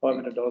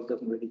 $500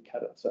 doesn't really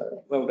cut it.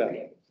 So well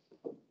done.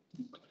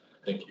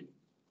 Thank you.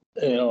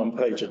 And on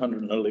page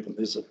 111,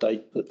 there's a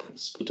date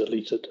that's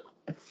deleted.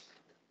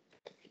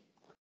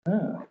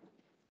 Ah.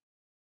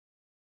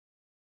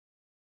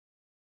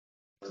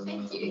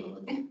 Thank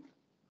you.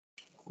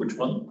 Which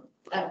one?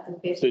 The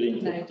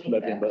 13th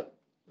November.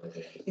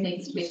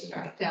 Needs to be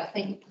struck out.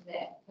 Thank you for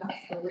that,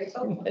 Councillor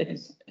Rickle.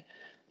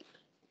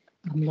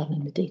 I'm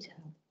loving the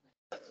detail.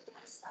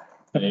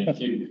 Thank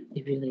you.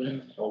 It really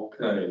is.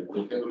 Okay,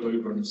 we'll have a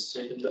mover and a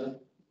seconder.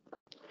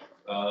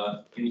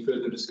 Any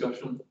further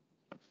discussion?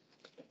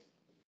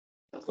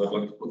 So I'd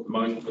like to put the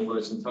motion, all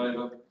those in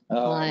favour?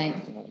 Aye.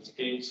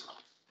 Against?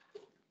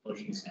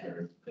 Motion is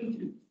carried. Thank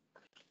you.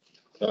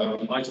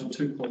 Item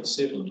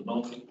 2.7,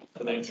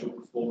 non-financial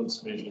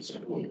performance measures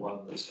for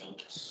 1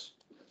 results.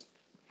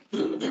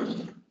 We're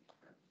going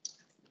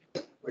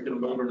to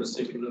move on a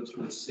second to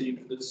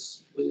receive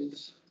this,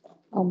 please.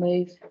 I'll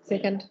move.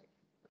 Second.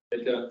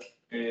 Becca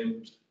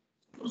and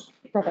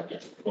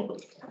Robert.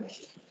 Robert.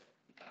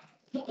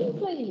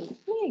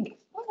 Meg.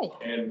 Hi.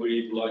 And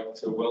we'd like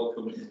to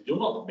welcome, you're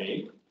not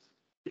me.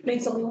 Kia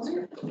ora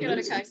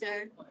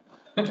koutou.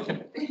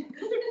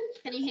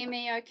 Can you hear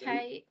me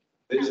okay?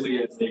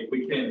 Leslie,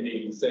 we can hear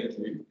you, thank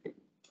you.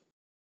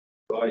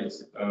 Right,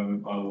 I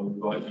will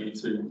invite you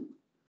to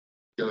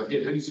go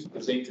ahead. Who's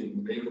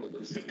presenting?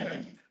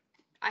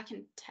 I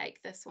can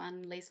take this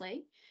one,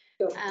 Leslie.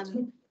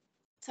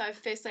 So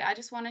firstly, I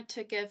just wanted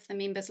to give the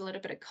members a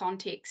little bit of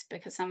context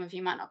because some of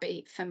you might not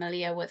be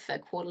familiar with the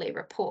quarterly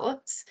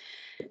reports.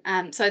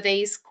 So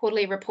these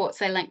quarterly reports,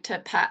 they link to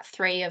part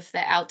 3 of the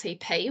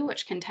LTP,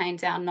 which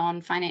contains our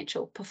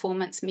non-financial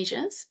performance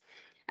measures,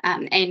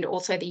 and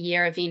also the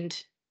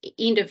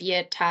end of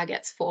year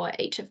targets for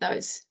each of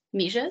those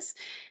measures.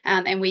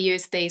 And we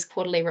use these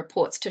quarterly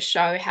reports to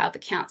show how the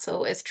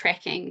council is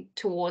tracking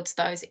towards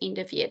those end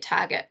of year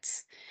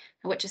targets,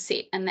 which are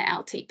set in the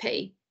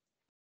LTP.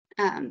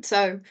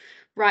 So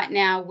right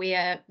now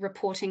we're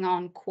reporting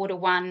on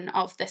Q1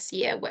 of this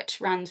year, which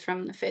runs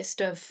from the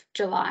 1st of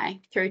July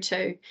through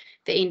to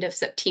the end of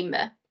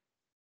September,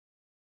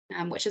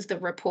 which is the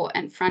report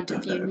in front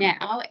of you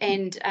now.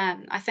 And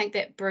I think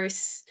that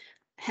Bruce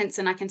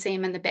Hinson, I can see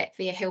him in the back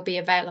there, he'll be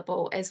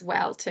available as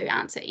well to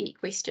answer any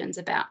questions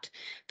about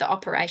the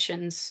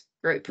operations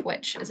group,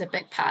 which is a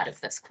big part of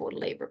this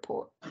quarterly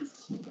report.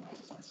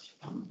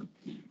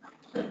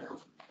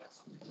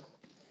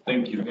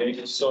 Thank you,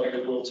 Meg. So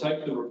we'll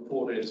take the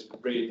report as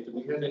read. Do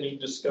we have any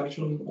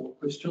discussion or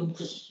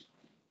questions?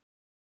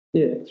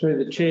 Yeah,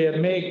 through the chair,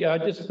 Meg,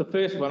 just the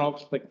first one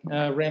off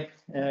the rank,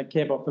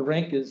 cab off the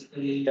rank is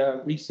the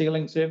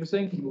resealing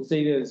servicing. You'll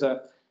see there's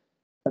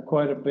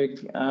quite a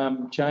big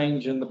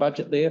change in the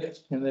budget there,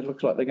 and it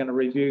looks like they're going to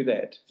review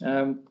that.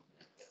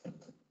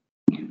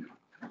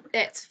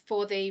 That's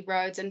for the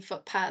roads and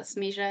footpaths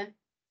measure,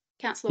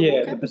 Councillor Yeah,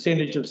 Walker? the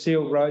percentage of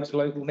sealed roads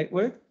local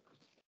network.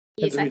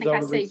 Yes, I think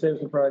I see. As a result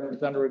of the program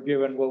is under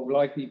review and will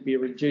likely be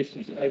reduced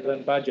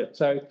within budget.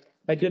 So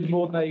they did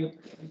more than they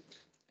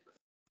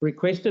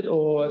requested,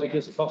 or they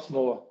just cost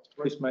more.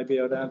 Bruce may be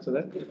able to answer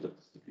that.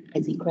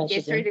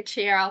 Yeah, through the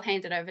chair, I'll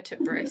hand it over to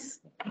Bruce.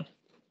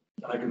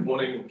 Good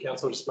morning,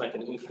 councillor. Just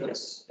making an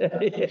entrance.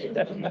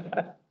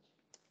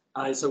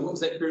 So what was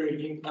that query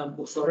again?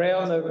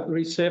 Around the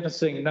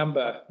resurfacing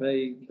number,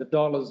 the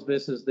dollars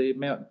versus the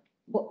amount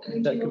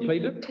that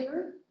completed.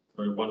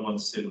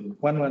 117.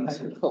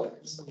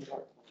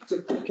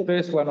 117.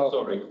 First one off.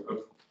 Sorry.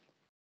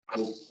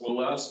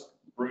 We'll ask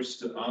Bruce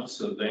to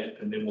answer that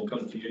and then we'll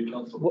come to you,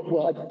 Councillor.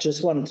 Well, I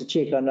just wanted to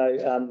check. I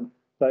know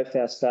both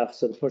our staff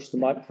sort of pushed the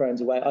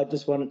microphones away. I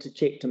just wanted to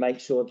check to make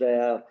sure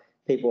that our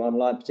people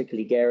online,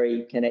 particularly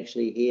Gary, can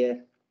actually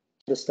hear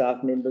the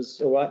staff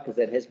members all right, because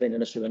that has been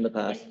an issue in the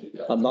past.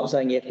 I'm not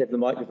saying you have to have the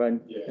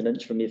microphone an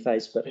inch from your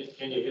face, but...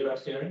 Can you hear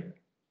us, Gary?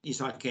 Yes,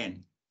 I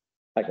can.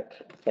 Okay,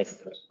 thanks.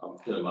 I'm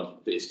doing my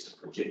best to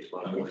project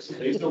my voice.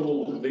 These are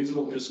all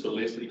just for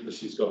Leslie because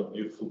she's got a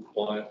beautiful,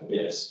 quiet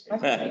voice.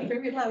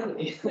 Very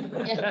loudly.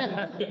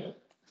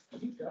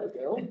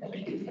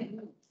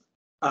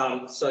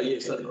 So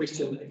the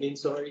question again,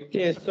 sorry.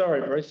 Yeah,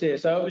 sorry, Bruce. Yeah,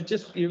 so it was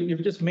just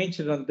you've just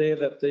mentioned on there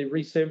that the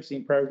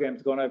resurfacing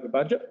program's gone over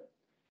budget,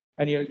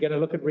 and you're going to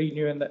look at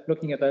renewing that,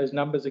 looking at those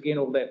numbers again,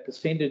 or that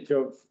percentage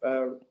of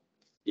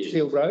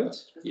sealed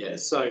roads. Yeah,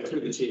 so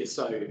through the chair,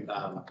 so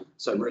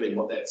really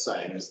what that's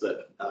saying is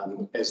that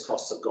as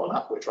costs have gone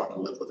up, we're trying to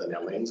live within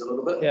our means a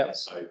little bit. Yeah.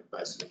 So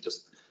basically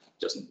just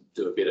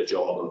do a better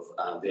job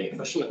of being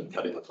efficient and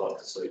cutting the cloth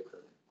to sleep.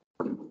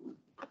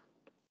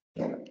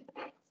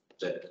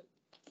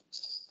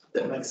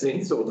 that makes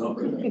sense or not?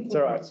 It's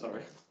all right.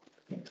 Sorry.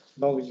 As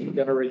long as you're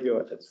going to review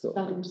it, that's all.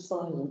 Stunned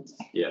silence.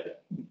 Yeah.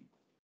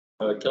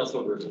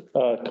 Councillor Bruton.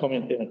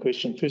 Comment and a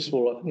question. First of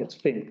all, I think it's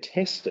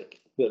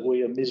fantastic that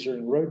we are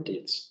measuring road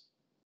debts.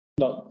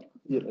 Not,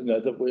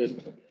 that we're,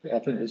 I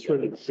think it's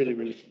really good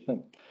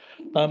thing.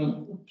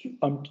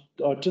 I'm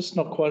just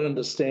not quite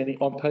understanding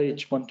on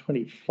page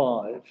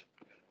 125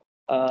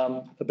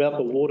 about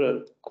the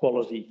water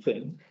quality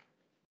thing.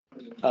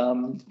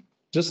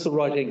 Just the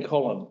right-hand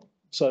column.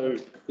 So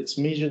it's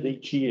measured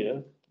each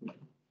year.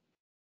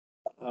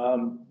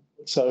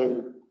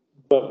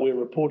 But we're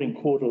reporting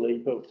quarterly,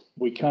 but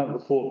we can't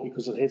report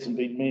because it hasn't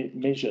been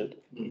measured.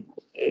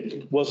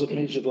 Was it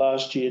measured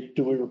last year?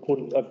 Do we report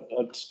it?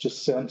 It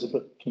just sounds a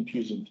bit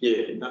confusing.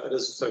 Yeah, no, it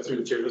is. So through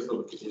the chair, it is a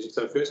little bit confusing.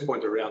 So first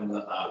point around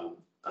the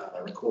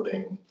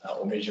recording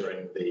or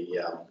measuring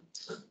the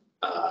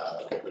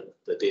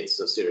deaths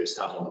of serious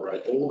harm on the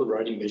road. All the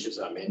roading measures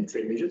are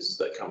mandatory measures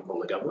that come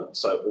from the government.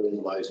 So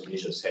all those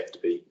measures have to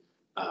be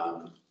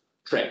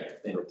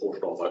tracked and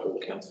reported on by all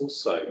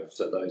councils. So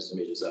those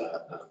measures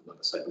are, like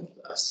I say,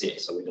 are set.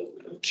 So we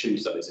don't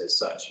choose those as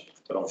such.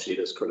 But obviously, it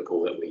is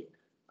critical that we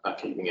are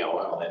keeping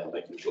our eye on that and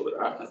making sure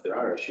that if there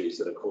are issues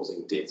that are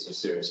causing deaths or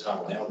serious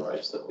harm on our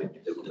roads, that we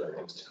do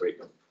things to correct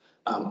them.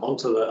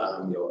 Onto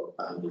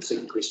your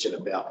second question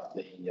about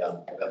the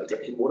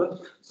drinking water.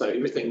 So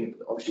everything,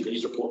 obviously,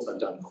 these reports are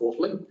done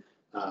quarterly.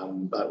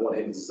 But what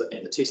happens is that,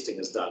 and the testing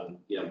is done,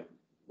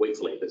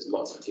 weekly. There's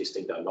lots of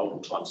testing done multiple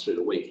times through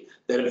the week.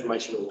 That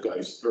information all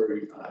goes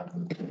through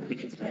the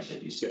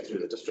information used to go through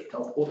the district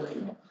health board,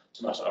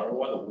 Te Mata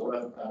Arawa, the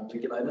water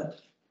regulator,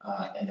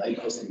 and they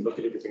basically look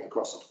at everything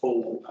across a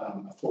full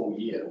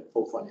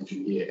financial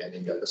year, and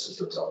then go, this is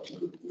the result of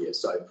the year.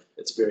 So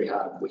it's very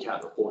hard. We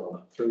can't report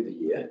on it through the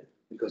year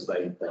because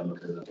they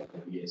look at it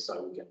every year.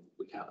 So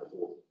we can't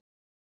report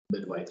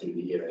midway through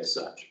the year as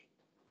such.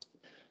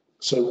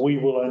 So we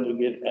will only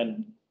get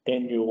an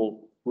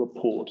annual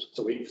report.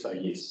 So yes.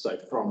 So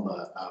from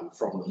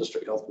the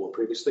district health board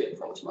previously and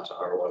from Te Mata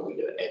Arawa,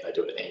 they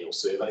do an annual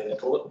survey, they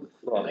call it,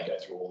 and they go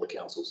through all the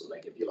councils and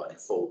they give you like a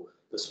full,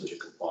 this was your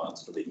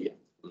compliance for the year.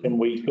 And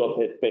we got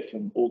that back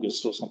in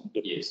August or something.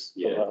 Yes,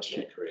 last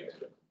year,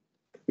 correct.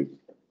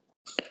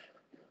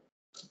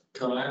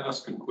 Can I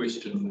ask a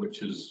question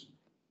which is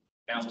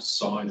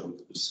outside of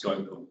the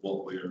scope of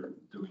what we're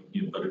doing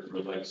here, but it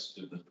relates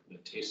to the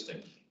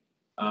testing?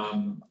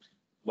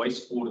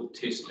 Wastewater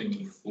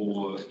testing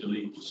for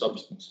illegal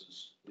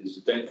substances,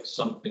 is that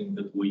something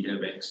that we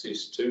have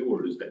access to,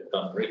 or is that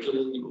done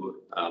regularly? Or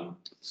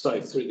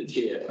so through the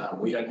chair,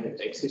 we don't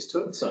have access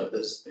to it. So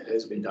it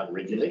has been done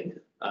regularly.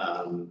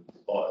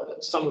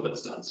 Some of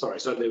it's done. Sorry.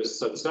 So the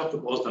stuff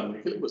that was done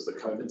regularly was the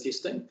COVID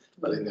testing,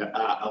 but then there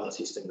are other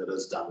testing that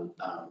is done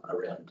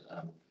around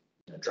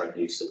drug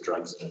use of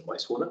drugs in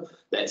wastewater.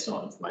 That's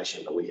not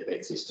information that we have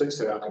access to.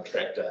 So our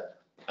contractor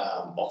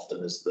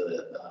often is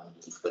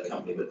the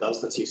company that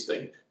does the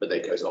testing, but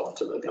that goes off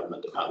to the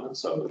government department.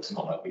 So it's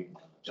not like we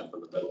jump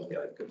in the middle and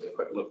go, give it a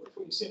quick look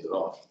before you send it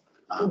off.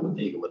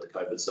 Even with the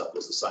COVID stuff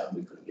was the same.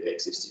 We couldn't get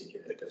access to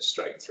it. It goes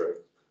straight through.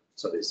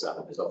 So there's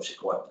obviously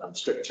quite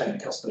strict chain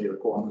of custody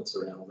requirements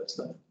around all that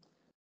stuff.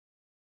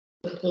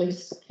 The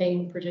police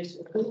can produce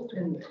a report,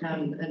 and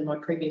in my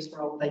previous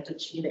role, they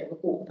did share that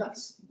report with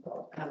us,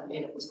 and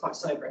it was quite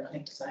sobering, I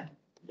have to say.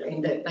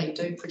 And that they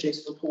do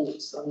produce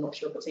reports. I'm not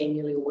sure if it's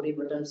annually or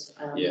whatever it is.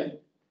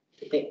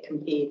 That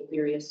compare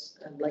various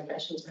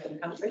locations around the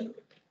country.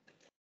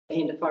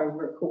 And if I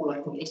recall, I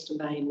think Eastern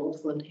Bay and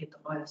Northland had the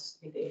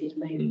highest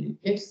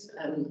use,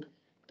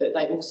 but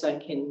they also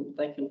can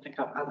pick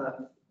up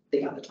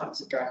the other types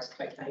of drugs,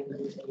 cocaine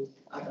and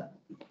other.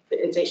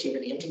 It's actually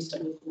really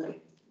interesting.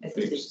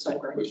 It's so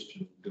great.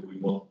 Question: Do we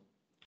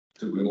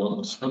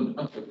want some?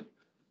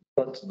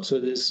 So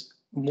there's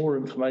more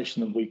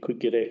information than we could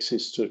get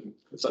access to.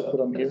 Is that what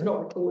I'm hearing? It's not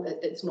reported.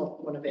 It's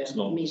not one of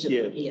our measures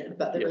here,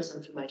 but there is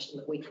information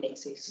that we can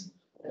access.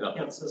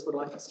 Councillors would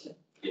like us to.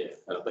 Yeah,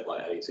 and I think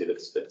like Annie said,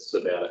 it's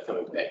about it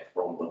coming back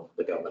from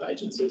the government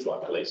agencies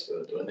like police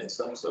who are doing that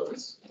stuff. So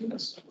it's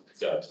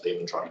go to them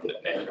and try and get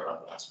it now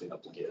rather than us being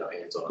able to get our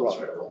hands on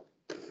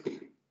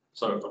it.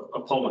 So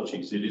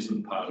apologies, it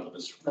isn't part of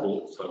this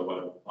report,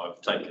 so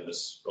I've taken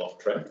us off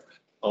track.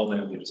 I'll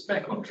now get us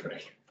back on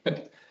track.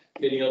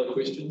 Any other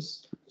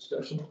questions,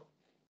 discussion?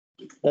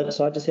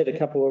 So I just had a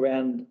couple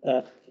around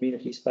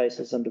community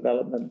spaces and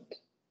development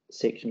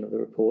section of the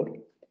report.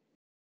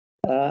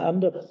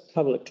 Under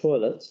public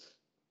toilets.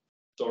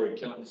 Sorry,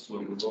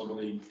 Councillor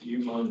Rodney, do you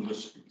mind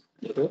just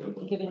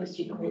giving us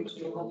your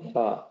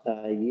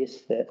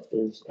yes, that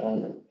is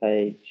on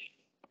page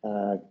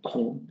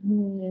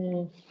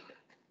 10.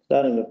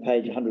 Starting with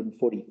page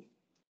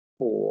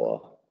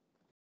 144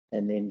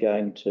 and then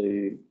going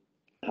to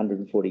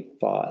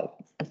 145.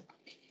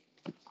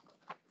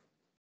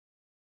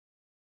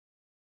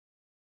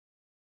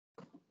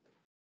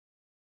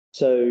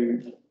 So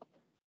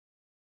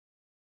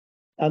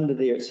under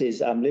there it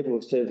says level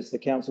of service, the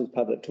council's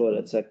public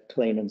toilets are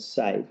clean and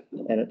safe,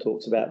 and it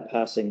talks about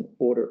passing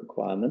audit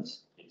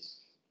requirements.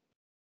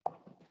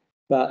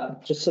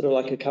 But just sort of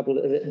like a couple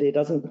of,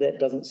 that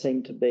doesn't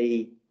seem to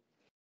be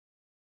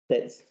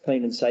that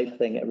clean and safe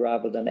thing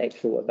rather than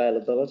actual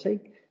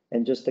availability.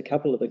 And just a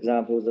couple of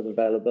examples of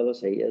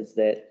availability is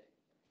that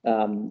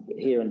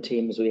here in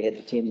Thames, we had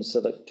the Thames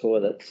Civic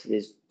toilets.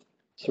 There's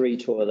 3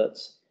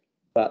 toilets,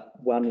 but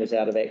one was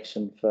out of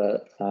action for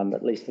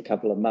at least a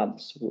couple of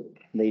months,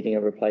 needing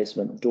a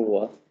replacement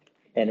door.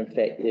 And in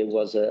fact, there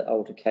was an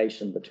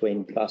altercation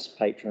between bus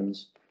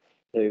patrons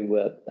who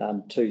were,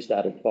 2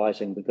 started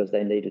fighting because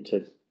they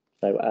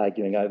were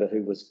arguing over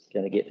who was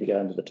going to get to go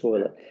into the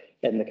toilet.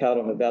 And the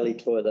Karakia Valley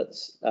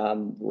toilets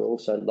were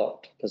also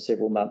locked for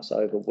several months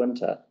over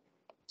winter.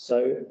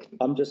 So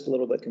I'm just a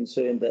little bit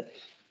concerned that,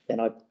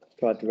 and I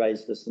tried to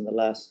raise this in the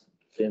last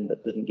term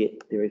but didn't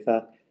get very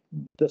far,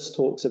 this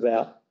talks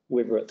about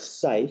whether it's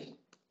safe,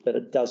 but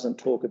it doesn't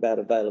talk about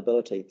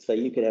availability. So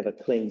you could have a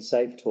clean,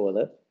 safe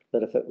toilet,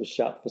 but if it was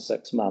shut for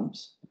 6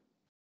 months,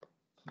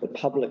 the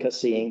public are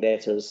seeing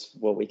that as,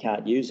 well, we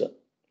can't use it.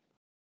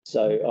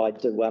 So I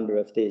do wonder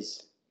if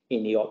there's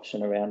any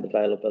option around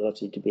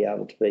availability to be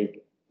able to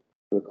be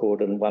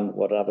recorded, and wonder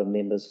what other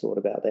members thought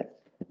about that.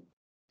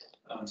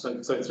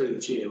 So through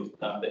the chair,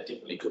 that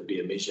definitely could be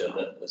a measure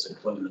that is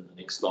included in the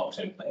next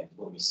long-term plan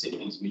when we set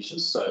these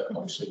measures. So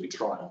obviously we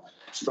try and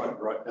strike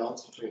the right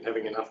balance between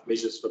having enough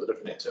measures for the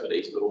different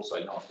activities, but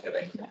also not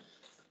having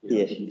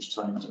huge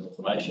tons of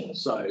information.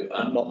 So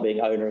not being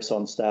onerous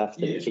on staff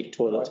to check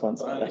toilets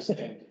once. I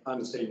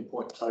understand your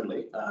point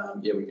totally.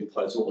 We could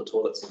close all the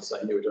toilets and say,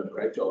 we're doing a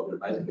great job, we're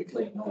amazingly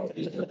clean.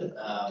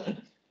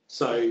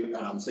 So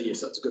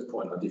yes, that's a good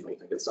point. I definitely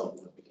think it's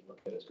something that we can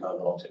look at as part of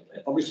the long-term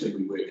plan. Obviously,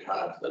 we work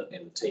hard, and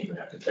the team and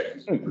our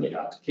contractors work really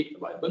hard to keep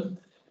them open.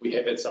 We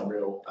have had some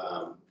real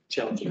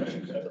challenging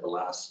issues over the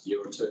last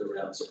year or two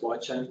around supply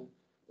chain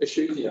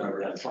issues,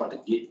 around trying to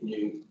get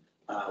new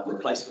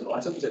replacement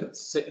items. And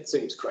it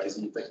seems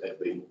crazy. You think that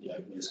you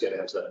just go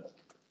down to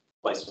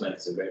place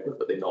finance and grab it,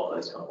 but they're not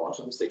those kind of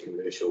items. They're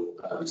commercial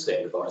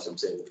standard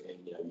items, and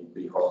you'd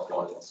be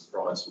horrified and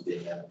surprised with the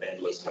amount of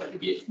vandalism that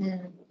you get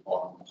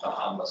on a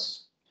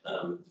harmless,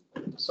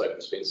 so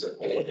expensive.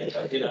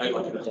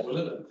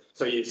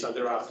 So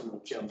there are some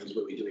challenges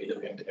where we do end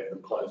up having to have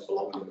them closed for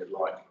longer than we'd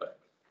like, but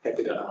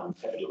happy to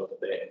look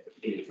at that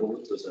moving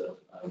forward as a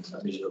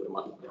measure that we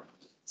might look at.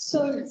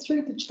 So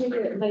through the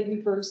chair, maybe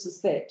Bruce, is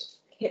that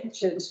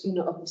captured,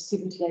 of the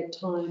 78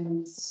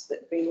 times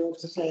that been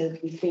audited,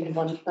 there's been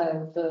one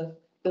failed the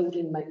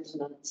building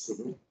maintenance.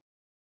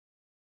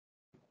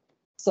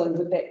 So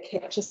would that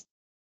capture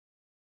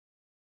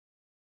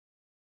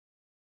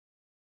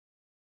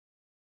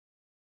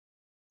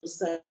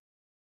say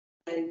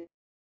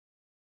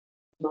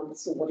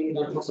months or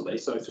whatever? Possibly.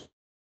 So exactly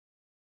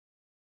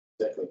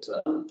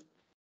to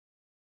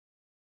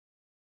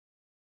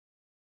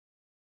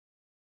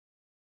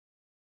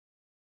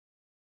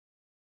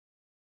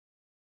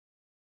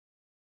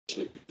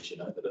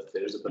that if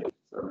there is a bit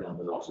around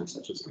the items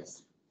such as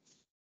this.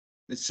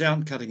 The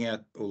sound cutting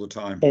out all the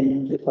time.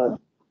 And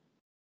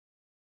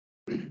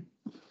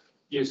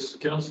Yes,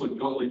 Councillor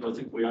Gottlieb, I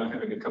think we are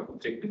having a couple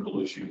of technical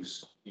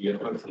issues.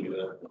 Hopefully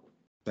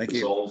they're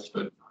resolved,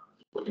 but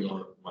working on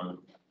it at the moment.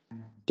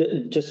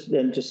 Just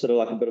sort of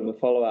like a bit of a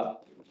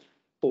follow-up.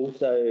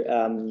 Also,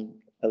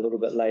 a little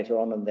bit later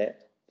on in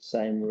that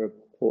same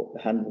report,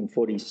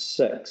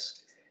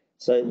 146.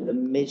 So the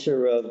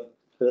measure of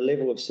the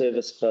level of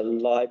service for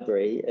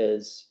library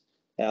is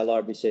our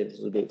library service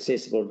will be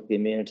accessible to the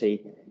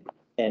community,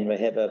 and we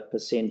have a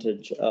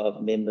percentage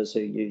of members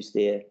who use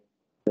their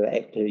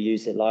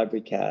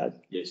library card.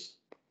 Yes.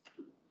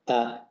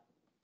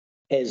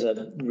 As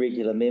a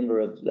regular member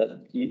of the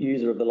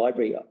user of the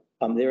library,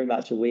 I'm very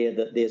much aware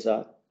that there's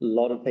a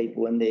lot of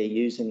people in there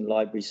using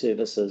library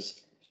services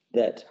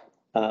that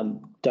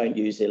don't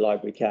use their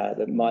library card.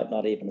 It might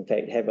not even, in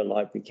fact, have a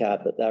library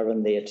card, but they're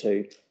in there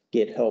to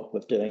get help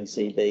with doing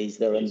CVs.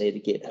 They're in there to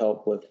get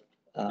help with,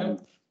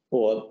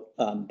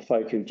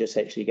 folk who just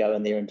actually go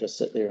in there and just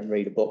sit there and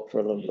read a book for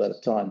a little bit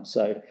of time.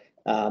 So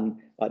I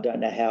don't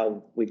know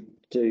how we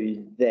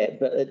do that,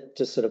 but it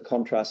just sort of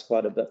contrasts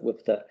quite a bit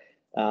with the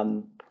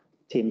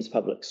Thames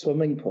public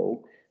swimming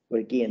pool. But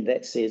again,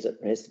 that says it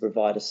has to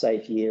provide a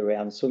safe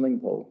year-round swimming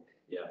pool.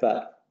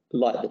 But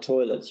like the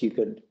toilets, you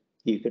could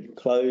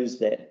close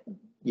that.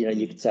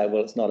 You could say,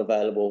 well, it's not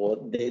available, or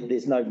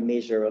there's no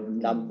measure of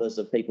numbers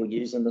of people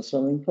using the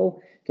swimming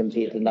pool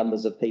compared to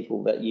numbers of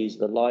people that use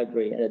the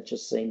library, and it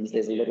just seems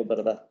there's a little bit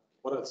of a.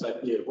 What I'd say,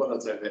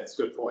 that's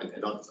a good point,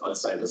 and I'd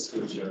say this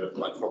measure,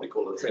 like probably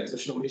call it a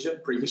transitional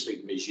measure. Previously,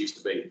 the measure used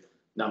to be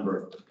number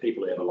of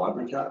people who have a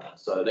library card,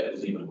 so that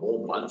was even more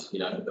blunt.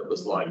 It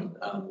was like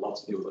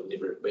lots of people that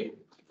never have been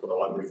for the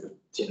library for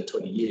 10 or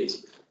 20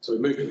 years. So we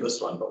moved to this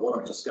one, but what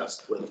I've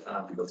discussed with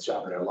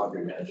Sharp, our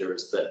library manager,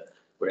 is that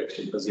we're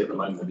actually busy at the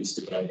moment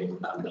investigating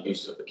the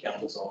use of the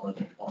counters on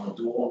the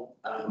door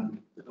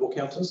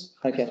counters.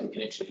 Okay. So we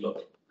can actually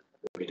look,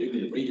 we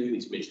redo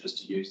these measures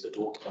to use the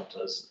door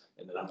counters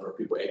and the number of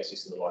people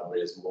accessing the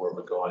library as more of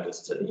a guide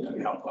as to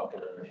how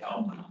popular and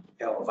how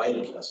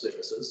available our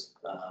services.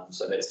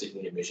 So that's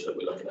definitely a measure that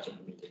we're looking at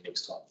implementing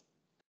next time.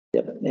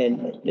 Yep.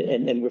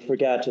 And with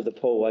regard to the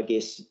pool, I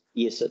guess,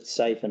 yes, it's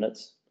safe and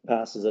it's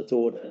passes its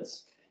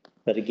audits.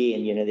 But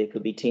again, you know, there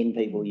could be 10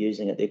 people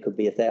using it, there could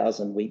be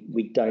 1,000.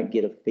 We don't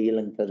get a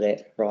feeling for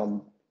that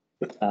from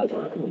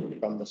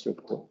this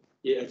report.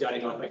 Yeah,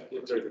 again, I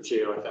think through the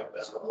chair, I think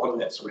that's a lot of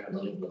that's around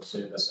the level of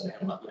service and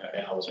how much,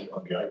 hours we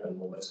want to be open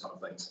and all those kind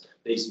of things.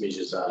 These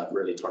measures are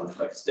really trying to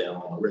focus down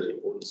on the really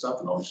important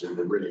stuff, and obviously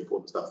the really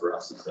important stuff for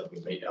us is that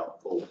we meet our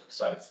full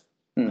safe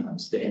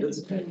standards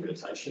and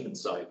accreditation. And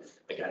so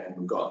again,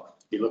 we've got,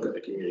 if you look at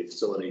the community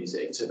facilities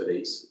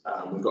activities,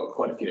 we've got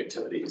quite a few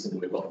activities, and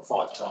we've got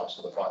 5 types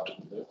for the 5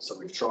 different work. So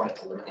we've tried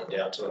to limit it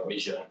down to a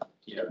measure,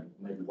 you know,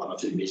 maybe 1 or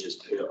 2 measures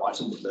per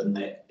item within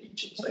that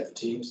each of the safety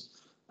teams.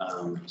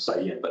 So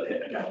yeah, but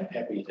again,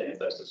 happy to have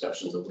those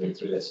discussions and work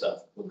through that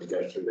stuff when we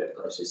go through that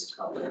process of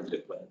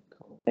comprehensive plan.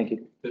 Thank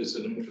you. There's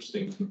an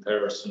interesting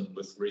comparison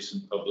with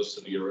recent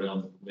publicity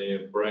around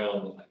Mayor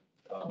Brown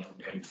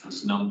and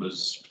his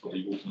numbers for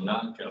the Auckland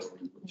Art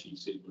Gallery, which he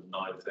said was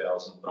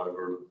 9,000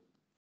 over,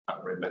 I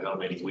can't remember how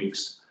many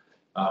weeks.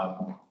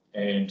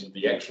 And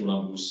the actual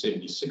number was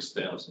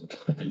 76,000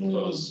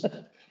 because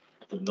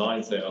the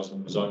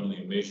 9,000 was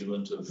only a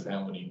measurement of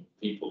how many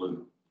people had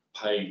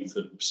paid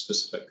for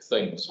specific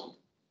things.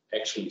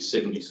 Actually,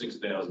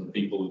 76,000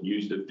 people have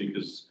used it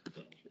because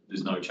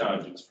there's no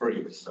charge, it's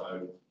free.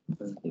 So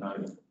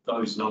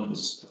those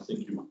numbers, I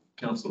think you,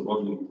 Councillor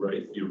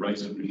Rodley, you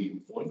raise a really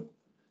good point.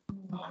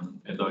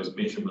 And those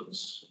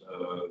measurements,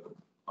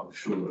 I'm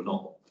sure are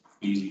not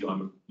easy.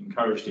 I'm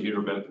encouraged to hear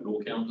about the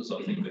door counters.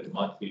 I think that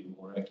might be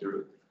more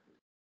accurate.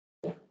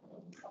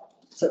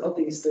 So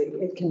obviously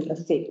it can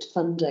affect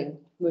funding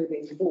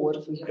moving forward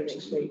if we haven't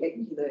actually,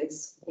 you know,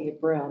 as Mayor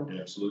Brown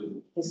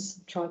absolutely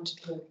has tried to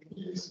do.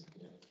 Yes.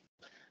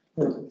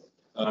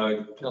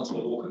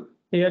 Councillor Walker.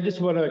 Yeah, I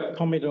just want to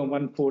comment on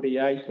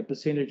 148, the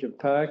percentage of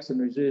parks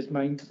and reserves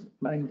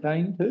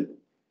maintained too.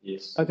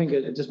 Yes. I think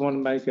I just want to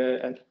make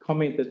a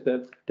comment that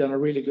they've done a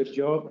really good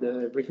job.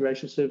 The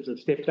recreation services have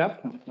stepped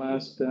up in the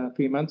last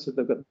few months, that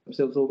they've got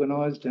themselves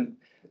organised, and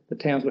the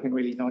town's looking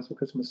really nice for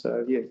Christmas.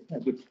 So yeah, a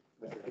good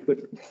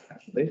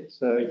there.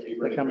 So thank you,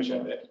 really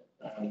appreciate that.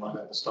 I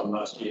know this time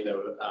last year they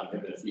were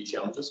having a few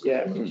challenges.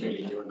 Yeah,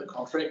 really new in the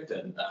contract,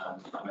 and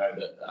I know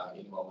that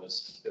anyone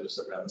that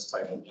was around this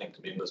table,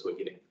 linked members were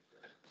getting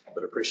a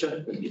bit of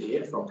pressure in the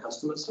air from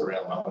customers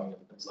around mowing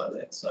and things like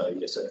that. So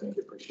yes, I think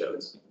appreciate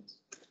it.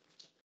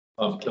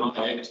 Can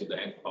I add to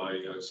that by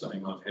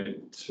saying I've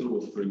had 2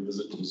 or 3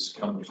 visitors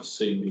come to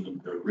see me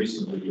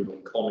recently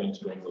and comment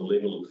on the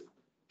level of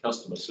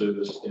customer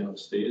service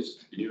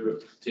downstairs here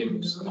at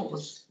Thames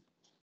office.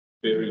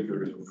 Very,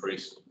 very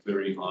impressed,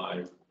 very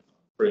high,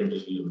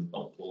 friendly and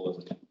helpful.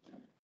 And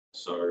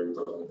so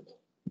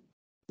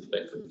if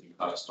that could be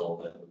passed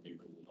on, that would be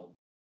really helpful.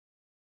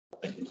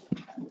 Thank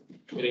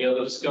you. Any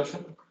other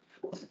discussion?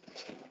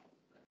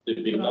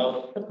 There'd be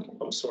none.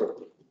 I'm sorry.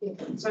 Yeah,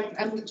 so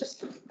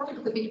just probably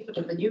for the benefit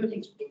of the new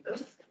elected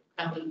members,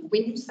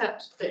 when you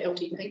start the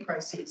LTP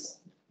process,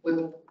 we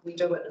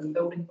do it in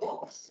building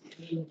blocks.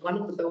 And one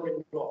of the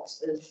building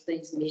blocks is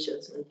these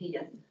measures in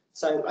here.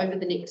 So over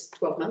the next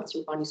 12 months,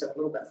 you'll find yourself a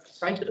little bit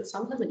frustrated at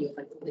some of them and you'll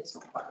think, well, that's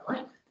not quite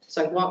right.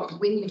 So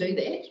when you do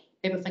that,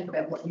 have a think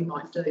about what you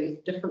might do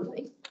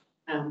differently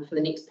for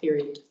the next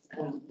period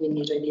when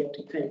you do the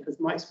LTP. Because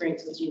my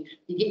experience is you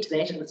get to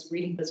that and it's a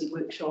really busy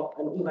workshop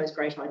and all those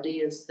great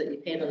ideas that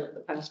you've had in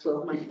the past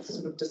 12 months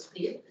sort of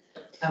disappear.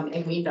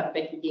 And we end up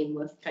back again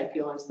with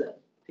KPIs that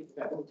people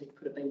go, well, they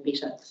could have been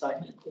better. So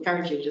I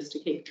encourage you just to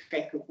keep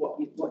track of what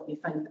you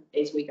think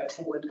as we go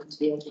forward into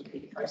the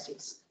LTP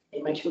process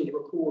and make sure you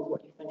record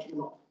what you think you're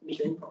not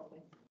measuring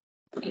properly.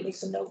 Give me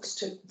some notes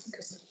too,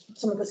 because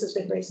some of this has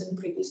been raised in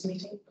the previous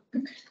meeting.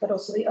 But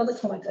also the other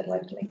comment I'd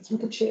like to make through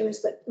the chair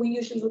is that we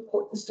usually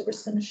report this to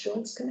Risk and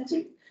Assurance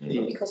Committee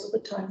because of the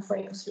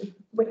timeframes.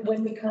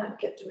 When we can't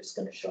get to Risk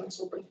and Assurance,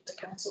 we'll bring it to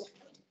council.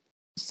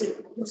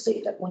 You'll see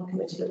it at one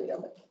committee or the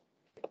other.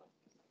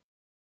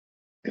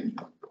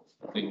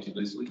 Thank you,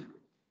 Leslie.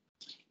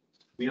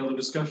 Any other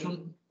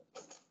discussion?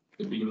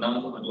 There being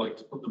none, I'd like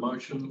to put the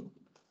motion.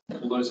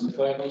 All those in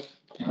favour?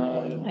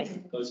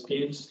 Those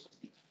against?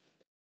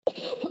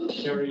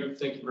 Kerry,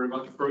 thank you very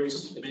much,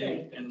 Bruce,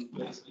 Mayor, and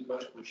Leslie,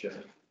 much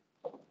appreciated.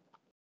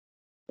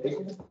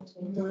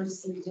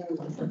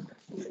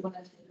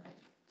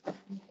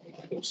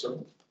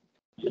 Also,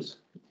 yes.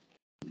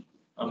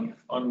 I'm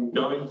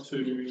going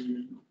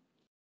to.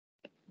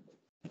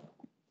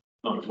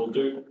 No, we'll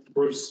do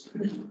Bruce.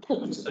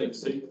 Please take a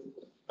seat.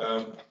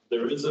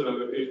 There is a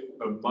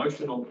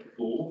motion on the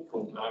floor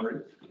from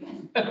Ari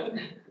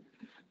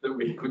that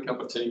we have a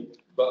cup of tea,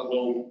 but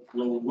we'll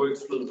work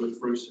through with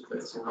Bruce if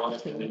that's all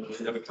right, and then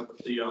we'll have a cup of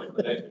tea after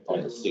that.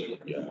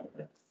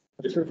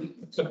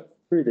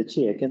 Through the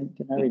chair, can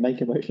Harry make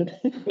a motion?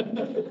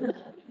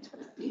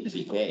 If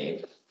he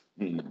can.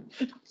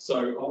 So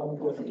I'm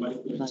going to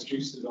make the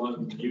excuse that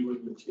I'm new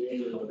in the chair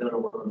and I don't know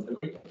what I'm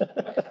doing.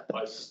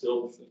 I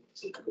still think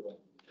it's a good one.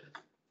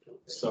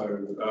 So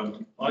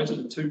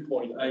item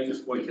 2.8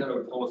 is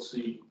Waikato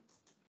policy,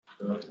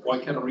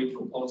 Waikato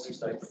regional policy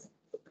statement.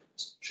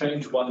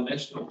 change one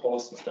national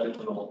policy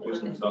statement on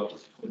personal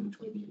development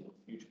 2020 and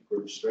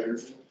future-proof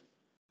strategy.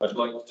 I'd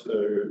like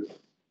to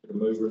get a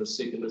mover and a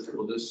seconder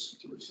for this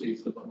to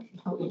receive the motion.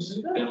 Please,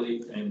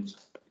 Ellie and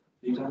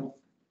Peter.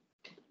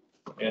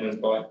 And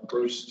invite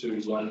Bruce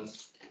to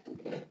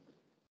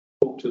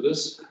talk to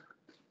this.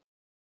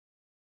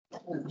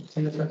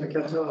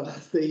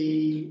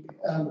 The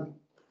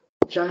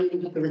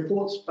change, the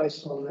report's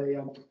based on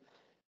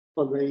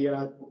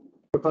the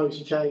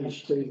proposed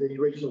change to the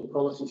regional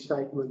policy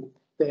statement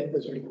that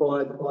is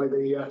required by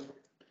the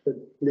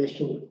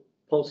national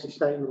policy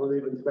statement on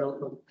urban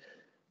development.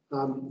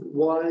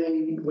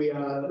 Why we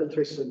are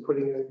interested in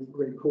putting a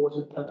report,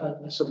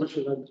 a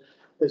submission in,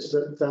 is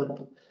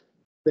that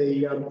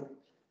the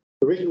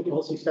regional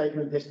policy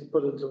statement has to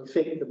put into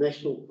effect the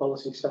national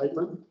policy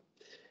statement,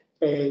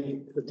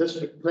 and the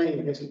district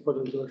plan has to put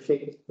into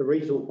effect the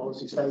regional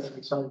policy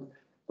statement. So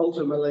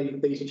ultimately,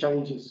 these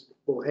changes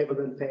will have an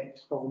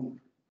impact on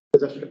the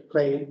district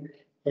plan,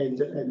 and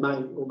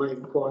may or may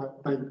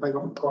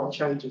not require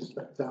changes.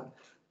 But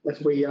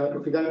if we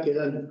don't get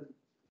in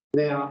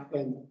now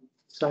and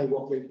say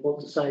what we want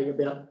to say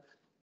about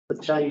the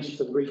change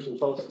to the regional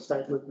policy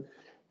statement,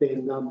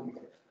 then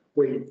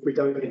we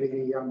don't have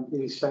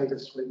any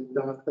status when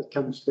it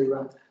comes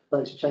to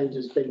those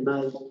changes being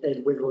made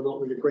and whether or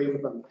not we agree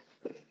with them.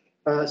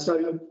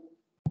 So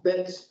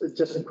that's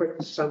just a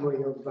quick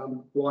summary of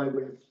why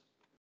we're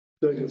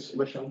doing the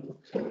submission.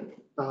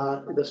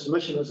 The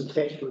submission is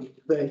attachment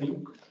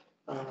B.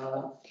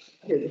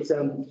 It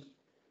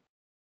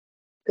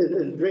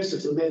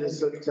addresses the matters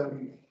that,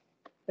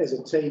 as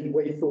a team,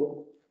 we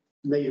thought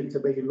needed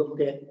to be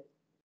looked at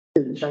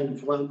in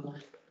change one.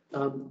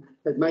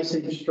 It may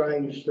seem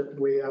strange that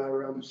we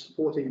are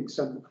supporting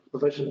some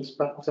provisions,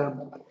 but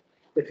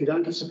if you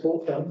don't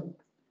support them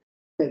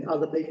and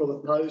other people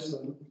oppose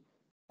them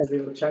and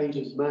there are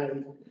changes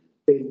made,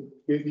 then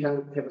you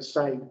can't have a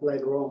say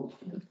later on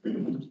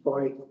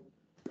by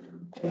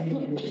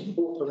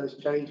support for those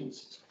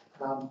changes.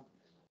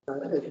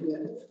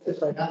 If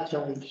they are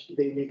changed,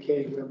 then you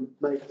can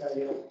make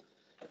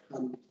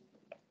an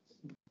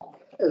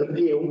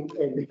appeal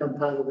and become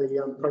part of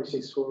the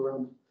process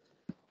for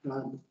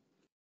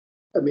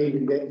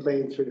amending that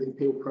plan through the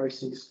appeal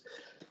process.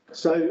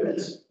 So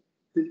it's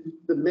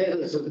the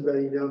matters have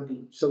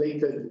been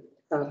selected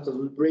after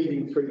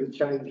reading through the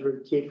change very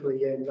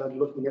carefully and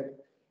looking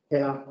at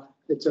how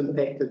it's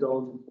impacted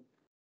on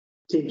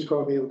Thames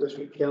Coromandel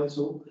District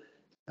Council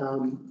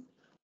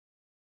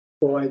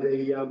by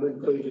the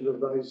inclusion of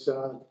those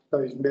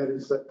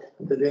matters that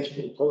the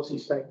national policy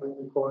statement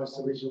requires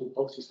the regional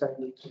policy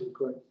statement to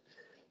include.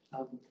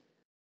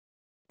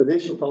 The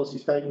national policy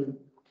statement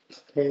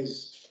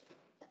has,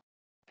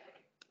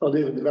 on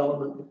urban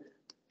development,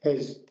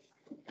 has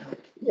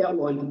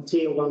outlined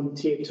tier 1,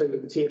 tier 2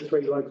 and tier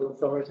 3 local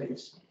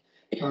authorities.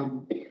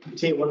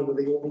 Tier 1 of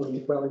the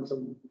Auckland,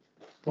 Wellington,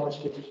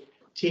 Christchurch.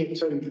 Tier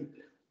 2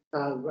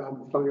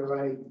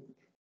 Whangarei,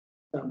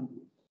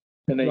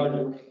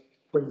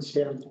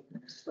 Queenstown,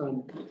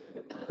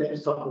 that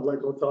type of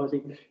local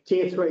authority.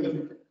 Tier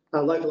 3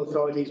 local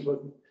authorities with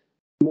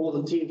more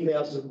than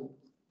 10,000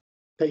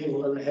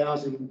 people in the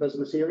housing and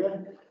business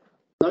area.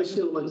 No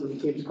settlement in the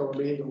Thames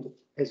Coromandel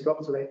has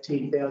got to that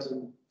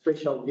 10,000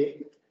 threshold yet.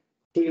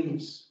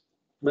 Thames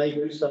may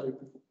do so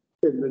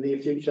in the near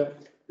future,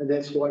 and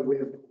that's why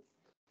we've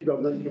got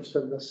an interest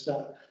in this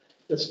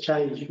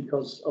change,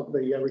 because of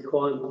the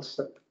requirements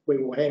that we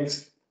will have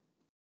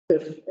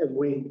if and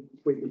when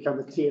we become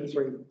a tier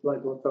 3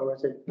 local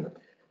authority.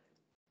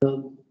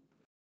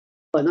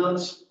 I know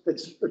it's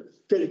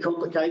fairly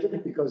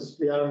complicated because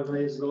the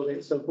RMA is not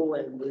that simple,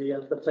 and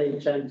the plan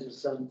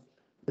changes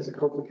is a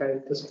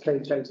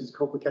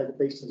complicated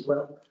beast as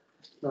well.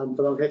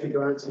 But I'm happy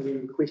to answer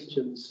any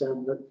questions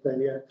that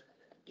the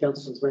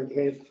councillors may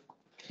have.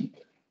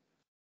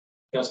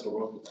 Councillor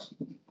Roberts.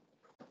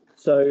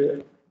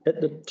 So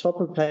at the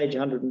top of page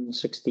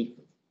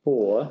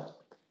 164,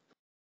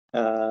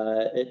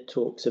 it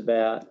talks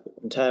about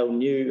entail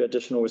new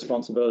additional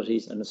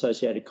responsibilities and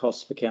associated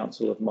costs for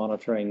council of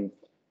monitoring,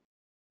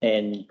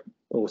 and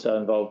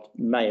also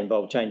may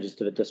involve changes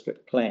to the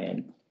district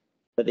plan.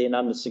 But then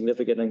under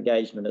significant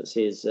engagement, it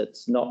says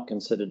it's not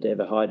considered to have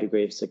a high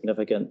degree of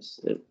significance.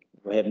 It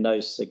will have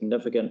no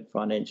significant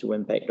financial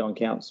impact on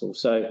council.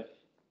 So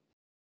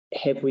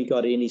have we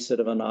got any sort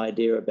of an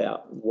idea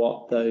about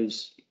what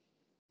those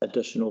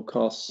additional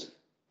costs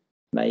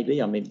may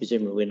be? I mean,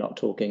 presumably we're not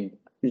talking,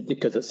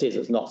 because it says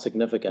it's not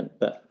significant,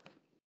 but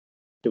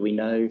do we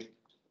know?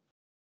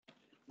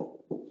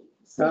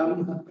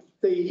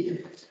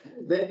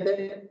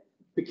 That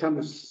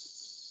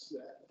becomes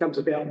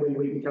about when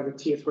we become a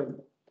tier 3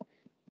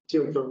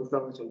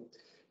 authority.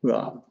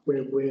 Right.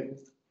 Where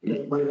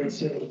one of our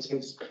settlements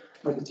has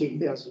over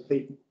 10,000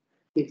 people,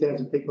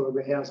 10,000 people in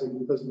the housing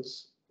and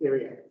business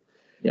area.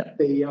 Yeah.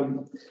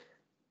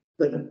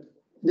 The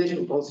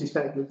national policy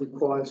statement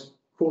requires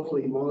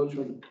quarterly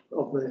monitoring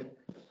of the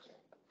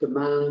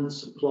demand,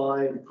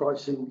 supply and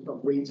pricing of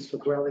rents for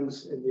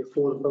dwellings and the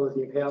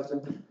affordability of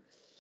housing.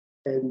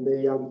 and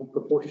the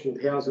proportion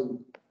of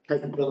housing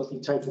capability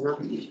taken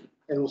up,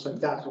 and also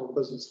data on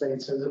business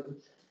land. So that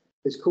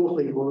there's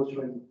quarterly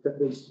monitoring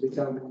that needs to be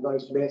done on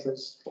those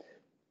matters,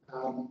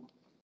 and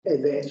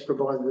that's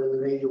provided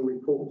in an annual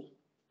report.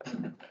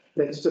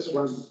 That's just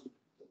one.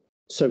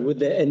 So would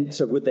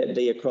that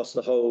be across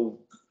the whole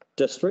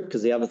district?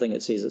 Because the other thing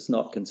it says it's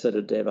not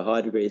considered to have a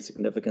high degree of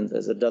significance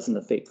as it doesn't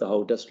affect the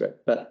whole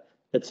district, but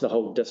it's the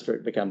whole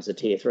district becomes a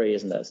tier 3,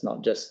 isn't it? It's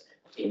not just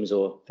Thames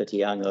or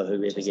Whitianga or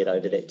whoever get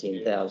over that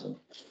 10,000.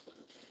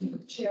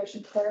 Chair, I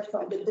should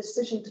clarify, the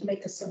decision to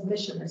make a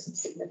submission isn't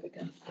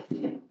significant.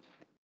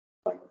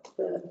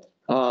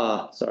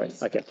 Sorry.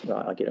 Okay,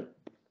 right, I get it.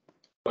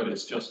 But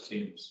it's just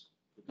Thames.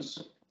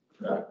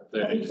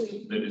 That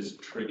is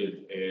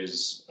triggered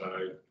as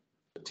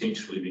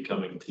potentially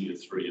becoming tier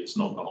 3. It's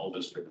not the whole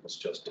district, it's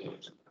just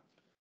Thames.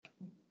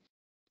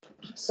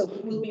 So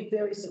it will be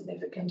very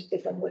significant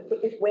if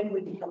when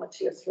we become a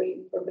tier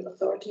 3 urban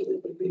authority, we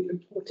will be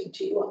reporting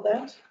to you on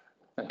that.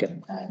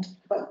 Okay.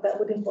 But that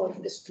would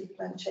involve district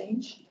plan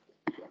change.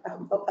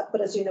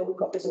 But as you know, we've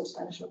got resource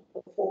management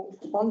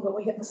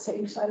ongoing at the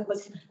same time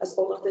as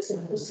all of this is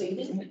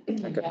proceeding.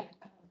 Okay.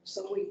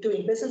 So we're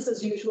doing business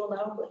as usual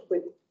now,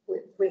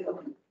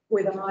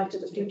 with an eye to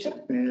the future.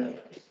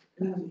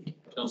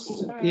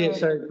 Yeah,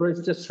 so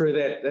Bruce, just through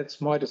that's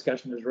my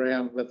discussion is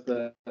around with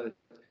the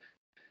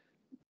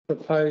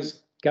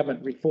proposed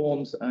government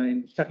reforms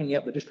and chucking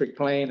out the district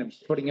plan and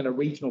putting in a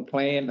regional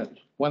plan, and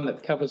one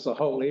that covers the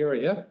whole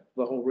area,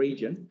 the whole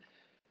region.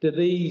 Do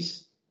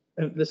this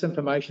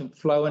information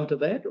flow into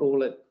that,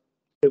 or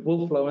it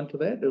will flow into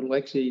that? It'll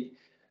actually,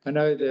 I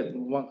know that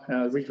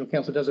regional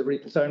council does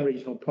its own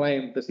regional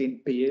plan with this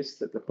NPS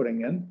that they're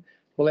putting in.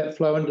 Will that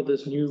flow into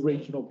this new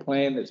regional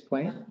plan that's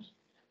planned,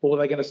 or are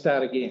they going to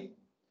start again?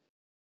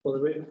 Well,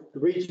 the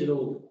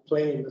regional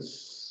plan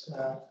is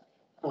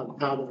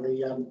part of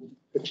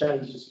the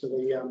changes to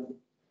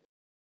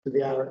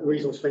the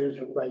resource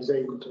management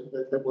regime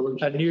that will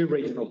a new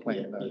regional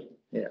plan, though.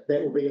 Yeah,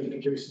 that will be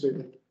introduced to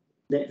the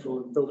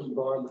Natural and Built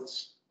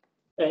Environments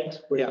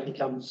Act, where it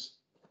becomes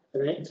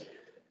an act.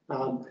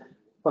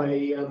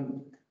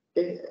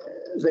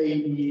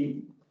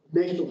 The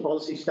national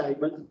policy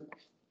statement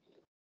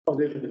of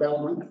urban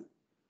development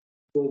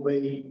will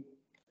be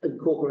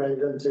incorporated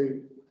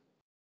into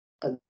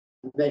a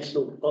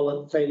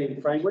national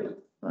planning framework.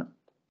 Right.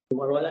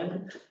 Am I right, Amy?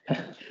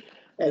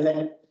 And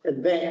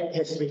that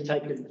has to be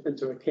taken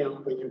into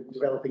account when you're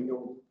developing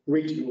your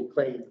regional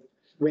plan.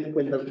 When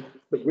the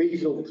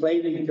regional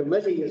planning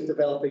committee is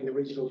developing the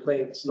regional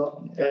plan, it's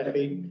not going to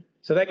be.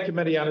 So that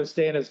committee, I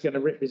understand, is going to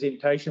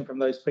representation from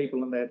those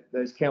people in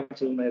those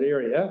council in that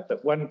area,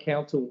 but one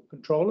council will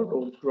control it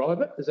or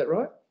drive it. Is that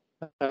right?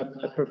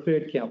 A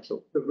preferred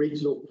council. The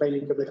regional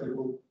planning committee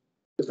will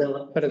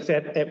develop. But it's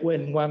at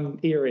one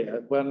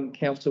area, one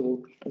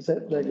council. Is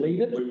that they lead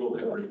it? We will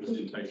have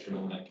representation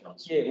on that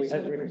council. Yeah, we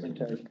have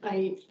representation.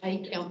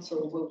 A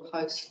council will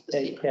host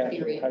the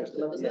secretary and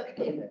delivers it,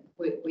 and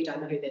we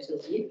don't know who that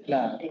is yet.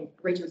 No. And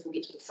regions will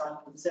get to decide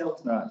for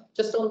themselves. Right.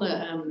 Just on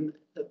the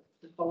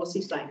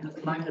policy statement, at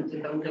the moment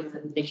we're building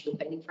the national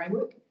planning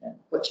framework,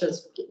 which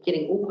is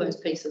getting all those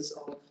pieces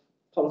of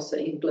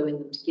policy and gluing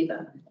them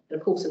together. And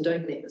of course, in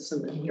doing that, there's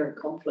some inherent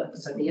conflict.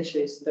 So the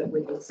issues that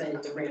we've been seeing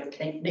around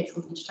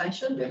natural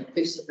vegetation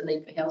versus the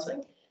need for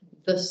housing,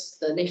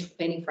 the national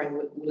planning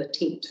framework will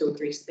attempt to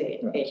address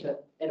that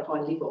at a high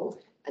level,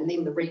 and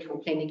then the regional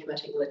planning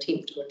committee will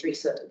attempt to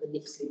address it at the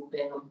next level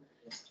down,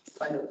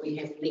 so that we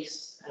have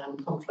less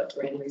conflict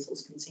around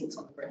resource consents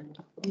on the ground.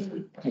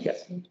 Okay.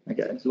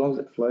 As long as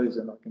it flows,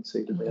 and I can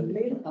see the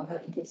value.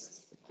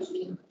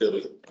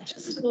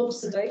 Just an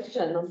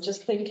observation. I'm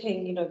just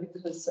thinking,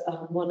 because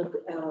one of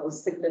our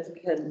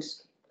significant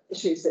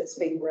issues that's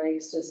been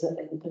raised as an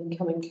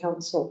incoming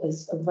council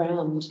is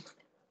around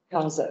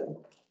housing.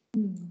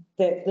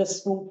 That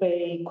this will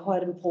be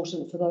quite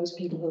important for those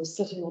people who are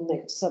sitting on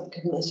that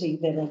subcommittee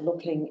that are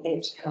looking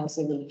at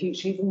housing in the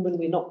future, even when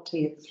we're not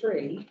tier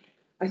 3.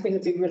 I think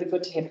it'd be really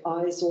good to have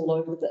eyes all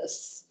over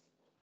this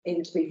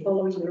and to be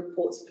following the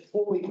reports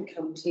before we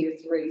become tier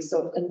 3,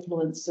 so it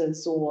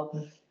influences or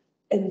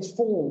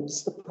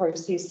informs the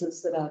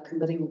processes that our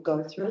committee will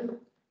go through.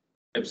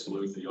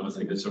 Absolutely. I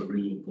think that's a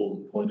really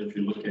important point. If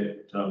you look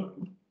at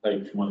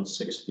page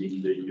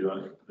 160, the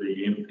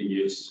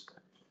MPS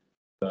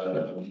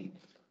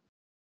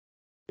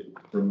it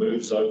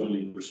removes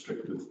overly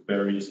restrictive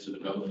barriers to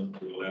development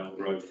to allow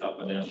growth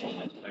up and out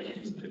on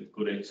applications and have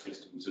good access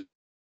to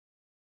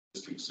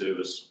existing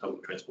service,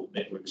 public transport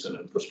networks and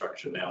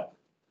infrastructure. Now,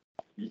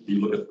 you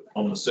look at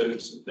on the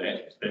surface of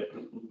that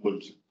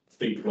would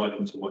feed right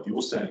into what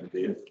you're saying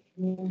there.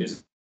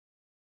 Is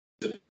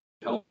it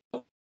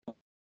helpful?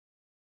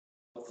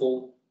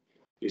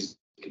 Is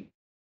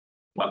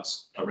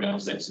what's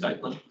around that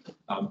statement?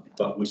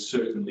 But we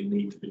certainly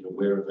need to be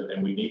aware of it,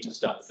 and we need to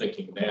start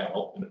thinking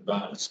now in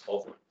advance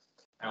of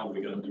how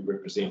we're going to be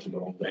represented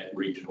on that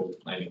regional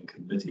planning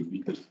committee,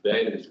 because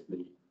that is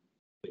the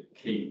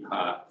key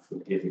part for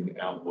getting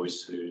our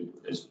voice heard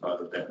as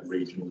part of that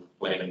regional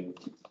planning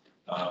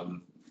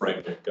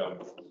framework going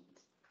forward.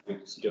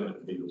 it's going to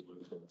be the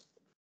work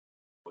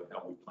for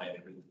how we plan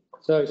everything.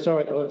 So,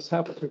 sorry, I was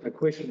halfway through my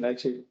question,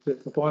 actually.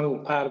 The final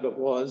part of it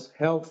was,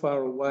 how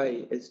far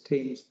away is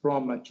Thames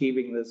from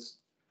achieving this?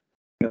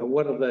 You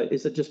know,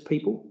 is it just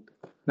people,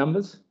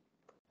 numbers?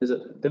 Is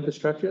it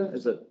infrastructure?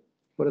 Is it,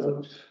 what is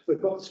it?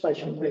 We've got the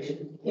spatial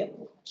plan. Yeah.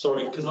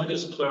 Sorry, can I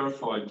just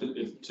clarify,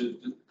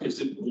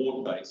 is it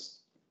ward-based?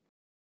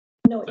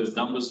 No. The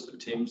numbers for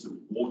Thames are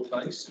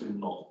ward-based or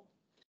not?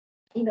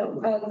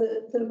 No,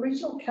 the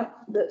regional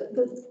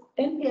the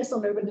NPS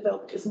on urban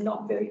development is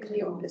not very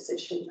clear on this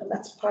issue, and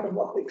that's part of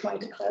what we're trying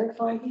to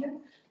clarify here.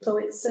 So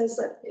it says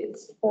that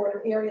it's for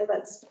an area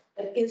that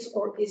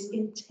is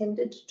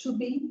intended to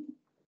be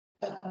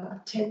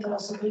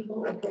 10,000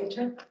 people or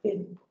greater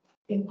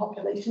in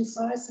population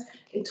size.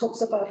 It talks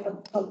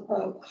about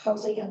a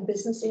housing and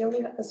business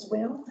area as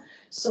well.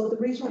 So the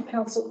regional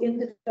council,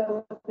 in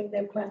developing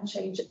their plan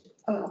change,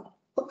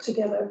 put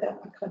together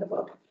a kind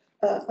of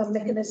a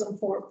mechanism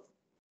for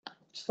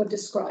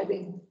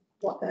describing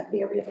what that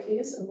area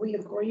is, and we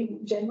agree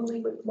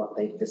generally with what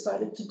they've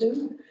decided to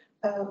do.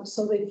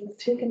 So they've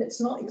taken, it's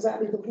not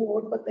exactly the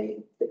board, but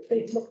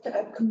they've looked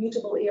at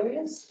commutable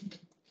areas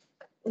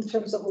in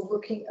terms of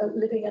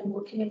living and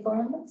working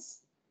environments.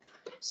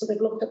 So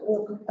they've looked at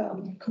all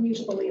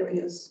commutable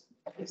areas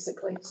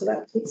basically. So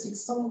that takes in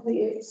some of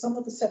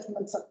the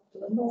settlements up to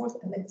the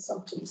north and then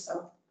some to the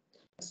south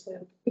as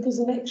well. Because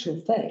in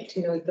actual fact,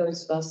 you know,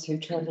 those of us who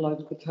travel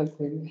over the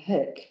Kopu and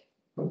Hick,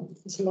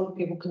 there's a lot of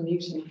people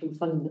commuting from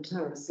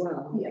Whanamata as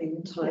well,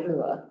 in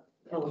Tairua,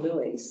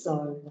 Kalanui,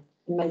 so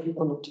maybe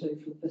one or two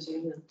from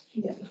Petitions.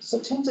 Yeah, so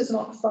Thames is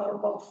not far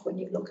off when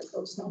you look at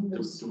those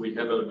numbers. Do we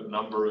have a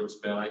number? It's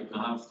about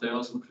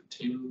 8,500 for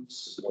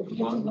Thames.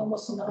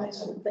 Almost 9, I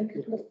would think, a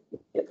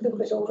little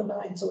bit over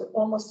 9, so we're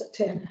almost at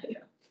 10. Yeah.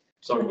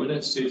 So when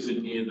it says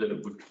in here that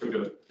it would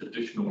trigger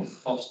additional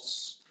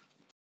costs,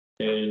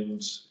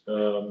 and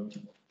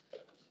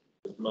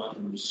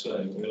Martin was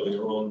saying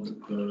earlier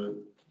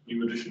on,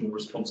 new additional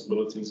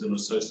responsibilities and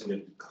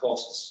associated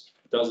costs,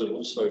 does it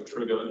also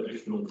trigger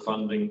additional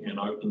funding and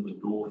open the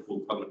door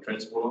for public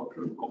transport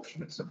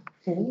options?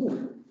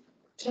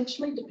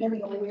 Potentially,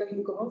 depending on where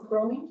you go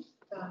growing.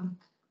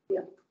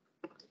 Yeah,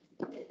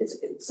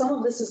 some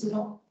of this is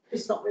not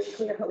very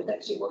clear how it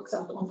actually works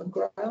out on the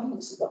ground.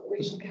 This is what the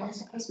regional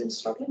council has been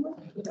struggling with.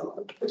 You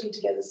know, putting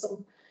together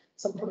some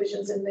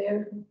provisions in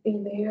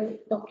their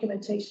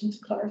documentation to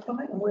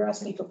clarify, and we're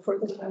asking for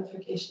further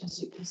clarification,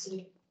 as you can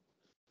see.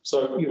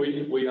 So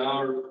we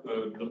are,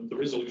 the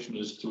resolution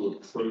is to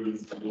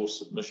approve your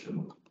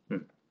submission.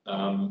 And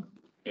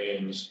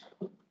I'm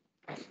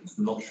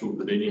not sure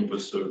that any of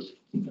us are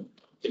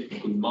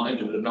technically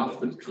minded enough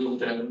to drill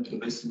down into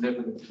this and have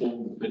an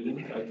informed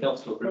opinion.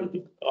 Councillor,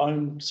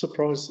 I'm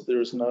surprised that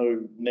there is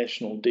no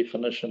national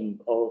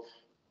definition of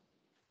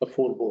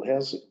affordable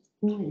housing.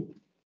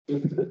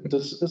 Isn't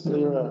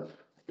there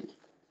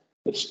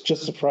it's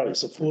just a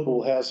phrase,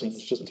 affordable housing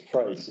is just a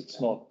phrase, it's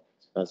not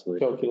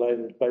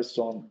calculated based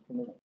on.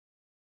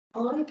 I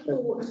thought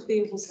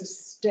there was a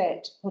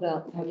stat put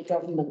out by the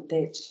government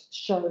that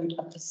showed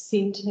a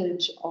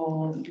percentage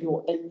of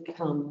your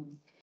income,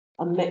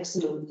 a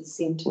maximum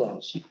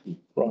percentage,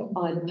 right.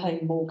 Either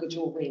paying mortgage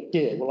or rent.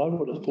 Yeah, well, I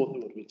would have thought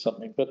there would be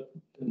something, but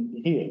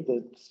here,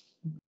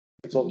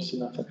 there's obviously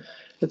nothing.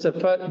 It's a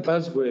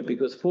buzzword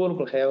because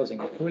affordable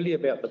housing is really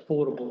about the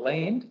affordable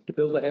land to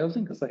build the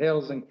housing, because the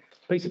housing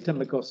piece of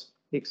timber costs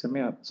X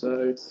amount. So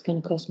it's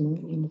going to cost more.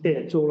 Yeah,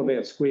 it's all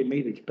about square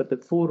meterage, but the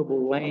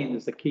affordable land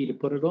is the key to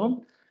put it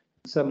on.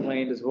 Some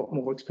land is a lot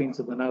more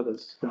expensive than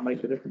others to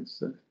make a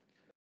difference.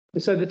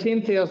 So the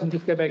 10,000,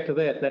 just go back to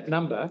that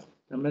number,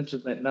 I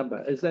mentioned that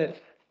number. Is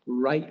that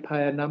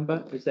ratepayer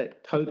number? Is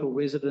that total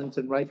residents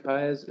and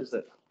ratepayers? Is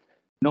it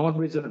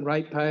non-resident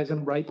ratepayers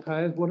and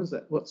ratepayers? What is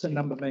that? What's the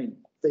number mean?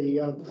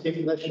 The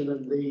definition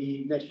of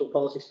the national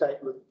policy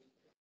statement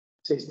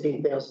says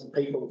 10,000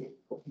 people.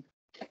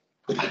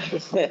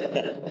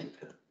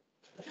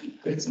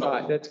 That's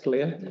right, that's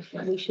clear.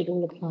 We should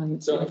all apply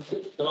it. So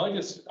can I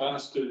just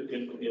ask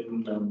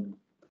in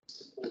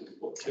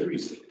what Terry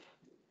said?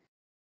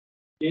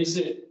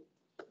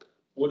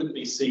 Would it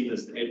be seen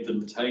as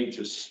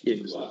advantageous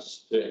to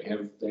us to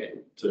have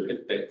that, to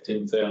hit that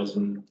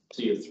 10,000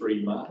 tier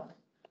 3 mark,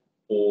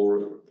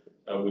 or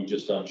are we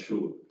just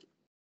unsure?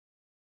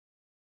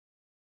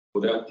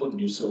 Without putting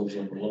yourselves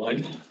on the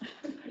line.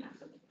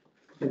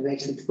 We've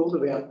actually thought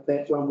about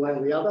that one way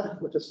or the other.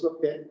 We just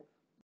looked at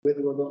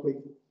whether or not we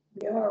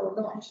are or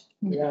not.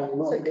 Yeah,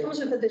 so it comes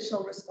with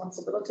additional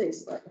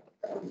responsibilities, but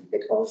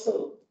it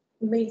also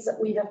means that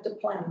we have to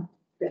plan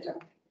better.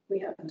 We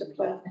have to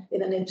plan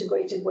in an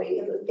integrated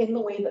way, in the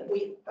way that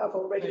we have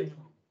already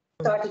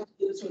started to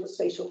do through the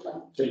spatial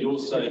plan. So you're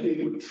saying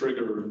it would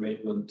trigger an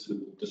amendment to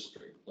the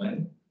district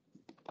plan?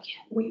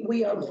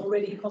 We are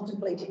already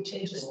contemplating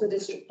changes to the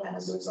district plan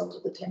as a result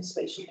of the 10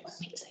 spatial plan.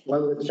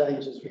 One of the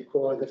changes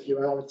required if you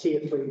are a tier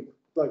 3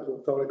 local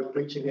authority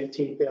reaching that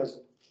 10,000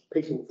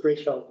 people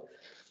threshold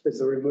is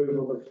the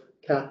removal of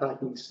car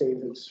parking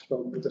standards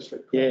from the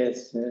district plan.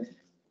 Yes, yes.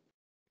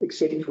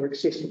 Except for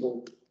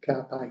accessible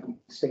car parking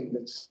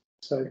standards.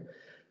 So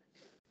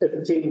if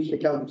the Thames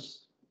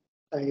becomes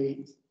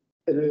an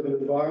urban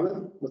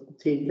environment with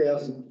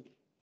 10,000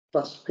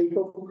 plus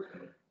people,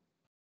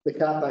 the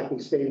car parking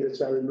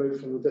standards are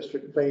removed from the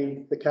district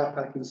plan. The car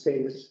parking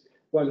standards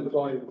won't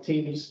apply to the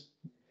Thames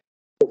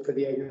or for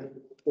the Anga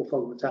or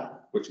from the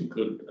top. Which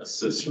could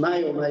assist.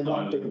 May or may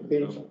not be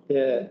dependent.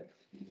 Yeah.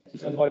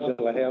 Some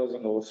modular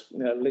housing or,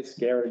 less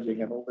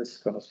garaging and all this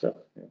kind of stuff.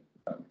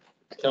 Yeah.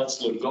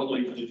 Councillor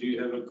Gottlieb, did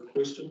you have a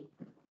question?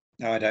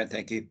 No, I don't.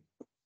 Thank you.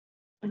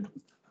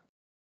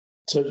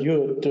 So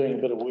you're doing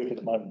a bit of work at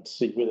the moment to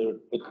see whether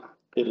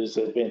it is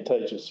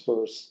advantageous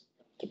for us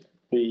to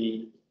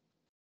be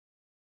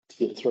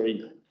tier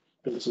 3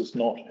 versus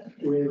not.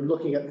 We're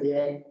looking at the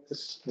act,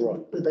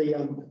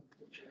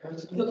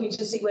 Looking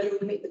to see whether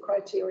we meet the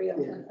criteria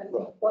and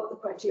what the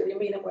criteria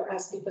mean, and we're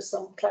asking for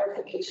some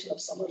clarification of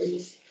some of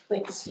these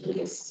things for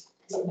this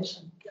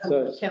submission.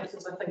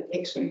 Councillors, I think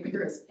actually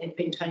whether it's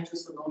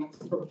advantageous or not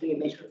is probably a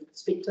matter of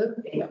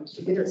perspective, and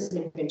whether it's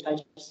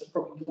advantageous is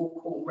probably your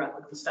call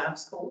rather than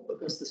staff's call,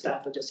 because the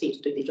staff are just here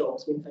to do their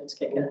jobs when things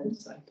kick in.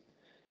 So,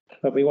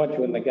 But we want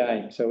you in the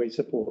game, so we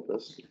support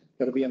this.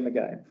 Got to be in the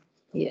game.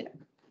 Yeah.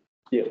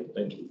 Yeah,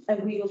 thank you.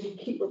 And we will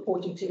keep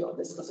reporting to you on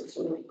this because it's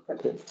really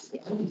critical.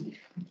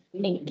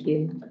 Thank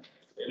you.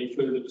 Any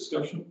further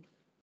discussion?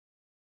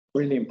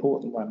 Really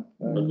important one.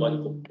 I'd like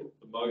to put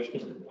the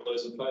motion. All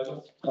those in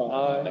favour?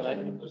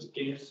 Aye. Those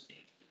against?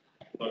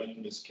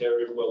 Motion is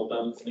carried. Well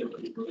done. Thank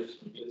you, Bruce.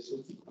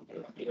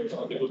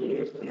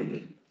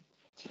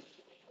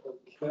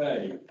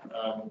 Okay,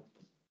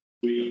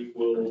 we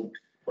will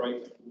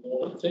break for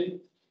more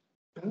tea.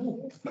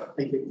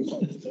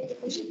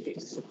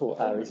 Support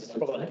Harry.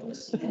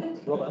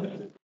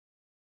 Robert.